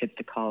sending their kids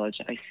to college.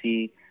 I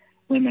see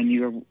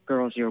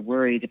girls, you're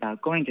worried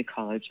about going to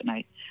college,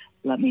 and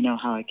let me know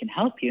how I can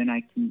help you. And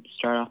I can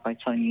start off by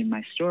telling you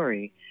my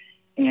story.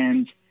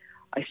 And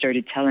I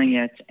started telling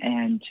it,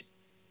 and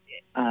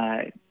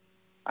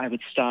I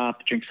would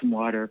stop, drink some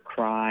water,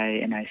 cry,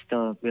 and I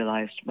still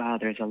realized, wow,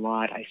 there's a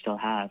lot I still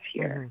have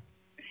here.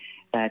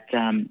 That,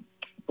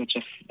 which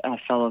a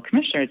fellow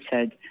commissioner had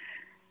said,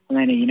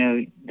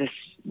 Elena,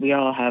 we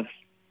all have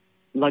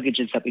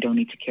luggages that we don't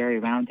need to carry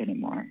around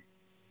anymore.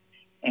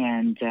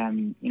 And,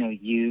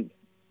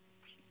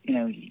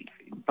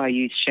 by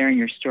you sharing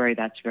your story,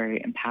 that's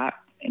very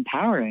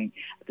empowering.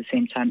 At the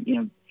same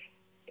time,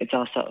 it's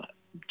also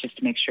just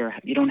to make sure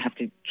you don't have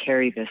to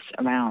carry this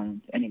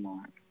around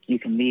anymore. You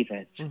can leave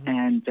it.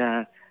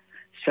 And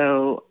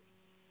so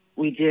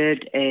we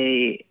did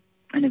an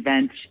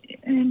event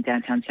in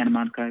downtown Santa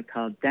Monica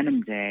called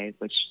Denim Day,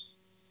 which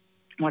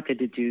wanted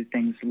to do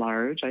things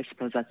large. I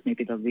suppose that's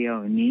maybe the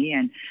Leo in me.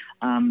 And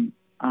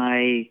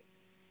I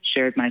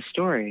shared my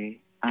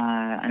story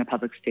on a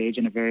public stage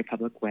in a very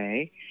public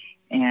way.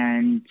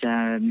 And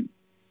Denim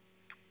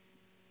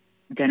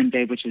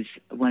Day, which is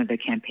one of the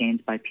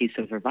campaigns by Peace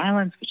Over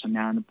Violence, which I'm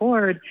now on the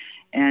board.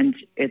 And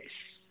it's,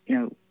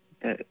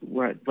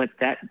 what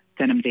that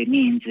Denim Day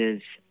means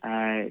is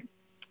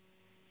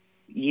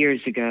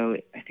years ago,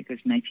 I think it was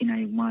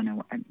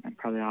 1991, I'm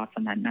probably off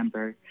on that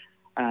number,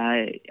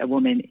 a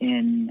woman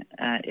in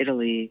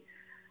Italy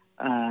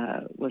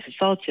was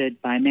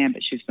assaulted by a man,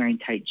 but she was wearing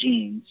tight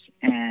jeans.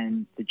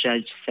 And the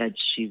judge said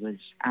she was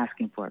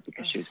asking for it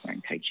because she was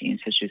wearing tight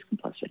jeans, so she was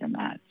complicit in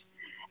that.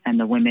 And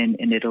the women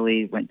in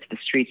Italy went to the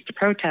streets to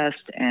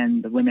protest,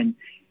 and the women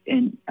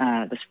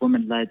this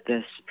woman led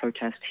this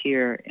protest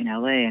here in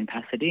LA and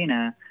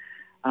Pasadena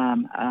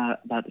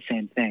about the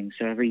same thing.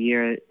 So every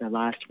year, the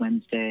last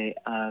Wednesday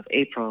of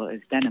April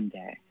is Denim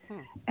Day.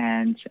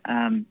 And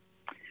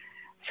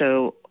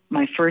so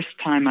my first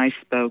time I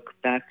spoke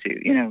back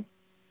to,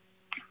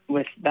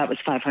 that was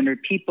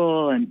 500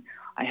 people, and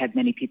I had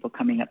many people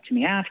coming up to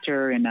me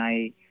after,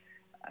 and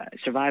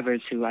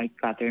survivors who I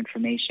got their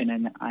information,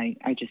 and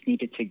I just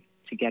needed to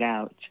get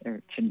out,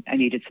 I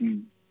needed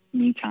some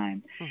me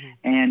time.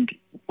 And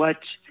what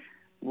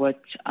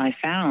I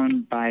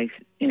found by,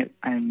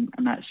 I'm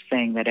not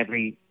saying that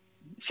every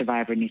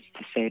survivor needs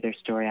to say their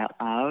story out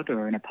loud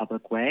or in a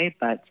public way,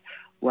 but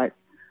what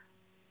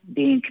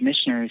being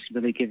commissioner has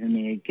really given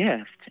me a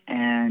gift.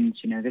 And,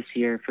 this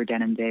year for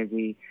Denim Day,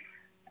 we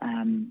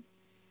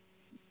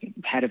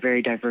had a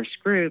very diverse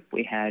group.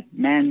 We had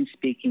men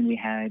speaking, we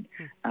had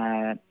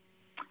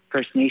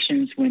First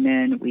Nations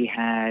women, we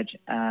had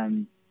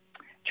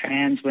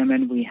trans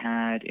women, we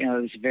had, it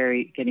was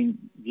very getting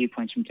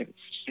viewpoints from different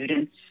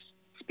students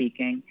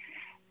speaking,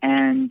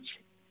 and,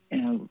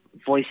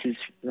 voices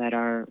that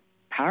are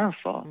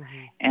powerful.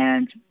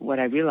 And what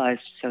I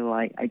realized, so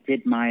I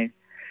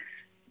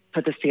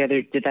put this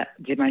together,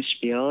 did my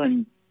spiel,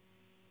 and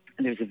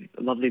there's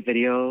a lovely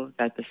video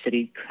that the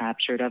city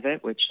captured of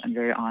it, which I'm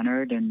very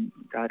honored, and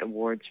got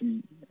awards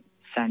from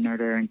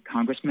senator and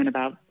congressman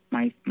about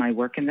my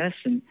work in this.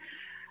 And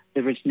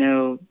there was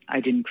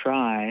I didn't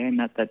cry, and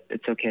not that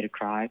it's okay to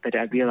cry, but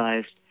I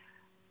realized,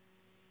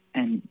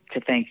 and to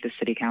thank the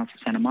City Council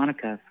of Santa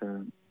Monica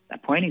for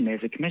appointing me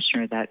as a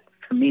commissioner, that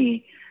for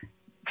me,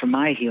 for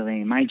my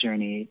healing, my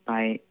journey,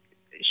 by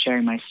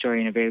sharing my story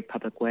in a very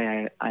public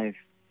way, I've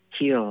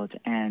healed,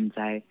 and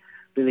I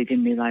really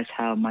didn't realize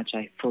how much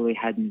I fully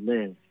hadn't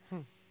lived.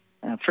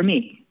 For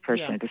me,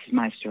 personally, this is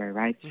my story,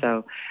 right?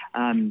 So,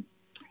 and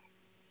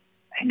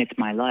it's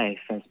my life,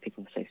 as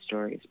people say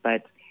stories,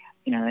 but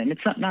and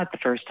it's not the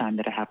first time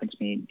that it happened to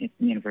me in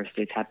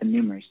university. It's happened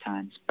numerous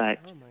times, but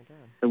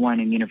the one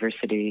in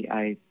university,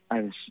 it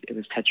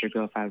was touch or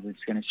go if I was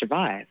going to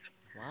survive.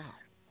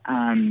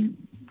 Wow.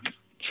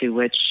 To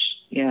which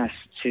a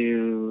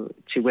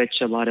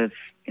lot of,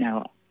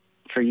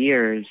 for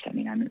years,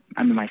 I'm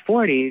in my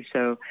 40s,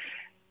 so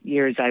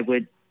years I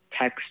would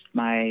text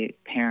my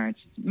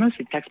parents,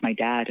 mostly text my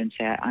dad and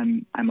say,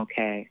 I'm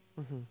okay.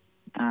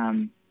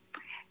 To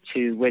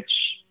which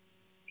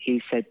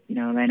he said,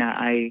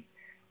 Elena,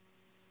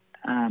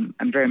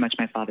 I'm very much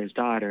my father's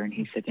daughter. And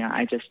he said,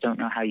 I just don't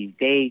know how you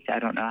date. I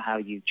don't know how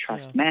you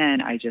trust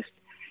men. I just,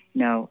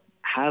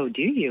 how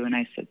do you? And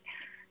I said,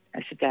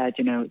 Dad,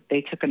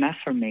 they took enough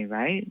from me,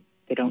 right?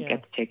 They don't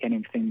get to take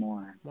anything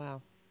more.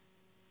 Wow.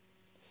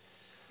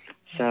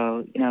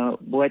 So,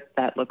 what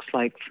that looks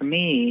like for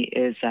me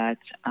is that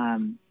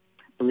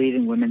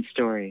believing women's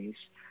stories.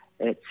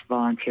 It's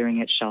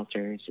volunteering at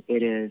shelters.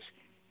 It is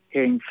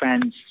hearing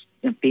friends,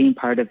 being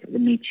part of the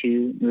Me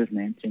Too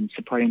movement and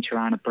supporting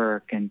Tarana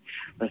Burke and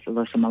with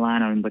Alyssa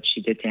Milano and what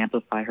she did to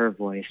amplify her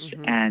voice.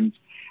 And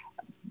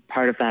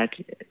part of that,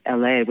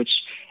 LA,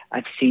 which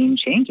I've seen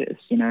changes,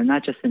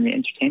 not just in the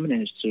entertainment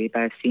industry,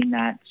 but I've seen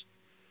that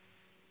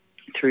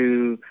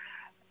through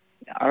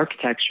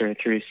architecture,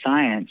 through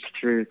science,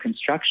 through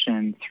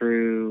construction,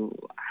 through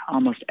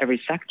almost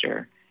every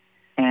sector.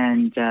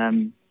 And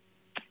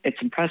it's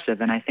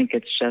impressive. And I think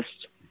it's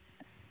just,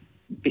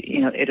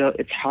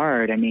 it's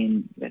hard.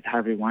 With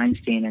Harvey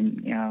Weinstein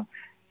and,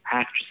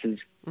 actresses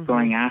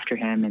going after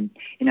him. And,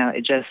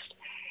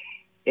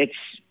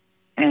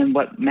 and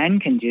what men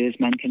can do is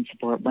men can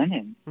support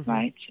women,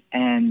 right?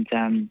 And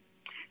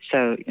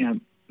so, I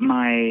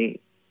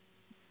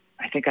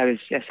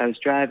was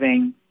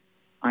driving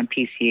on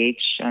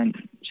PCH,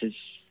 which is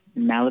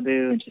in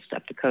Malibu and just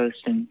up the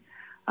coast, and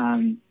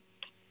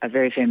a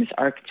very famous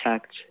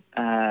architect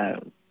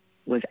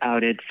was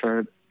outed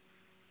for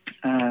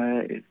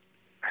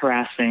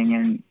harassing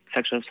and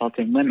sexually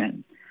assaulting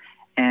women,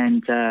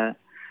 and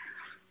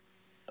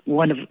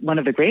one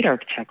of the great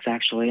architects,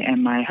 actually,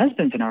 and my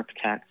husband's an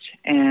architect,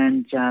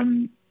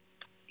 and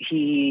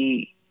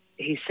he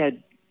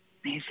said,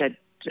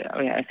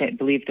 I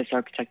believe this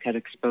architect had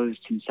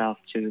exposed himself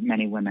to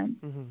many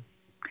women.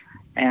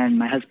 And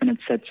my husband had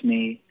said to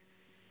me,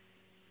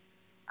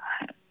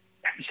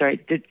 I'm sorry,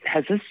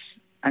 has this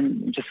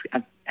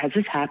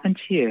happened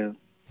to you?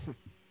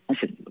 I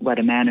said, what,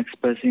 a man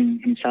exposing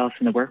himself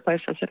in the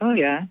workplace? I said, oh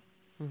yeah.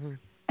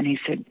 And he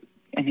said,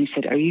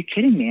 are you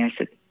kidding me? I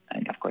said,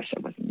 of course I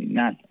wasn't.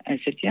 I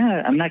said,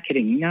 yeah, I'm not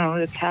kidding.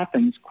 It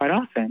happens quite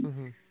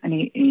often. And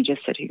he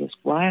just said, he goes,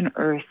 why on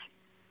earth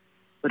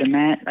Would a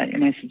man,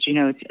 and I said,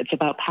 it's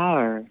about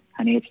power,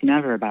 honey. It's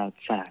never about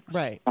sex.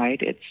 Right.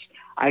 Right?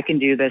 I can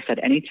do this at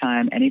any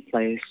time, any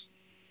place,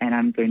 and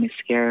I'm going to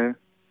scare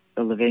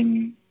the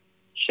living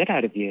shit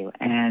out of you.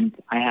 And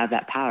I have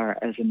that power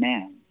as a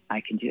man.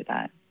 I can do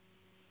that.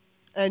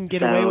 And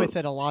get away with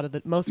it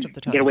most of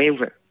the time. Get away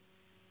with it.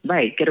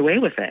 Right. Get away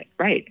with it.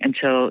 Right.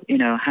 Until,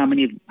 how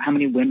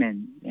many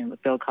women,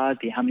 with Bill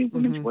Cosby, how many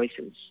women's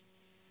voices,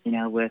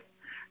 with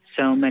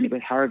so many,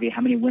 with Harvey,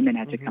 how many women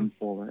had to come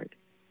forward,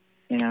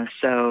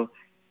 so,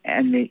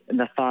 and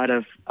the thought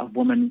of a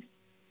woman,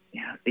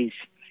 these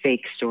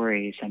fake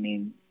stories,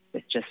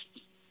 it just,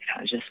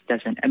 it just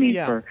doesn't,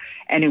 for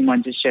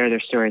anyone to share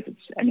their stories,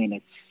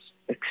 it's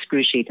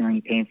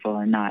excruciatingly painful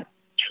and not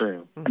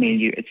true.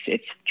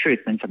 It's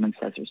truth when someone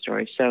says their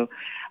story. So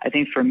I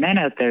think for men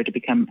out there to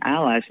become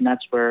allies, and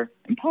that's where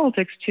in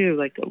politics too,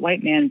 like a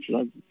white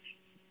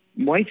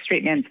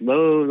straight man's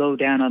low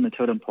down on the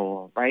totem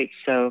pole, right?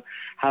 So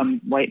how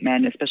white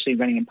men, especially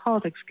running in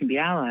politics, can be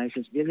allies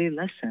is really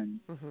listen,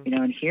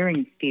 and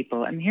hearing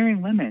people and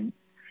hearing women,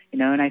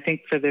 and I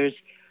think there's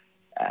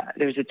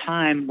a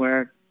time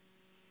where,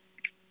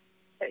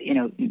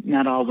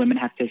 not all women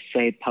have to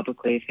say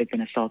publicly if they've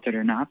been assaulted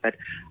or not, but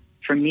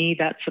for me,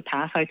 that's the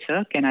path I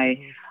took. And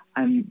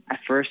at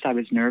first I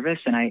was nervous,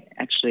 and I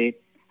actually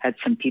had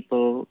some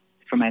people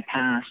from my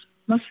past,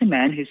 mostly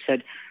men,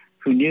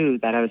 who knew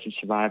that I was a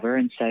survivor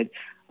and said,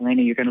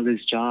 Elena, you're going to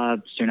lose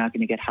jobs. You're not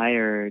going to get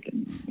hired,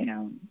 and,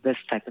 this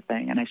type of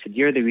thing. And I said,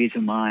 you're the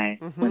reason why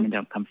women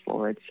don't come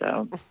forward.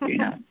 So,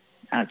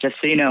 just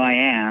so you know, I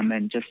am.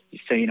 And just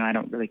so you know, I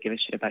don't really give a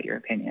shit about your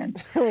opinion.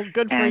 Well,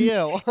 good for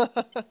you.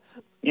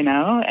 And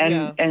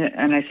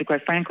I said,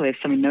 quite frankly, if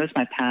someone knows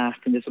my past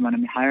and doesn't want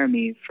to hire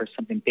me for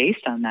something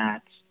based on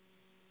that,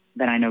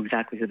 then I know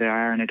exactly who they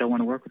are, and I don't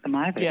want to work with them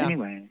either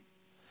anyway.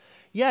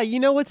 Yeah,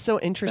 what's so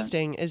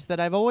interesting is that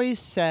I've always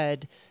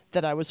said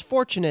that I was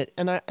fortunate,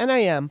 and I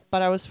am,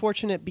 but I was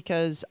fortunate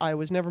because I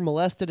was never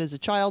molested as a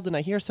child, and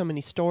I hear so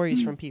many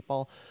stories from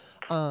people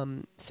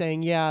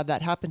saying, yeah,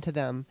 that happened to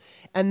them.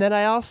 And then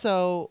I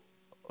also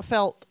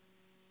felt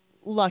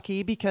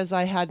lucky because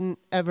I hadn't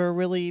ever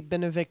really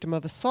been a victim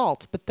of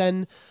assault. But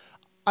then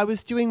I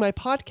was doing my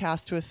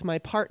podcast with my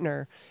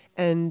partner,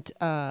 and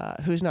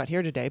who's not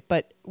here today,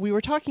 but we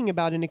were talking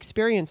about an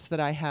experience that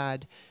I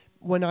had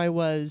when I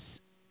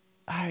was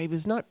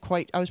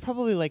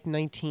probably like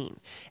 19.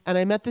 And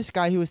I met this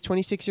guy who was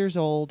 26 years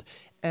old,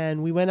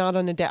 and we went out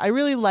on a date. I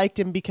really liked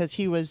him because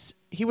he was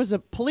a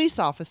police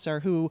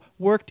officer who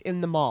worked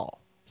in the mall.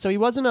 So he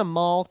wasn't a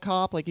mall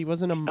cop, like he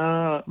wasn't a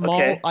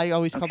mall. I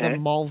always called them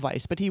mall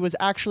vice, but he was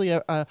actually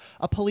a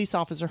police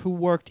officer who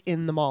worked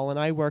in the mall. And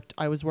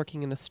I was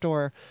working in a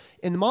store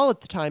in the mall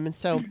at the time. And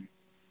so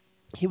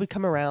he would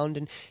come around,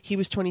 and he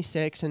was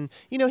 26, and,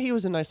 he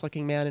was a nice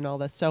looking man and all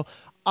this. So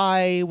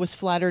I was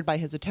flattered by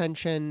his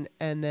attention.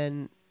 And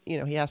then,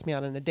 he asked me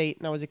out on a date,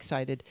 and I was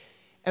excited.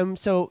 And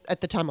so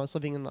at the time I was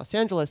living in Los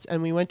Angeles,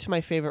 and we went to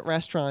my favorite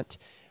restaurant,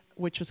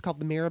 which was called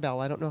the Mirabelle.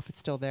 I don't know if it's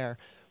still there.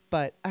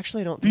 But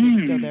actually, I don't think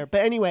it's still there.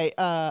 But anyway,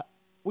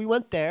 we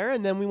went there,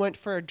 and then we went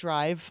for a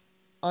drive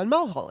on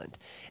Mulholland.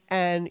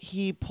 And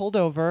he pulled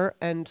over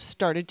and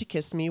started to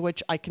kiss me,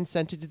 which I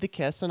consented to the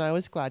kiss, and I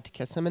was glad to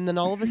kiss him. And then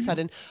all of a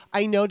sudden,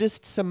 I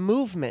noticed some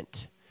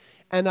movement.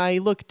 And I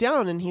looked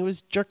down, and he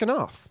was jerking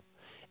off.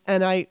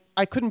 And I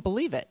couldn't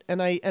believe it.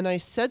 And I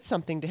said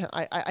something to him.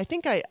 I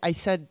think I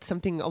said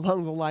something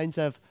along the lines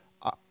of,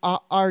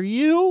 are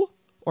you?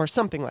 Or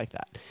something like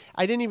that.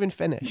 I didn't even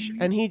finish.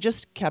 And he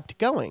just kept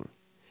going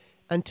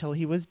until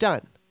he was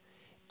done.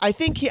 I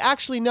think he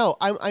actually, no,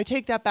 I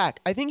take that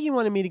back. I think he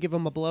wanted me to give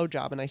him a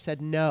blowjob, and I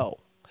said no.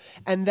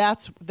 And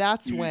that's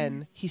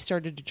when he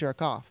started to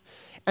jerk off.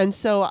 And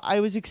so I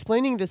was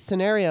explaining this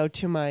scenario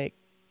to my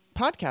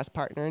podcast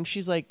partner, and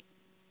she's like,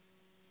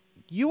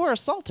 you were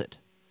assaulted.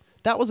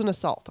 That was an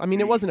assault. I mean,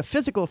 it wasn't a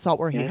physical assault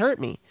where he hurt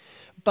me,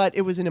 but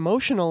it was an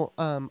emotional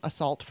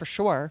assault for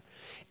sure.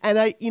 And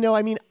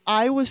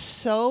I was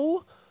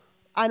so,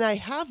 and I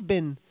have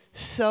been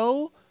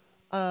so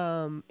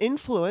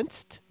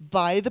influenced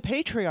by the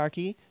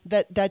patriarchy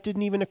that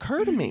didn't even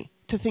occur to me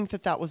to think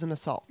that was an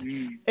assault.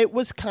 It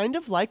was kind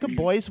of like a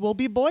boys will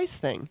be boys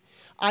thing.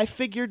 I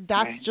figured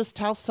that's just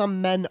how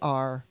some men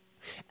are.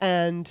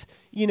 And,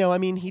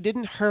 he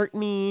didn't hurt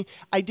me.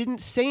 I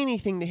didn't say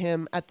anything to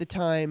him at the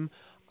time.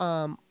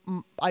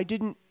 I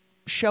didn't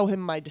show him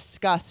my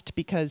disgust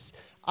because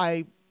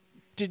I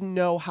didn't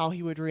know how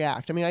he would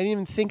react. I mean, I didn't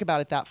even think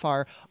about it that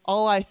far.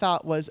 All I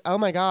thought was, oh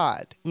my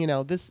God,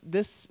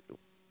 this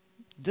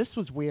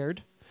was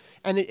weird.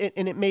 And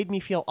it made me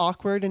feel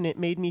awkward, and it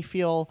made me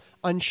feel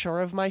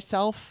unsure of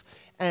myself.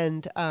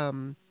 And,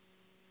 I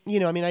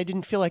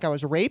didn't feel like I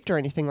was raped or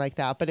anything like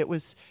that, but it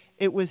was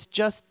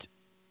just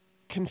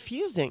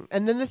confusing.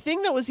 And then the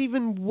thing that was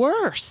even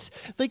worse,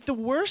 like the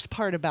worst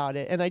part about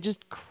it, and I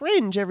just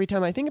cringe every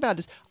time I think about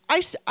it,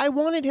 is I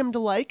wanted him to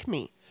like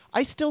me.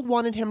 I still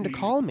wanted him to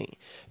call me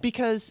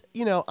because,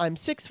 I'm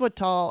 6 foot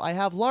tall. I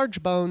have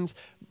large bones.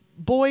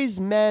 Boys,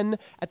 men,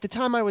 at the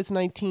time I was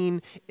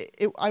 19,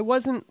 I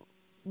wasn't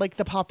like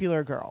the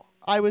popular girl.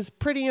 I was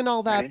pretty and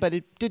all that, Right. but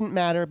it didn't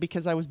matter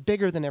because I was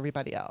bigger than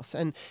everybody else.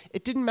 And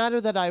it didn't matter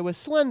that I was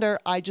slender.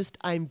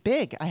 I'm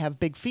big. I have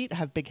big feet, I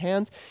have big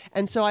hands.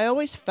 And so I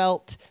always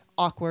felt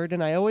awkward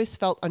and I always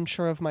felt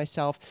unsure of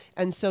myself.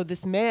 And so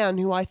this man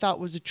who I thought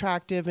was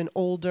attractive and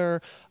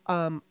older,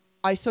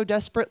 I so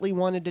desperately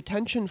wanted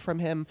attention from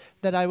him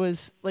that I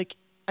was like,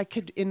 I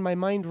could, in my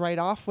mind, write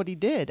off what he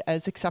did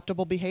as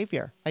acceptable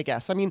behavior, I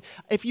guess. I mean,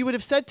 if you would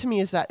have said to me,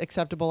 is that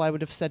acceptable? I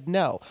would have said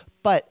no.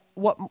 But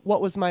what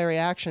was my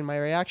reaction? My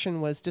reaction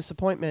was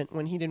disappointment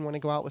when he didn't want to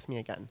go out with me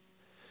again.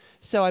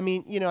 So, I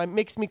mean, it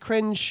makes me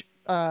cringe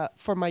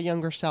for my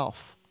younger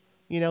self,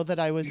 that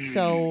I was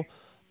so,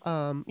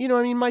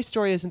 my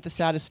story isn't the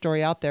saddest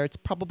story out there. It's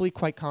probably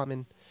quite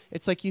common.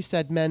 It's like you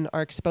said, men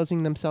are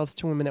exposing themselves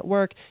to women at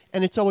work,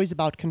 and it's always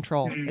about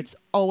control. It's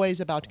always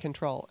about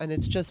control. And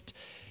it's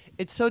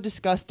so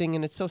disgusting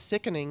and it's so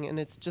sickening, and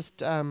it's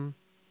just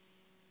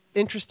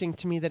interesting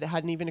to me that it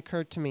hadn't even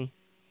occurred to me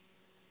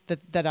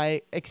that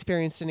I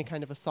experienced any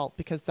kind of assault,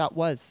 because that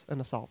was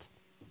an assault.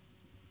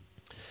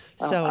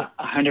 So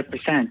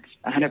 100%,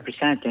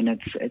 100%,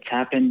 and it's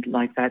happened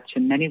like that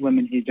to many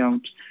women who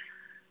don't.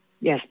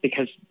 Yes,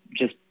 because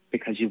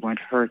you weren't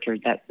hurt, or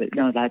that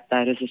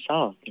is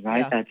assault, right?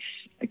 Yeah. That's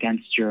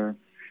against your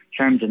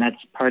terms, and that's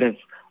part of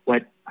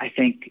what I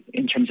think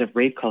in terms of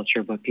rape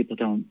culture, what people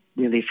don't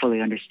really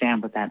fully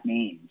understand what that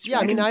means. Yeah,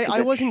 right? I mean,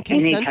 I wasn't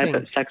consenting. Any type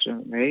of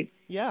sexual, right?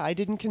 Yeah, I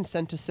didn't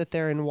consent to sit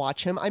there and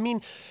watch him. I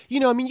mean,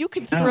 you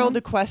could throw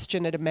the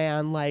question at a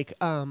man like,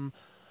 well,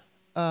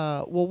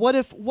 what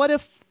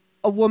if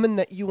a woman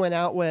that you went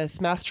out with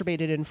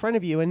masturbated in front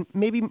of you? And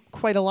maybe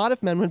quite a lot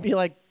of men would be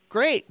like,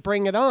 great,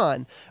 bring it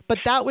on. But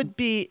that would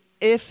be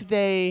if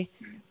they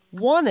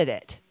wanted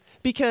it,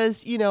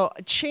 because,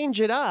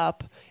 change it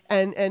up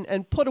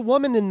and put a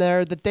woman in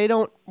there that they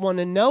don't want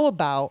to know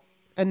about,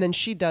 and then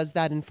she does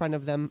that in front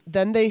of them.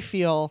 Then they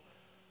feel,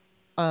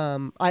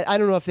 I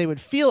don't know if they would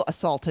feel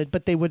assaulted,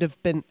 but they would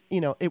have been,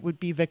 it would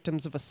be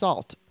victims of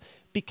assault.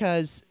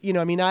 Because,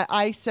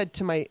 I said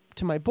to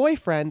my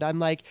boyfriend, I'm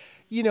like,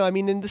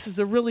 and this is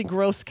a really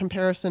gross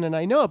comparison, and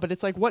I know, but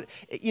it's like, what,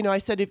 I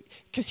said,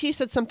 because he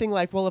said something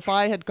like, well, if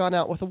I had gone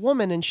out with a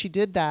woman and she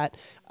did that,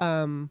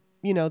 then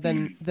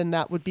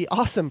that would be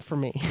awesome for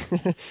me.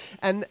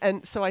 and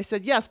so I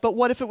said, yes, but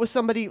what if it was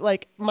somebody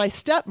like my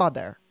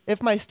stepmother?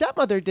 If my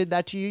stepmother did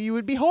that to you, you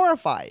would be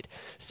horrified.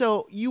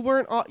 So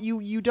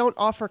you don't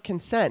offer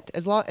consent.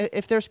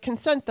 If there's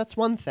consent, that's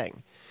one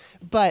thing.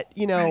 But,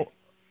 Right.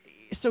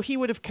 So he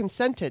would have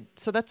consented.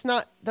 So that's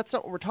not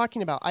what we're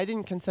talking about. I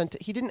didn't consent.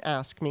 He didn't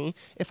ask me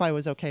if I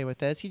was okay with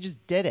this. He just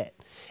did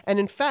it. And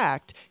in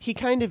fact, he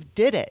kind of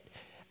did it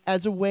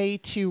as a way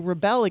to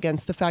rebel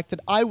against the fact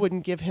that I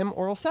wouldn't give him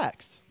oral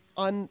sex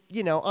on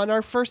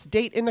our first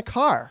date in a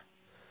car.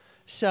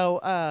 So,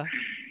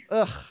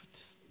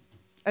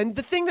 and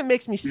the thing that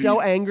makes me so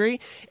angry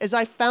is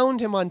I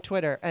found him on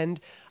Twitter, and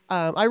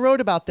I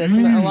wrote about this,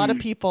 and a lot of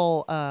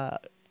people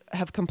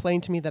have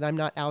complained to me that I'm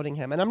not outing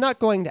him, and I'm not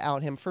going to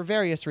out him for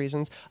various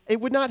reasons. It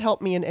would not help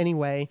me in any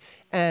way,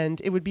 and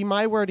it would be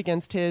my word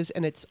against his,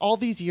 and it's all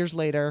these years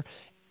later,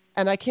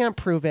 and I can't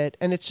prove it,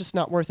 and it's just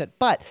not worth it.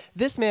 But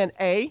this man,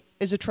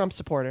 is a Trump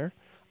supporter,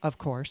 of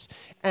course,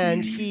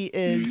 and he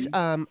is,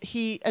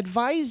 he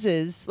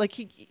advises, like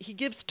he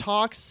gives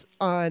talks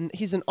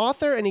he's an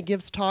author, and he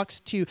gives talks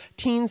to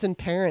teens and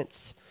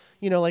parents,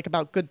 like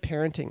about good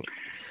parenting.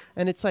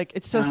 And it's like,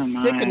 it's so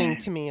sickening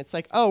to me. It's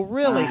like, oh,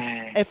 really?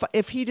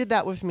 If he did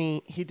that with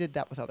me, he did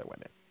that with other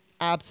women.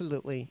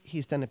 Absolutely.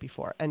 He's done it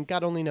before. And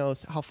God only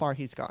knows how far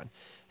he's gone.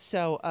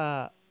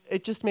 So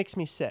it just makes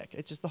me sick.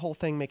 The whole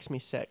thing makes me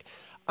sick.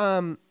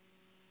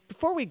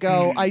 Before we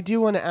go, I do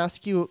want to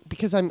ask you,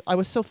 because I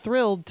was so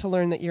thrilled to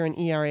learn that you're an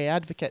ERA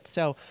advocate.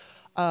 So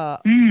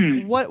what do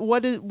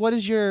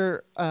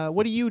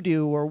you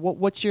do, or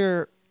what's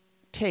your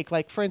take?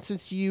 Like, for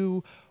instance,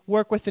 you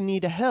work with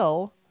Anita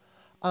Hill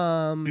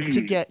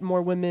to get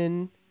more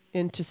women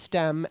into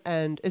STEM,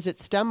 and is it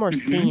STEM or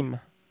STEAM?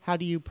 How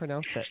do you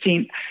pronounce it?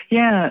 STEAM.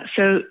 Yeah.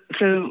 So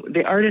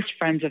the artist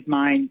friends of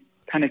mine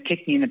kind of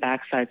kicked me in the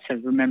backside,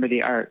 said, remember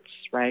the arts,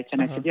 right?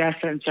 And I said, yes,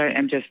 I'm sorry,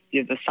 I'm just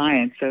the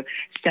science. So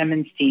STEM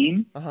and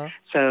STEAM.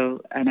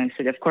 So, and I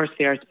said, of course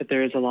the arts, but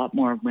there is a lot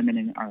more women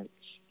in arts.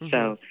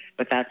 So,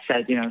 but that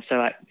said,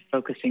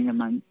 focusing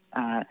them on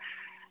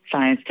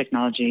science,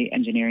 technology,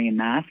 engineering, and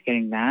math,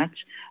 getting that.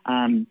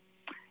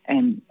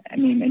 And I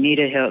mean,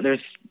 Anita Hill, there's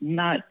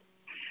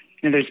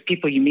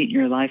people you meet in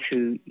your life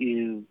who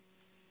you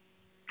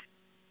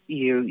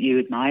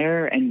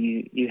admire, and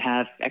you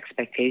have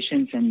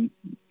expectations, and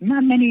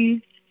not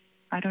many,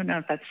 I don't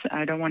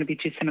want to be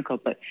too cynical,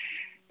 but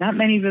not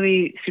many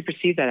really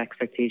supersede that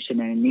expectation,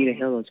 and Anita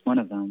Hill is one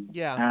of them.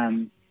 Yeah.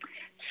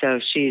 So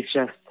she's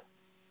just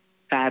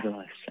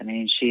fabulous. I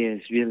mean, she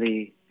is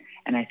really,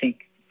 and I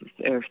think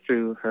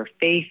through her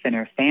faith and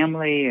her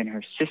family and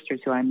her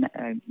sisters who I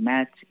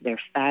met, they're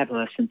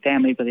fabulous, and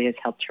family really has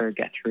helped her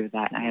get through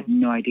that. And I have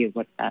no idea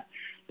what that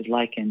was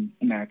like in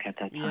America at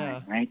that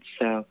time, right?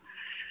 So,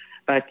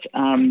 but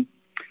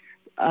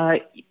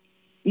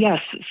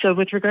Yes. So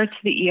with regards to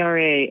the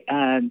ERA,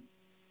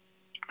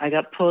 I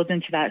got pulled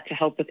into that to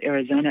help with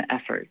Arizona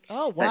efforts.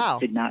 Oh, wow. That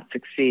did not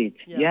succeed.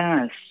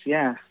 Yeah.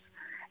 Yes.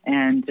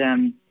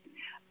 And,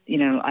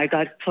 I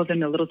got pulled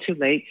in a little too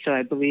late. So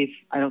I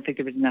don't think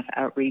there was enough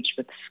outreach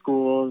with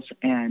schools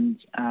and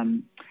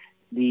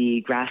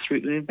the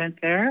grassroots movement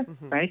there,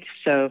 right?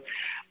 So,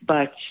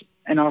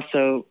 and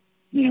also,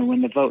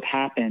 when the vote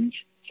happened,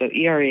 so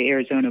ERA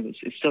Arizona is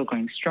still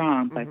going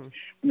strong, but when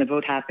the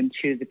vote happened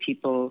to the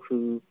people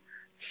who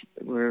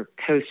were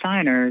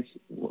co-signers,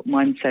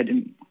 one said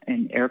in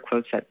air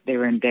quotes that they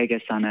were in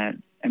Vegas on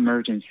an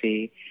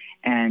emergency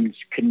and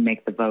couldn't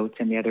make the vote,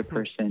 and the other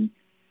person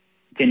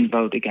didn't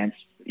voted against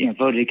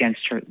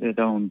her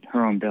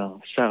own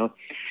bill. So,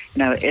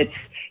 and I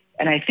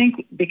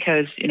think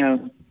because,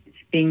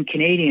 being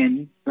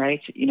Canadian,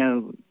 right,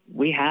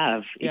 we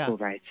have equal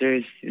rights. There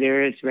is,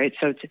 right?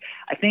 So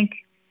I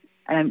think,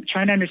 and I'm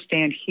trying to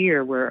understand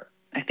here where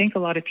I think a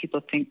lot of people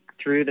think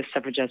through the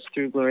suffragettes,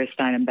 through Gloria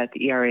Steinem, that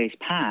the ERA is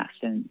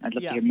passed. And I'd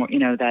love to hear more,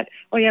 that,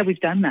 oh yeah, we've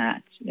done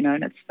that,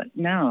 and it's like,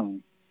 no.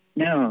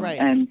 Right.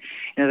 And,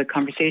 the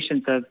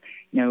conversations of,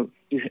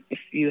 if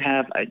you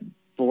have a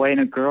boy and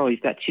a girl,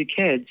 you've got two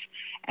kids,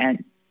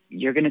 and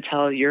you're going to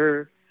tell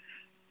your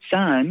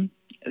son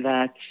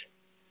that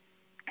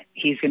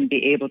he's going to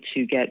be able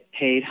to get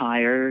paid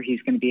higher, he's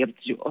going to be able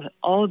to do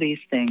all these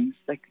things,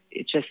 like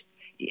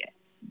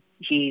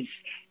he's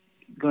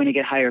going to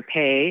get higher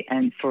pay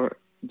and for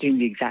doing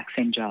the exact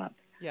same job.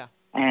 Yeah.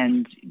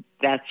 And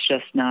that's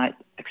just not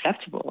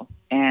acceptable.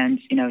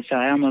 And,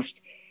 so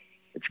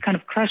it's kind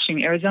of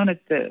crushing. Arizona,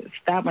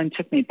 that one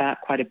took me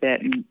back quite a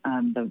bit. And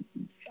the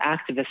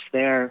activists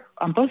there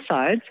on both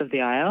sides of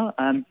the aisle,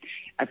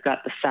 I've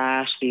got the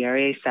sash, the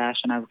ERA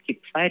sash, and I will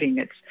keep fighting.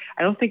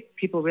 I don't think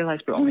people realize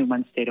we're only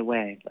one state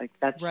away. Like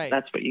that's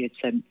what you had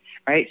said,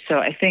 right? So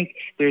I think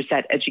there's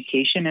that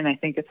education, and I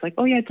think it's like,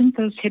 oh yeah, didn't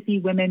those hippie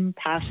women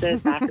pass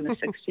it back in the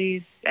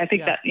 60s? I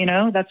think that, and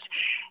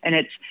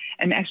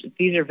actually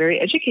these are very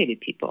educated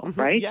people,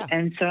 right? Yeah.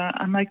 And so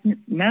I'm like,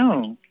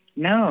 no,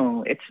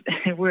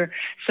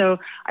 so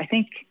I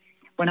think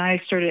when I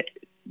started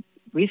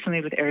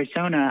recently with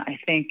Arizona, I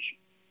think,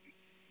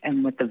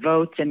 and with the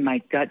votes, and my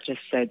gut just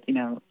said,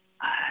 Alyssa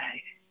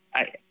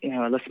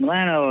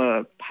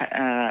Milano,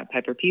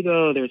 Piper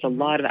Peebo, there's a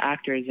lot of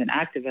actors and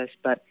activists,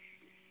 but,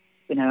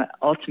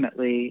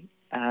 ultimately,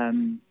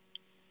 it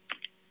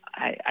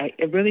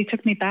really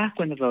took me back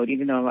when the vote,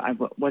 even though I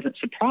wasn't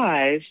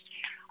surprised.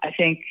 I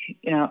think,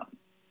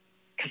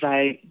 because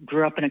I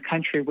grew up in a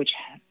country which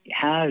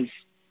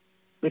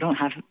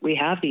we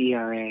have the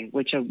ERA,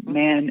 which a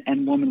man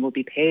and woman will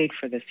be paid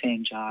for the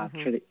same job,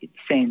 for the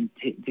same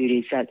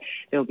duties, that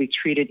they'll be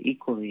treated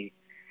equally,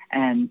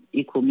 and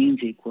equal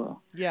means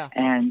equal. Yeah.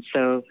 And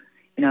so,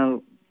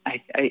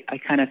 I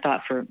kind of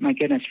thought, for my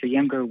goodness, for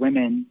younger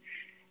women,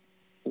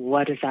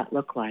 what does that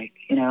look like?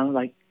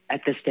 Like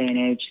at this day and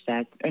age,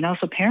 and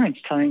also parents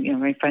telling,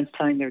 my friends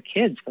telling their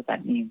kids what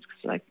that means.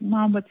 Cause like,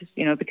 Mom, what's this,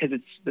 because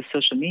it's the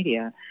social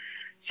media.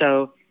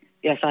 So,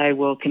 yes, I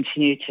will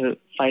continue to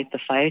fight the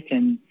fight,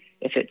 and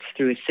if it's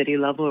through a city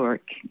level or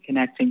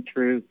connecting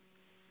through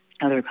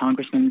other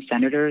congressmen and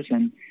senators.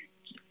 And,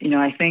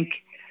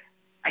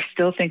 I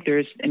still think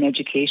there's an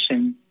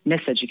miseducation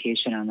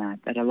on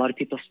that a lot of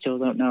people still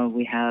don't know.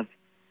 We have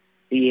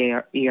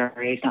the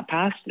ERA is not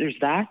passed. There's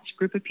that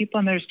group of people,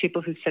 and there's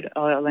people who said,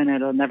 oh, Elena,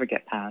 it'll never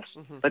get passed.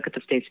 Look at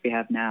the states we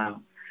have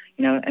now,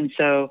 and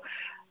so,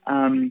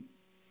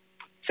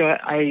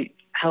 I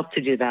help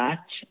to do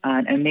that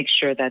and make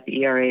sure that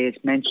the ERA is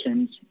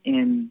mentioned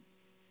in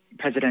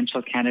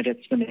presidential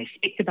candidates when they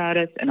speak about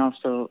it, and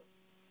also,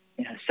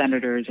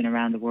 senators and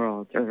around the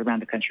world or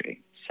around the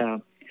country.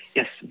 So,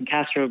 yes,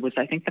 Castro was,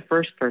 I think, the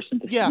first person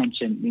to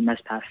mention we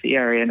must pass the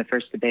ERA in the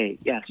first debate.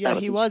 Yes, yeah,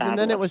 he was, and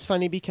then it was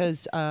funny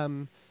because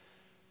I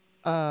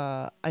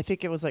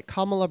think it was like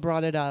Kamala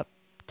brought it up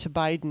to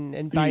Biden,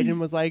 and Biden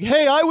was like,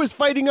 hey, I was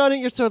fighting on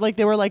it. So like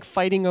they were like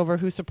fighting over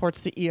who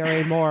supports the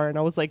ERA more, and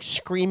I was like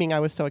screaming. I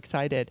was so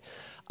excited.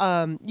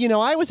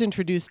 I was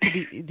introduced to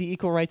the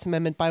Equal Rights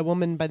Amendment by a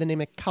woman by the name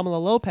of Kamala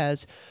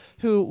Lopez,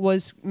 who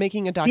was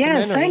making a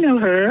documentary. Yes, I know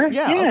her.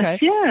 Yeah,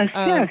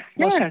 okay.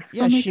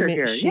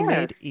 Yes. She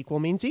made equal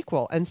means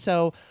equal. And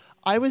so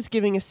I was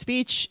giving a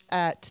speech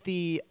at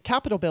the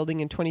Capitol building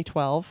in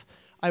 2012.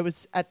 I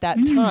was, at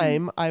that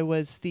time, I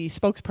was the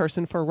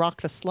spokesperson for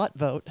Rock the Slut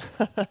vote.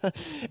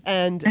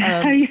 And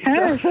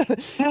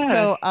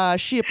so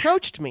she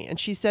approached me and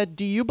she said,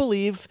 do you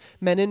believe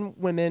men and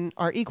women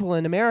are equal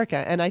in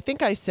America? And I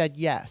think I said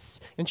yes.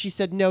 And she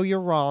said, no,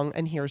 you're wrong.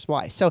 And here's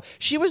why. So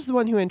she was the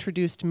one who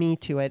introduced me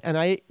to it. And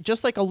I,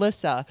 just like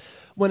Alyssa,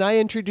 when I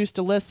introduced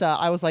Alyssa,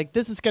 I was like,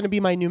 this is going to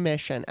be my new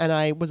mission. And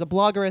I was a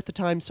blogger at the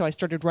time, so I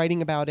started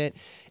writing about it.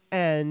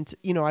 And,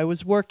 I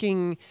was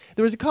working,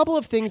 there was a couple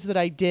of things that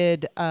I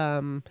did,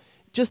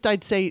 just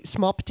I'd say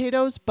small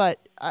potatoes,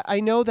 but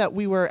I know that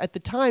at the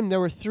time, there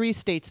were 3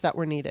 states that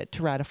were needed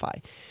to ratify.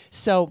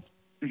 So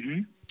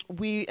and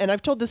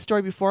I've told this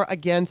story before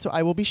again, so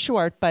I will be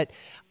short, but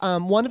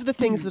one of the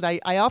things that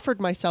I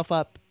offered myself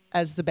up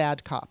as the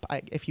bad cop,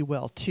 if you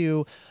will,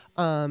 to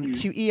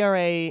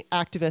ERA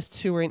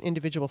activists who were in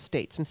individual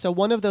states. And so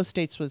one of those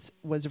states was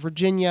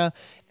Virginia.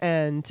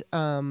 And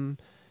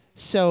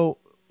so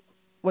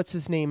what's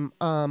his name?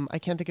 I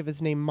can't think of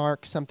his name,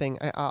 Mark something.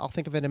 I'll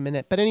think of it in a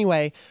minute. But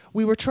anyway,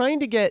 we were trying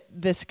to get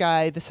this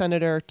guy, the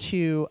senator,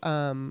 to,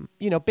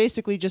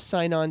 basically just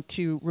sign on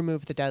to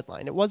remove the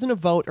deadline. It wasn't a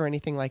vote or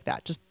anything like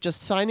that.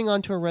 Just signing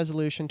on to a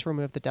resolution to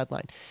remove the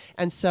deadline.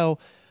 And so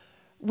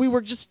we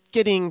were just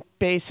getting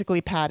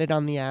basically patted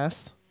on the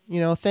ass.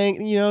 You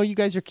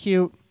guys are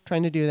cute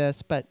trying to do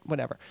this, but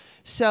whatever.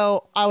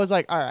 So I was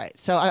like, all right.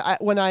 So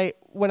when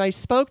I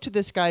spoke to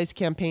this guy's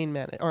campaign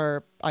manager,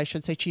 or I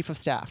should say chief of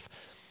staff,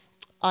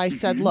 I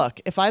said,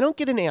 look, if I don't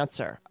get an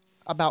answer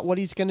about what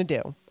he's going to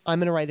do, I'm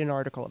going to write an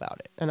article about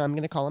it, and I'm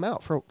going to call him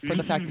out for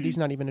the fact that he's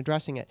not even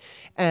addressing it.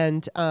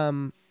 And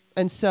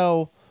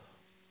so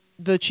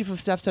the chief of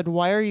staff said,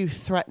 why are you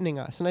threatening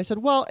us? And I said,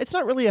 well, it's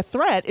not really a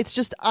threat. It's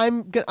just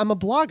I'm a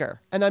blogger,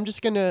 and I'm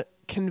just going to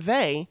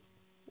convey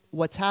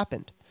what's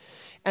happened.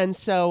 And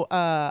so,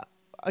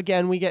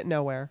 again, we get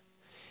nowhere.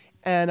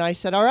 And I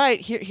said, all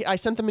right, here I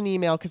sent them an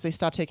email because they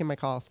stopped taking my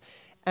calls.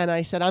 And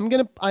I said, I'm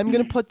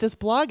gonna put this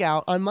blog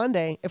out on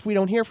Monday if we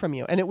don't hear from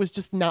you. And it was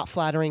just not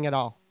flattering at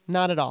all.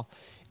 Not at all.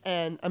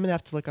 And I'm going to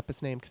have to look up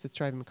his name because it's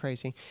driving me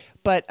crazy.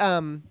 But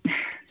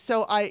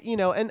so I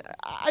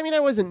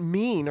wasn't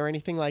mean or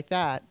anything like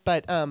that.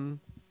 But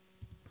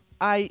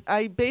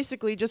I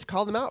basically just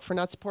called him out for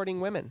not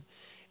supporting women.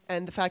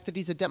 And the fact that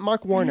he's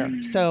Mark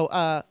Warner. So,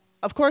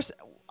 of course,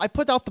 I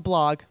put out the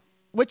blog,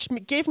 which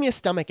gave me a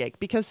stomach ache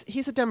because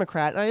he's a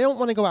Democrat. And I don't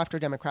want to go after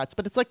Democrats.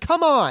 But it's like,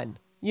 come on.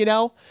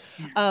 Anyway,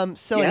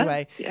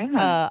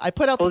 I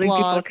put out the blog. Holding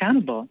people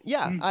accountable.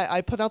 Yeah,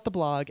 I put out the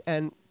blog,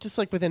 and just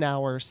like within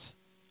hours,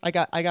 I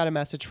got a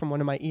message from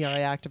one of my ERA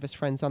activist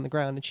friends on the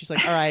ground, and she's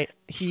like, "All right,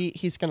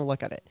 he's going to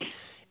look at it."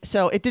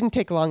 So it didn't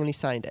take long, and he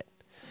signed it.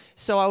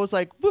 So I was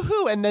like,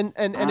 "Woohoo!" And then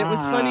it was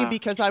funny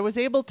because I was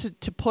able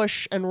to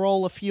push and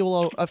roll a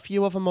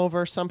few of them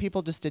over. Some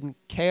people just didn't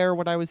care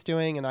what I was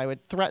doing, and I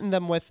would threaten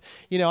them with,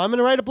 I'm going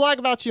to write a blog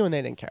about you, and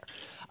they didn't care.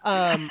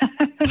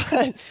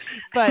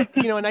 But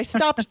and I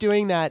stopped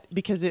doing that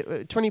because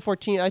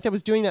 2014, I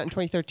was doing that in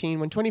 2013.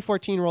 When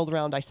 2014 rolled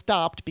around, I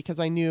stopped because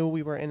I knew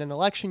we were in an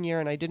election year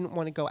and I didn't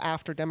want to go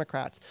after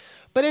Democrats.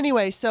 But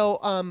anyway, so,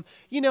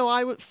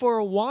 for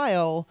a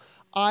while,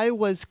 I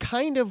was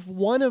kind of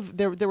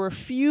there were a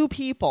few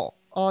people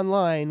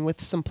online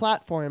with some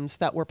platforms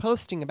that were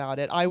posting about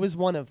it. I was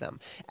one of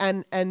them.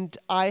 And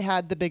I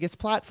had the biggest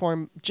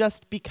platform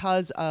just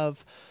because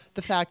of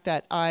the fact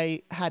that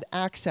I had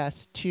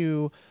access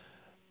to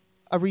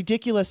a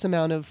ridiculous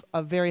amount of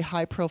very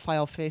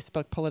high-profile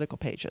Facebook political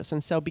pages.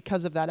 And so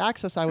because of that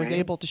access, I was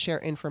able to share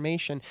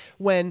information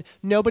when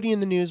nobody in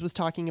the news was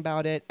talking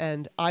about it.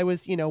 And I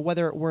was,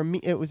 whether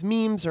it was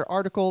memes or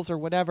articles or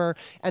whatever.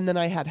 And then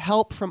I had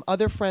help from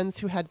other friends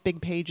who had big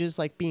pages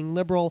like Being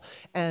Liberal,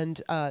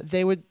 and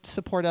they would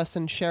support us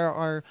and share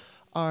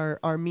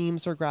our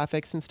memes or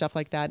graphics and stuff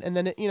like that. And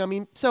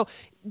then, so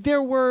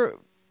there were...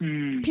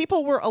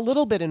 People were a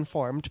little bit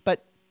informed,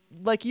 but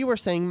like you were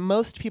saying,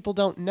 most people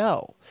don't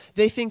know.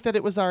 They think that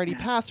it was already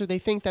passed, or they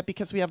think that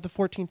because we have the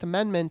 14th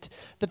Amendment,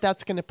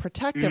 that's going to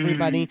protect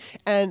everybody.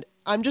 And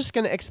I'm just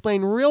going to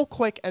explain real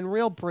quick and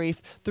real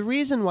brief. The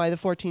reason why the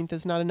 14th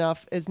is not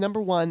enough is, number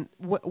one,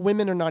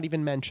 women are not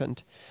even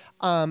mentioned.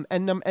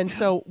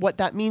 So what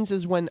that means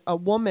is when a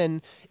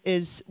woman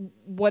is,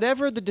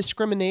 whatever the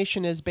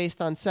discrimination is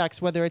based on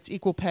sex, whether it's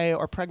equal pay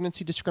or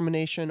pregnancy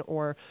discrimination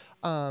or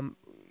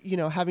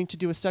having to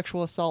do with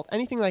sexual assault,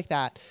 anything like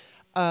that,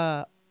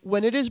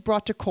 when it is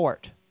brought to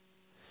court,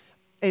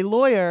 a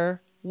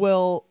lawyer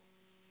will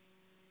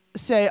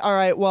say, all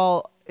right,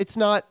 well, the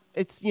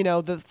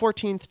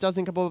 14th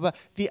doesn't go, blah, blah, blah.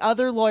 The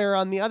other lawyer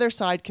on the other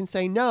side can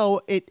say, no,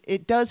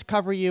 it does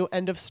cover you,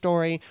 end of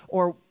story,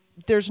 or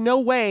there's no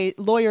way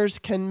lawyers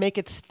can make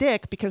it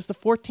stick because the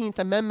 14th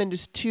Amendment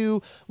is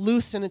too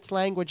loose in its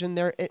language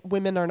and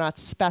women are not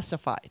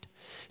specified.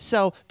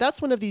 So that's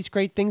one of these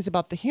great things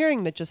about the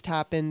hearing that just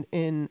happened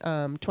in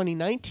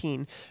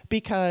 2019,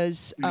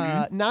 because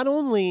not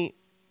only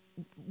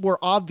were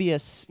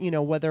obvious,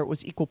 whether it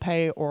was equal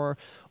pay or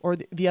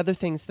the other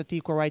things that the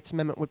Equal Rights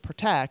Amendment would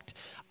protect,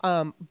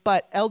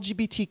 but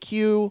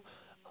LGBTQ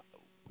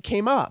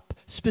came up,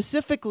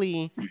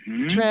 specifically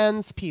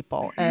trans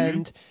people.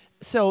 And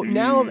so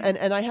now,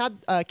 and I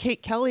had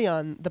Kate Kelly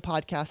on the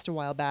podcast a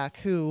while back,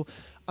 who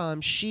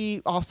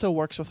she also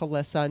works with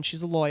Alyssa, and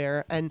she's a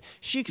lawyer, and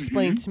she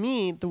explained to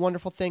me the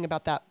wonderful thing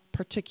about that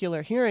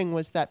particular hearing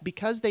was that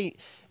because they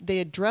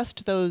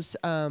addressed those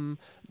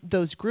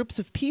groups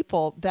of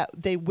people, that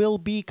they will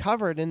be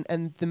covered, and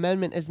the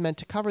amendment is meant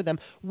to cover them.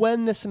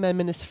 When this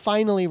amendment is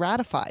finally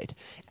ratified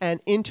and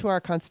into our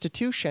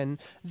Constitution,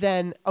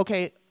 then,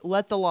 okay,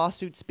 let the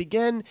lawsuits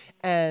begin,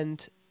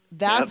 and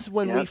that's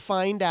when we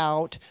find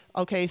out,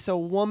 okay, so a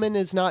woman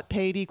is not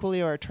paid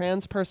equally, or a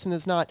trans person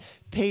is not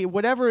paid,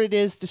 whatever it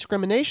is,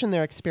 discrimination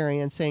they're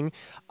experiencing,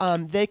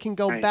 they can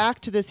go back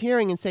to this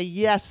hearing and say,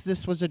 yes,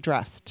 this was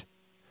addressed.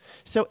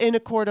 So in a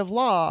court of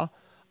law,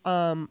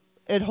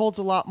 it holds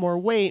a lot more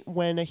weight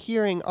when a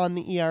hearing on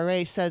the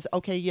ERA says,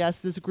 okay, yes,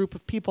 this group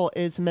of people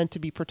is meant to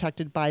be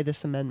protected by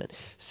this amendment.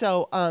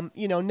 So,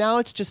 now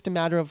it's just a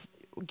matter of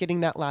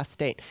getting that last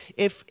date.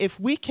 If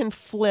we can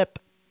flip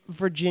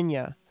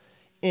Virginia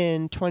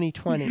in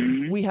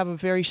 2020, we have a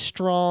very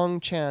strong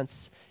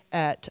chance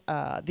at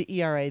the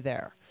ERA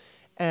there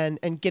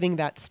and getting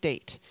that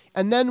state.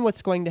 And then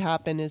what's going to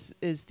happen is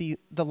the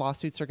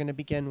lawsuits are going to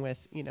begin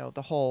with,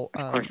 the whole,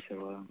 of course it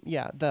will.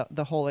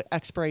 the whole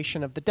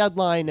expiration of the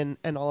deadline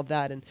and all of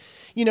that. And,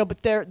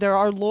 but there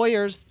are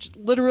lawyers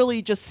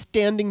literally just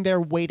standing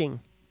there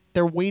waiting.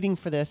 They're waiting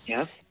for this,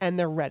 and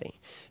they're ready.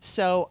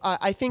 So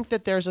I think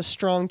that there's a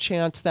strong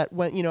chance that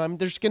when,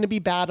 there's going to be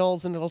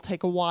battles and it'll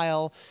take a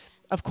while,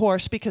 of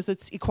course, because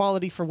it's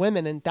equality for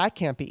women, and that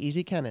can't be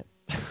easy, can it?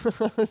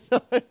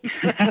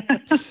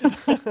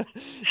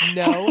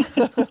 No.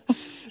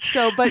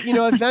 So, but,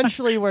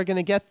 eventually we're going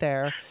to get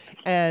there.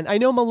 And I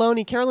know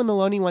Carolyn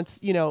Maloney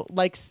wants,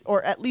 likes,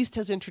 or at least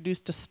has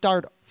introduced a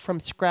start from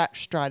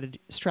scratch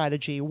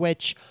strategy,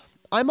 which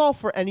I'm all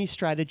for any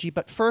strategy.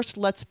 But first,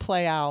 let's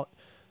play out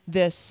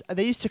this.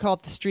 They used to call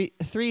it the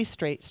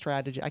three-state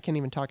strategy. I can't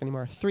even talk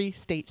anymore.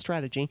 Three-state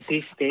strategy.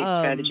 Three-state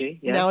strategy,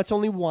 yeah. Now it's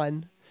only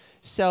one.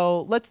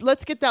 So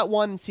let's get that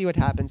one and see what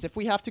happens. If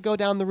we have to go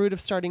down the route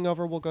of starting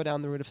over, we'll go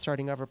down the route of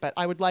starting over. But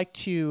I would like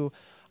to,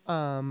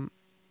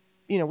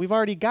 we've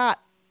already got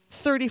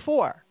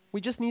 34. We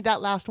just need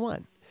that last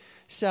one.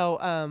 So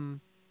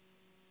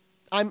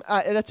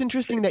that's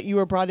interesting that you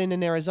were brought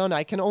in Arizona.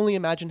 I can only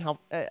imagine how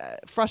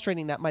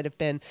frustrating that might have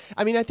been.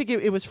 I mean, I think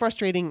it was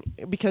frustrating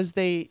because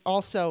they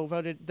also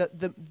voted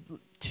the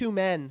two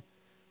men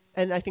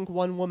and I think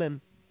one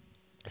woman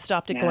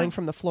stopped it going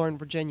from the floor in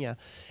Virginia.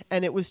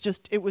 And it was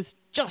just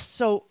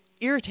so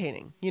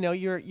irritating.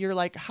 You're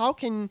like, how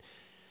can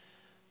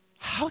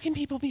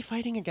people be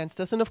fighting against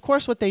this? And of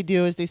course, what they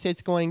do is they say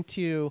it's going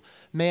to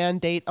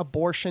mandate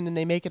abortion, and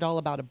they make it all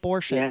about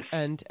abortion.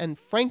 Yes. And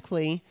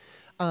frankly,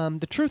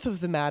 the truth of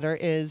the matter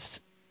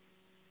is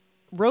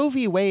Roe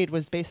v. Wade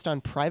was based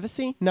on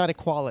privacy, not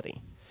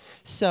equality.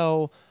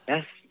 So,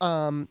 yes.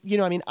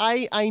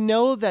 I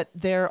know that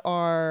there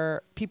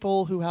are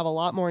people who have a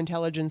lot more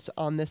intelligence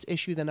on this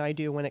issue than I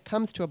do when it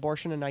comes to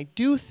abortion. And I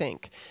do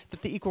think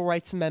that the Equal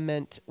Rights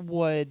Amendment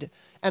would,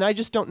 and I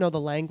just don't know the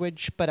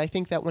language, but I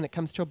think that when it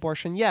comes to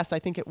abortion, yes, I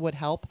think it would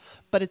help.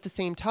 But at the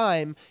same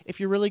time, if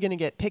you're really going to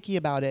get picky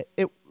about it,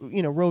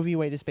 Roe v.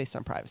 Wade is based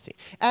on privacy.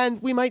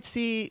 And we might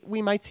see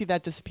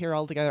that disappear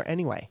altogether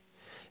anyway.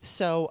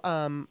 So,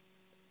 and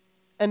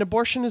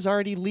abortion is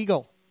already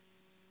legal.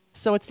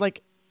 So it's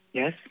like,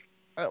 yes.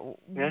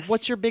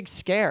 What's your big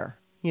scare?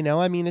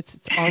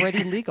 It's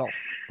already legal.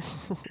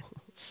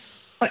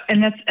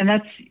 And that's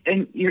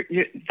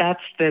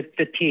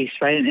the piece,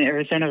 right? And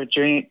Arizona were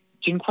doing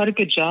quite a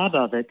good job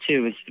of it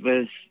too.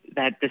 Was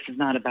that this is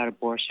not about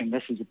abortion.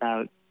 This is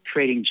about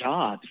creating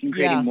jobs and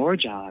creating more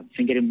jobs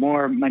and getting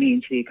more money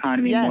into the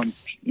economy.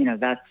 Yes. And more,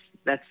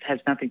 that has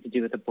nothing to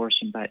do with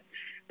abortion. But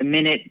the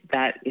minute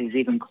that is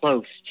even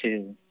close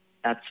to,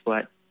 that's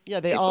what. Yeah,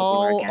 they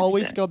all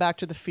always go back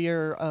to the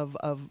fear of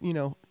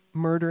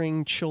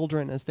murdering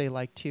children, as they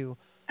like to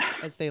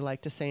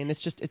say. And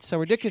it's so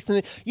ridiculous.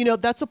 And,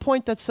 that's a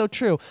point that's so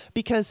true,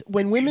 because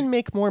when women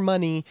make more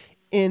money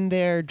in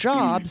their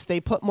jobs, they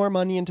put more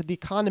money into the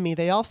economy.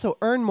 They also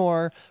earn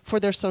more for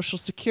their Social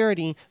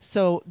Security.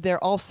 So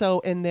they're also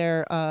in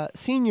their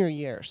senior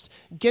years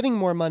getting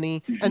more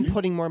money and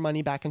putting more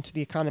money back into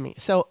the economy.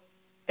 So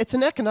it's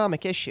an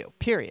economic issue,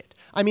 period.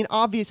 I mean,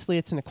 obviously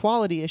it's an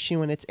equality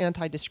issue and it's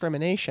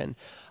anti-discrimination,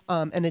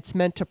 and it's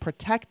meant to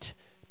protect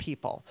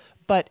people.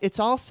 But it's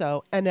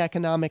also an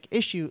economic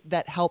issue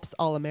that helps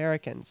all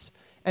Americans.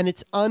 And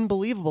it's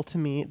unbelievable to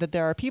me that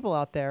there are people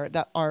out there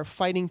that are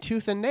fighting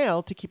tooth and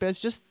nail to keep it. It's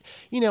just,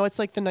 it's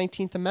like the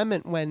 19th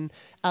Amendment when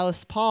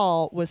Alice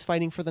Paul was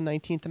fighting for the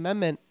 19th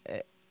Amendment.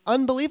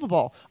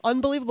 Unbelievable.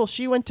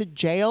 She went to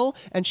jail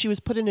and she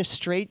was put in a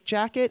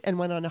straitjacket and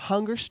went on a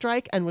hunger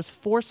strike and was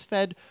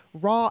force-fed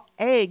raw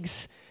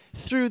eggs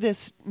through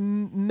this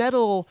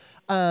metal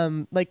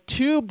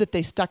tube that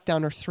they stuck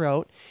down her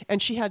throat,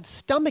 and she had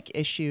stomach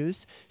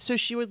issues, so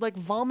she would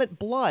vomit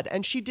blood,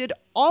 and she did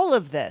all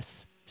of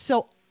this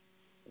so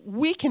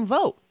we can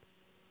vote.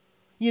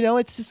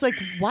 It's just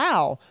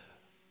wow.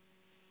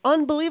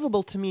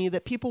 Unbelievable to me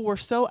that people were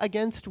so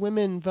against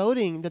women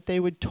voting that they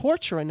would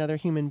torture another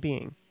human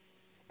being.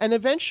 And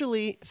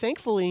eventually,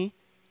 thankfully,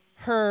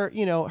 her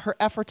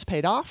efforts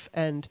paid off,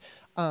 and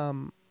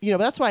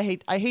that's why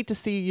I hate to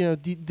see,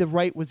 the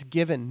right was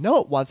given.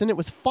 No, it wasn't. It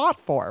was fought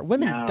for.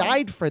 Women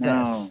died for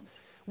this.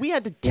 We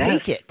had to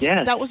take it.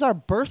 Yes. That was our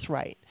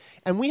birthright,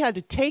 and we had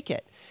to take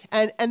it.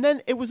 And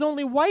then it was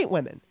only white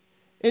women,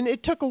 and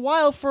it took a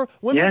while for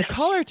women of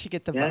color to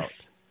get the vote.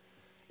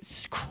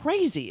 It's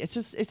crazy. It's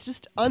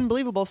just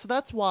unbelievable. So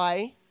that's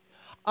why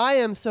I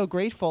am so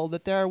grateful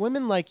that there are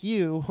women like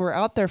you who are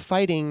out there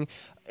fighting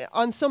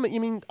on so many. I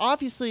mean,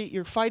 obviously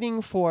you're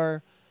fighting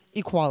for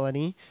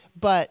equality,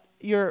 but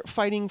you're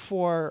fighting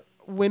for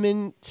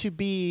women to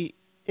be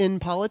in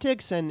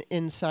politics and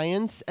in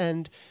science.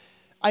 And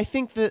I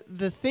think that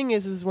the thing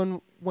is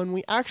when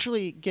we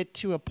actually get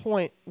to a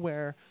point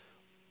where,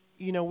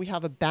 we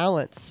have a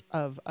balance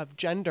of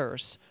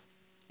genders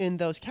in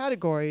those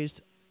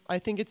categories, I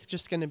think it's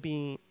just going to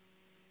be,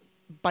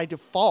 by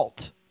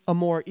default, a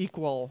more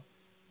equal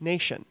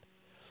nation.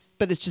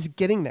 But it's just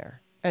getting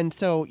there. And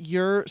so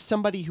you're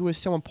somebody who is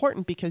so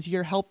important because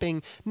you're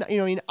helping,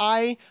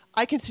 I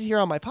can sit here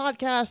on my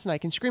podcast and I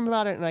can scream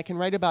about it and I can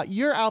write about,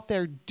 you're out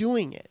there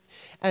doing it.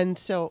 And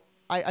so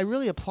I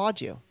really applaud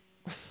you.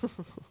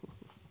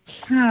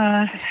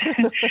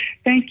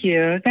 Thank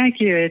you.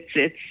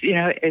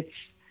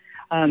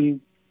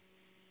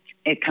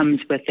 It comes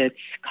with its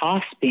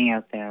cost being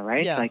out there,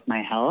 right? Yeah. Like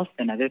my health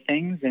and other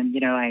things. And,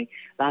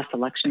 last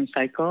election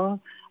cycle,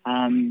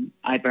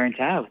 I burnt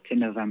out in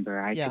November.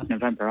 I took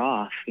November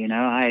off, and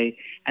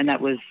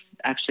that was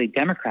actually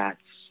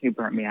Democrats who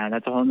burnt me out.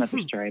 That's a whole nother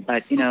story.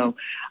 But,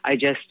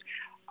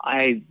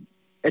 I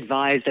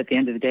advised at the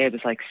end of the day, it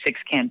was like 6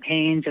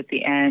 campaigns at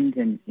the end.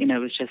 And, it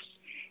was just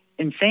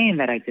insane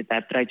that I did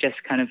that. But I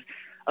just kind of,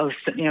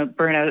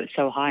 burnout is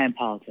so high in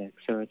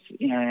politics. So it's,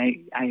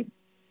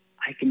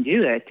 I can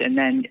do it. And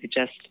then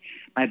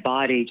my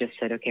body just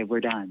said, okay,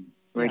 we're done.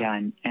 We're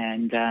done.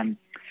 And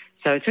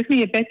so it took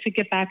me a bit to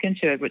get back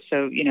into it. But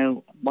so,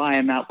 why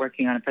I'm not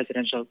working on a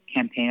presidential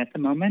campaign at the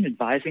moment,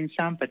 advising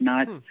some, but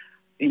not,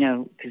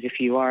 because if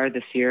you are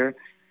this year,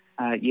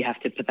 you have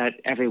to put that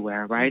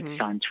everywhere, right?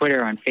 It's on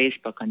Twitter, on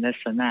Facebook, on this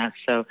and that.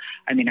 So,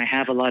 I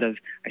have I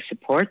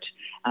support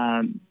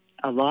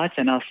a lot,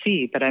 and I'll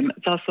see. But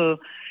it's also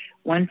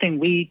one thing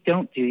we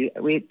don't do.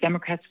 We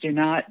Democrats do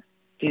not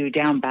do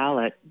down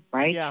ballot,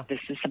 right? Yeah. This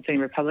is something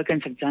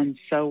Republicans have done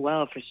so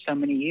well for so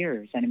many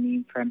years.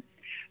 And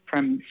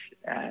from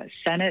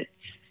Senate,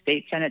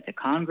 state Senate to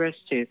Congress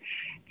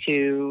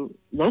to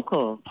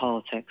local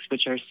politics,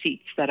 which are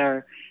seats that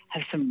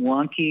have some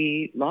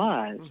wonky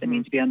laws. To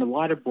be on the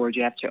water board,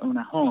 you have to own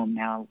a home.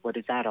 Now, what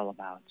is that all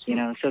about?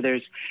 So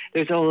there's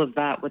all of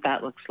that, what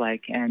that looks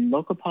like. And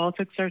local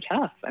politics are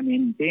tough.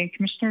 Being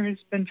commissioner has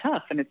been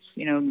tough. And it's,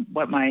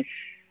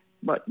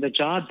 what the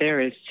job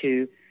there is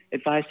to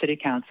advise City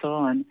Council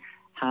on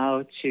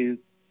how to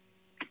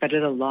better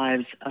the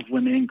lives of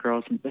women and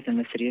girls within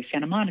the city of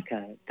Santa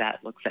Monica.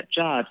 That looks at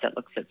jobs, that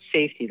looks at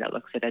safety, that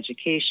looks at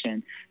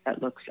education, that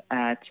looks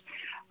at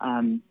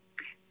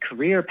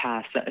career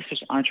paths,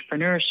 especially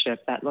entrepreneurship,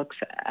 that looks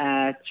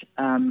at,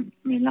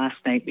 last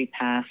night we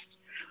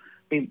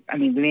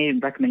made a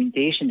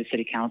recommendation to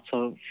City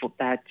Council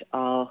that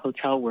all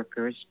hotel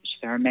workers, which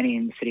there are many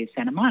in the city of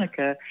Santa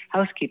Monica,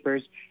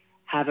 housekeepers,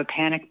 have a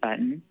panic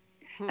button.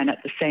 And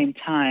at the same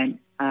time,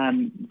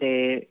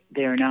 their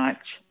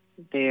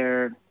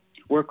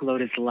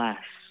workload is less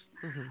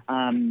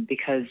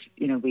because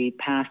we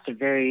passed a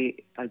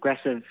very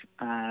aggressive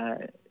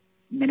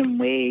minimum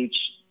wage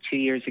 2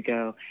 years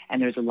ago, and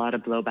there's a lot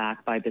of blowback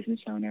by business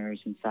owners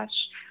and such.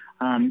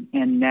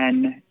 And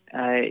then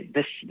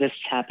this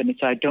happened.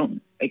 So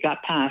it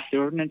got passed. The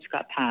ordinance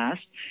got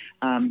passed.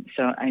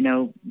 So I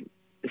know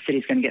the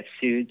city's going to get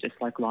sued, just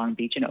like Long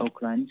Beach and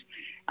Oakland.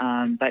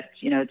 But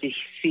to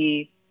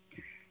see.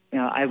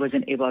 I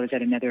wasn't able, I was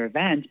at another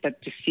event,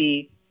 but to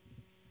see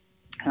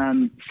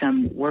some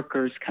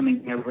workers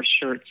coming there with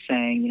shirts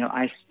saying,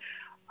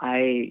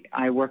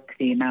 I work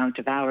the amount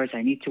of hours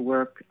I need to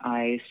work.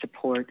 I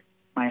support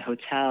my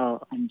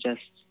hotel. And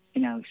just,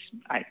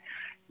 I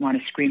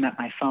want to scream at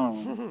my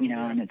phone,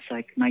 and it's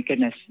like, my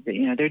goodness,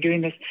 they're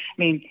doing this.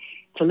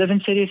 To live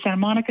in city of Santa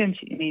Monica, and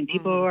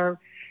people are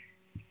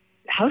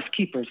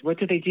housekeepers. What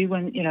do they do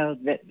when,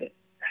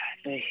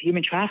 the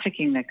human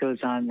trafficking that goes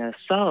on, the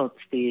assaults,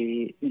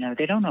 they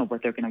don't know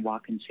what they're going to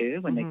walk into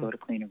when they go to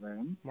clean a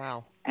room.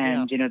 Wow.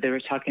 And, they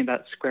were talking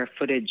about square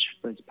footage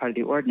was part of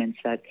the ordinance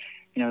that,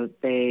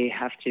 they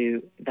have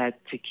to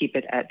keep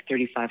it at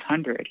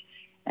 3,500.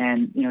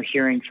 And,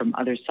 hearing from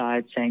other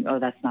sides saying, oh,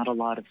 that's not a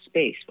lot of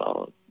space.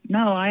 Well,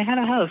 no, I had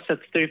a house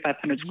that's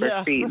 3,500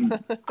 square feet. And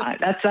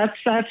that's a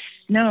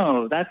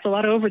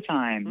lot of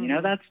overtime.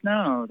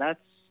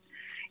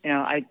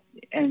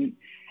 And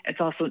it's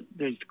also,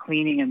 there's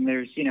cleaning and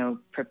there's,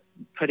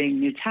 putting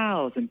new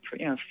towels and,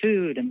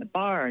 food in the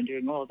bar and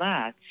doing all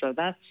that. So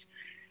that's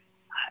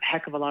a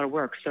heck of a lot of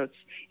work. So it's,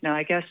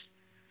 I guess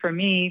for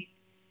me,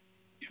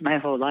 my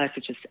whole life,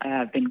 it's just,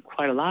 I've been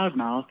quite a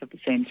loudmouth at the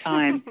same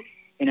time,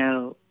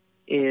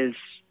 is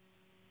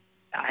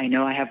I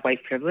know I have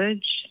white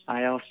privilege.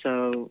 I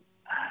also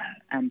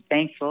am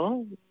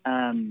thankful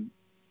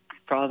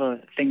for all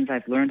the things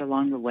I've learned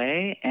along the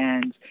way.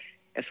 And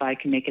if I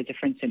can make a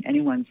difference in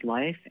anyone's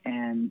life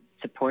and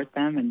support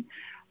them and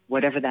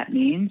whatever that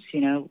means,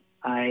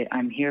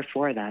 I'm here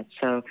for that.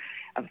 So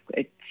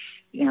it's,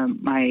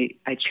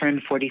 I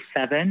turned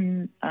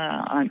 47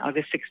 on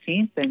August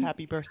 16th. And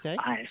happy birthday.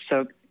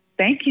 So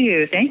thank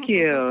you.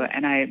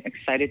 And I'm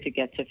excited to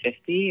get to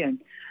 50.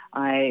 And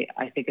I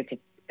think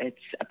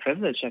it's a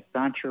privilege. I've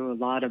gone through a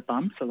lot of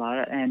bumps, a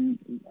lot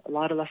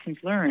of lessons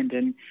learned.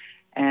 And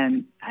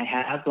And I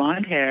have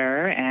blonde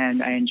hair,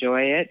 and I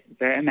enjoy it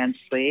very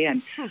immensely,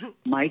 and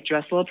might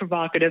dress a little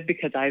provocative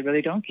because I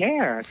really don't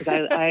care,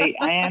 because I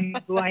am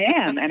who I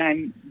am, and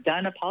I'm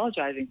done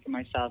apologizing for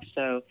myself.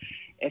 So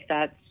if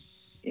that's,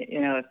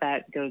 if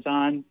that goes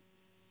on,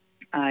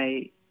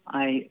 I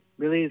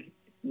really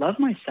love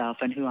myself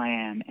and who I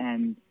am.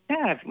 And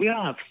yeah, we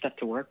all have stuff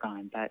to work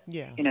on, but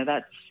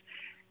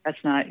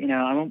that's not,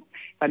 I won't,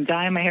 if I'm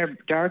dyeing my hair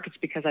dark, it's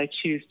because I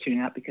choose to,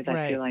 not because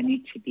I feel I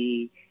need to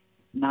be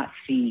not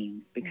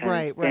seen, because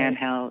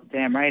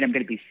damn right I'm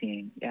going to be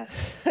seen. Yes.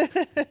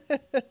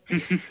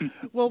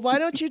 Well, why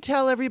don't you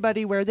tell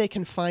everybody where they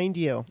can find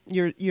you,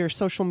 your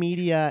social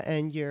media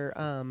and your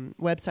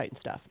website and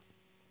stuff?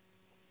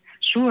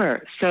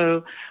 Sure.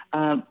 So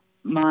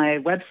my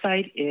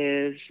website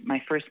is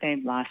my first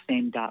name, last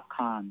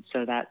name.com.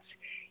 So that's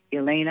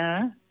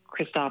Elena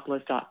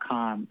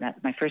Christopoulos.com.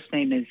 My first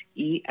name is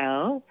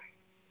Elena.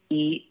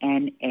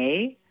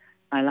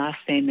 My last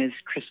name is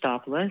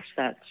Christopoulos.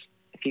 That's,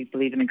 if you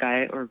believe in the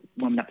guy or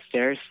woman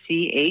upstairs,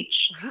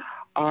 CHRIST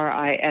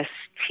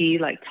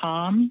like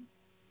Tom,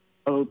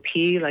 OP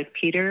like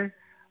Peter,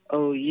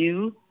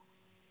 OULOS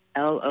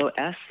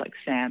like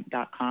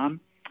Sam.com.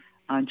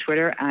 On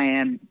Twitter, I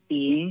am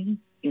Being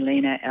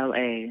Elena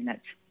LA, and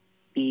that's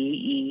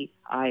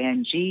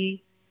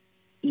BEINGELENA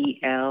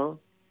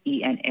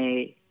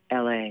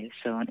LA.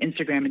 So on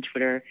Instagram and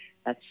Twitter,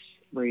 that's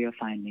where you'll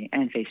find me,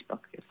 and Facebook.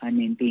 You'll find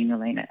me in Being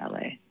Elena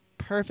LA.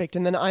 Perfect.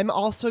 And then I'm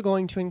also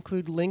going to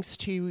include links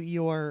to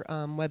your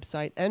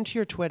website and to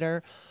your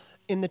Twitter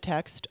in the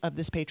text of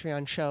this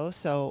Patreon show.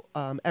 So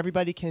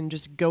everybody can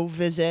just go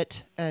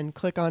visit and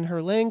click on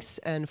her links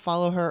and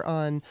follow her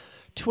on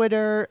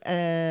Twitter.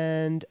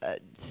 And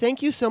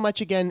thank you so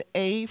much again,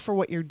 A, for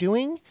what you're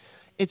doing.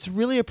 It's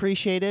really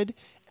appreciated.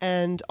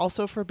 And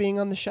also for being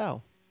on the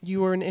show.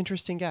 You were an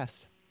interesting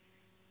guest.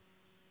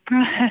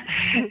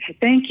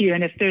 Thank you.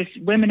 And if there's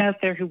women out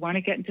there who want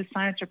to get into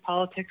science or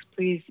politics,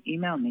 please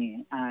email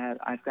me.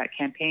 I've got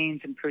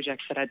campaigns and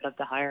projects that I'd love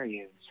to hire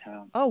you.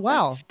 So oh,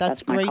 wow.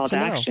 That's my great call to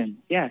know. Action.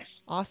 Yes.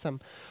 Awesome.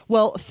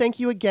 Well,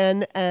 thank you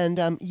again.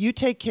 And you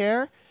take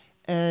care.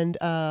 And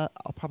I'll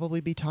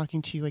probably be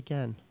talking to you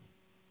again.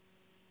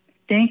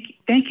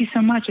 Thank you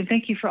so much, and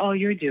thank you for all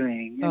you're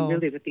doing, and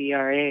really with the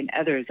ERA and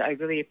others. I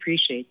really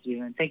appreciate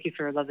you, and thank you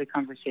for a lovely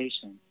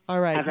conversation. All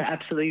right. Have an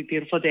absolutely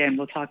beautiful day, and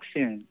we'll talk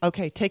soon.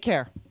 Okay, take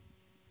care.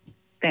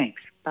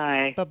 Thanks.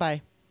 Bye.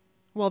 Bye-bye.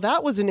 Well,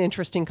 that was an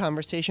interesting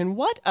conversation.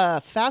 What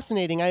a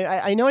fascinating,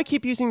 I know I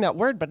keep using that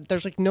word, but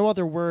there's like no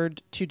other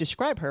word to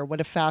describe her.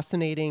 What a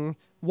fascinating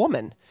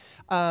woman.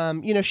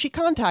 She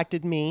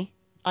contacted me.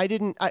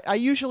 I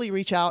usually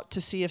reach out to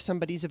see if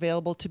somebody's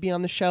available to be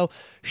on the show.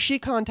 She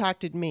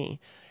contacted me,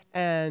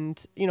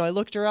 and, I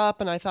looked her up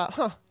and I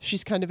thought,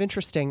 she's kind of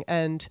interesting.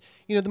 And,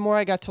 the more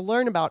I got to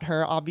learn about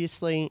her,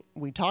 obviously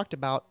we talked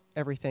about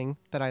everything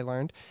that I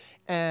learned,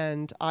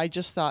 and I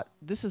just thought,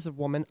 this is a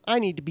woman I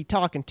need to be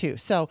talking to.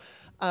 So,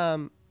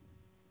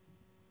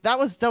 that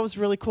was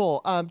really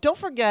cool. Don't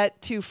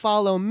forget to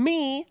follow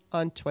me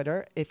on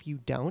Twitter, if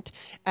you don't,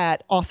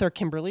 at Author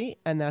Kimberly,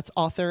 and that's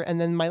author. And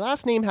then my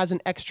last name has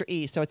an extra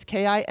E, so it's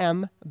KIMBERLEY.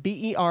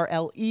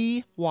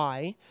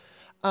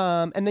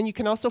 And then you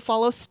can also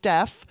follow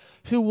Steph,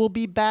 who will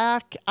be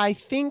back, I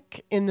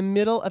think, in the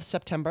middle of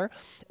September,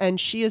 and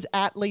she is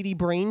at Lady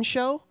Brain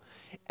Show.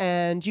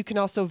 And you can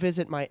also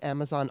visit my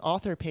Amazon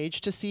author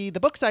page to see the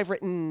books I've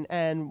written.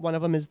 And one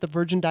of them is The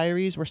Virgin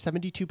Diaries, where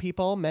 72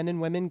 people, men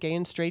and women, gay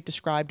and straight,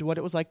 described what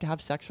it was like to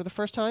have sex for the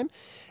first time.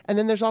 And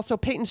then there's also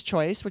Peyton's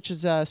Choice, which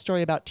is a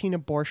story about teen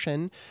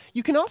abortion.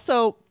 You can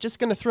also, just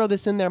going to throw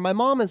this in there, my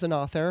mom is an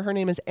author. Her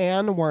name is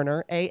Ann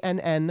Werner,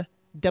 ANNWENER,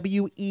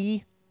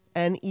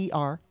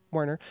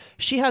 Werner.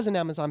 She has an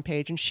Amazon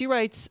page, and she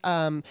writes,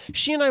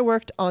 she and I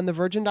worked on the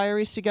Virgin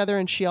Diaries together,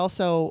 and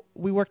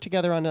we worked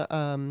together on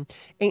a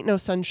Ain't No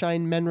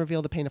Sunshine, Men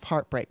Reveal the Pain of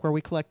Heartbreak, where we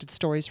collected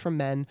stories from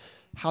men,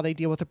 how they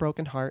deal with a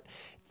broken heart.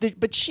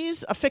 But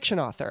she's a fiction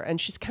author, and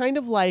she's kind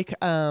of like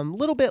a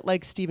little bit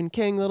like Stephen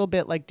King, a little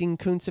bit like Dean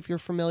Koontz, if you're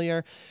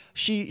familiar.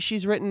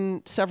 She's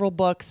written several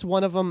books.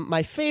 One of them,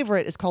 my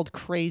favorite, is called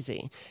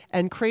Crazy.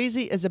 And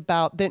Crazy is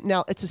about,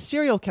 now it's a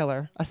serial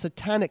killer, a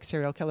satanic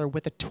serial killer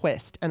with a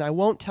twist. And I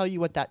won't tell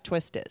you what that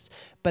twist is,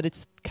 but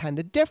it's kind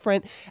of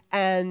different.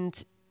 And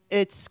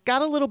it's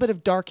got a little bit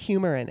of dark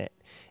humor in it.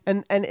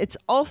 And it's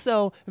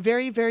also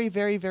very, very,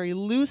 very, very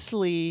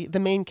loosely,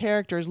 the main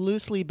character is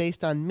loosely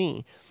based on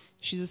me.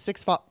 She's a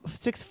 6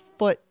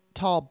 foot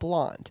tall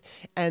blonde.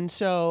 And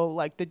so,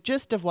 like, the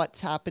gist of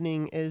what's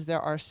happening is there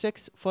are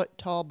 6 foot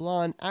tall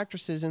blonde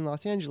actresses in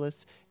Los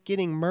Angeles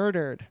getting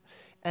murdered.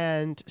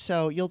 And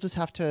so you'll just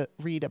have to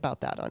read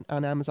about that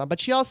on Amazon. But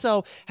she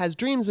also has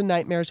Dreams and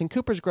Nightmares in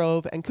Cooper's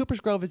Grove. And Cooper's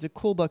Grove is a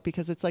cool book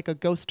because it's like a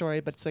ghost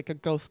story, but it's like a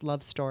ghost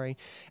love story.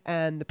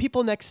 And The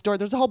People Next Door,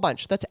 there's a whole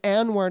bunch. That's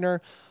Ann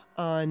Werner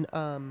on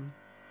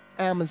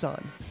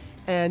Amazon.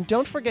 And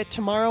don't forget,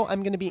 tomorrow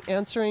I'm going to be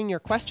answering your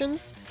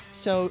questions.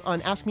 So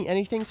on Ask Me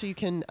Anything, so you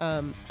can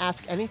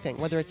ask anything,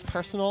 whether it's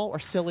personal or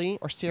silly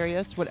or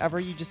serious, whatever,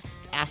 you just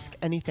ask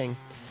anything.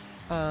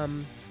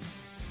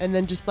 And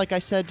then just like I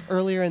said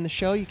earlier in the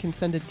show, you can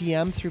send a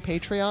DM through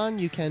Patreon.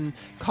 You can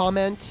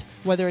comment,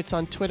 whether it's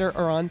on Twitter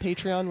or on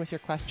Patreon, with your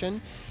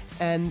question.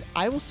 And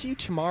I will see you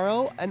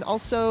tomorrow. And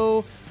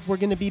also, we're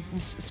going to be,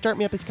 Start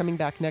Me Up is coming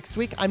back next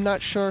week. I'm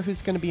not sure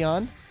who's going to be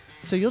on,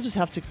 so you'll just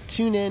have to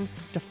tune in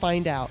to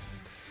find out.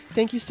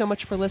 Thank you so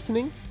much for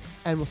listening,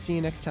 and we'll see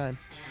you next time.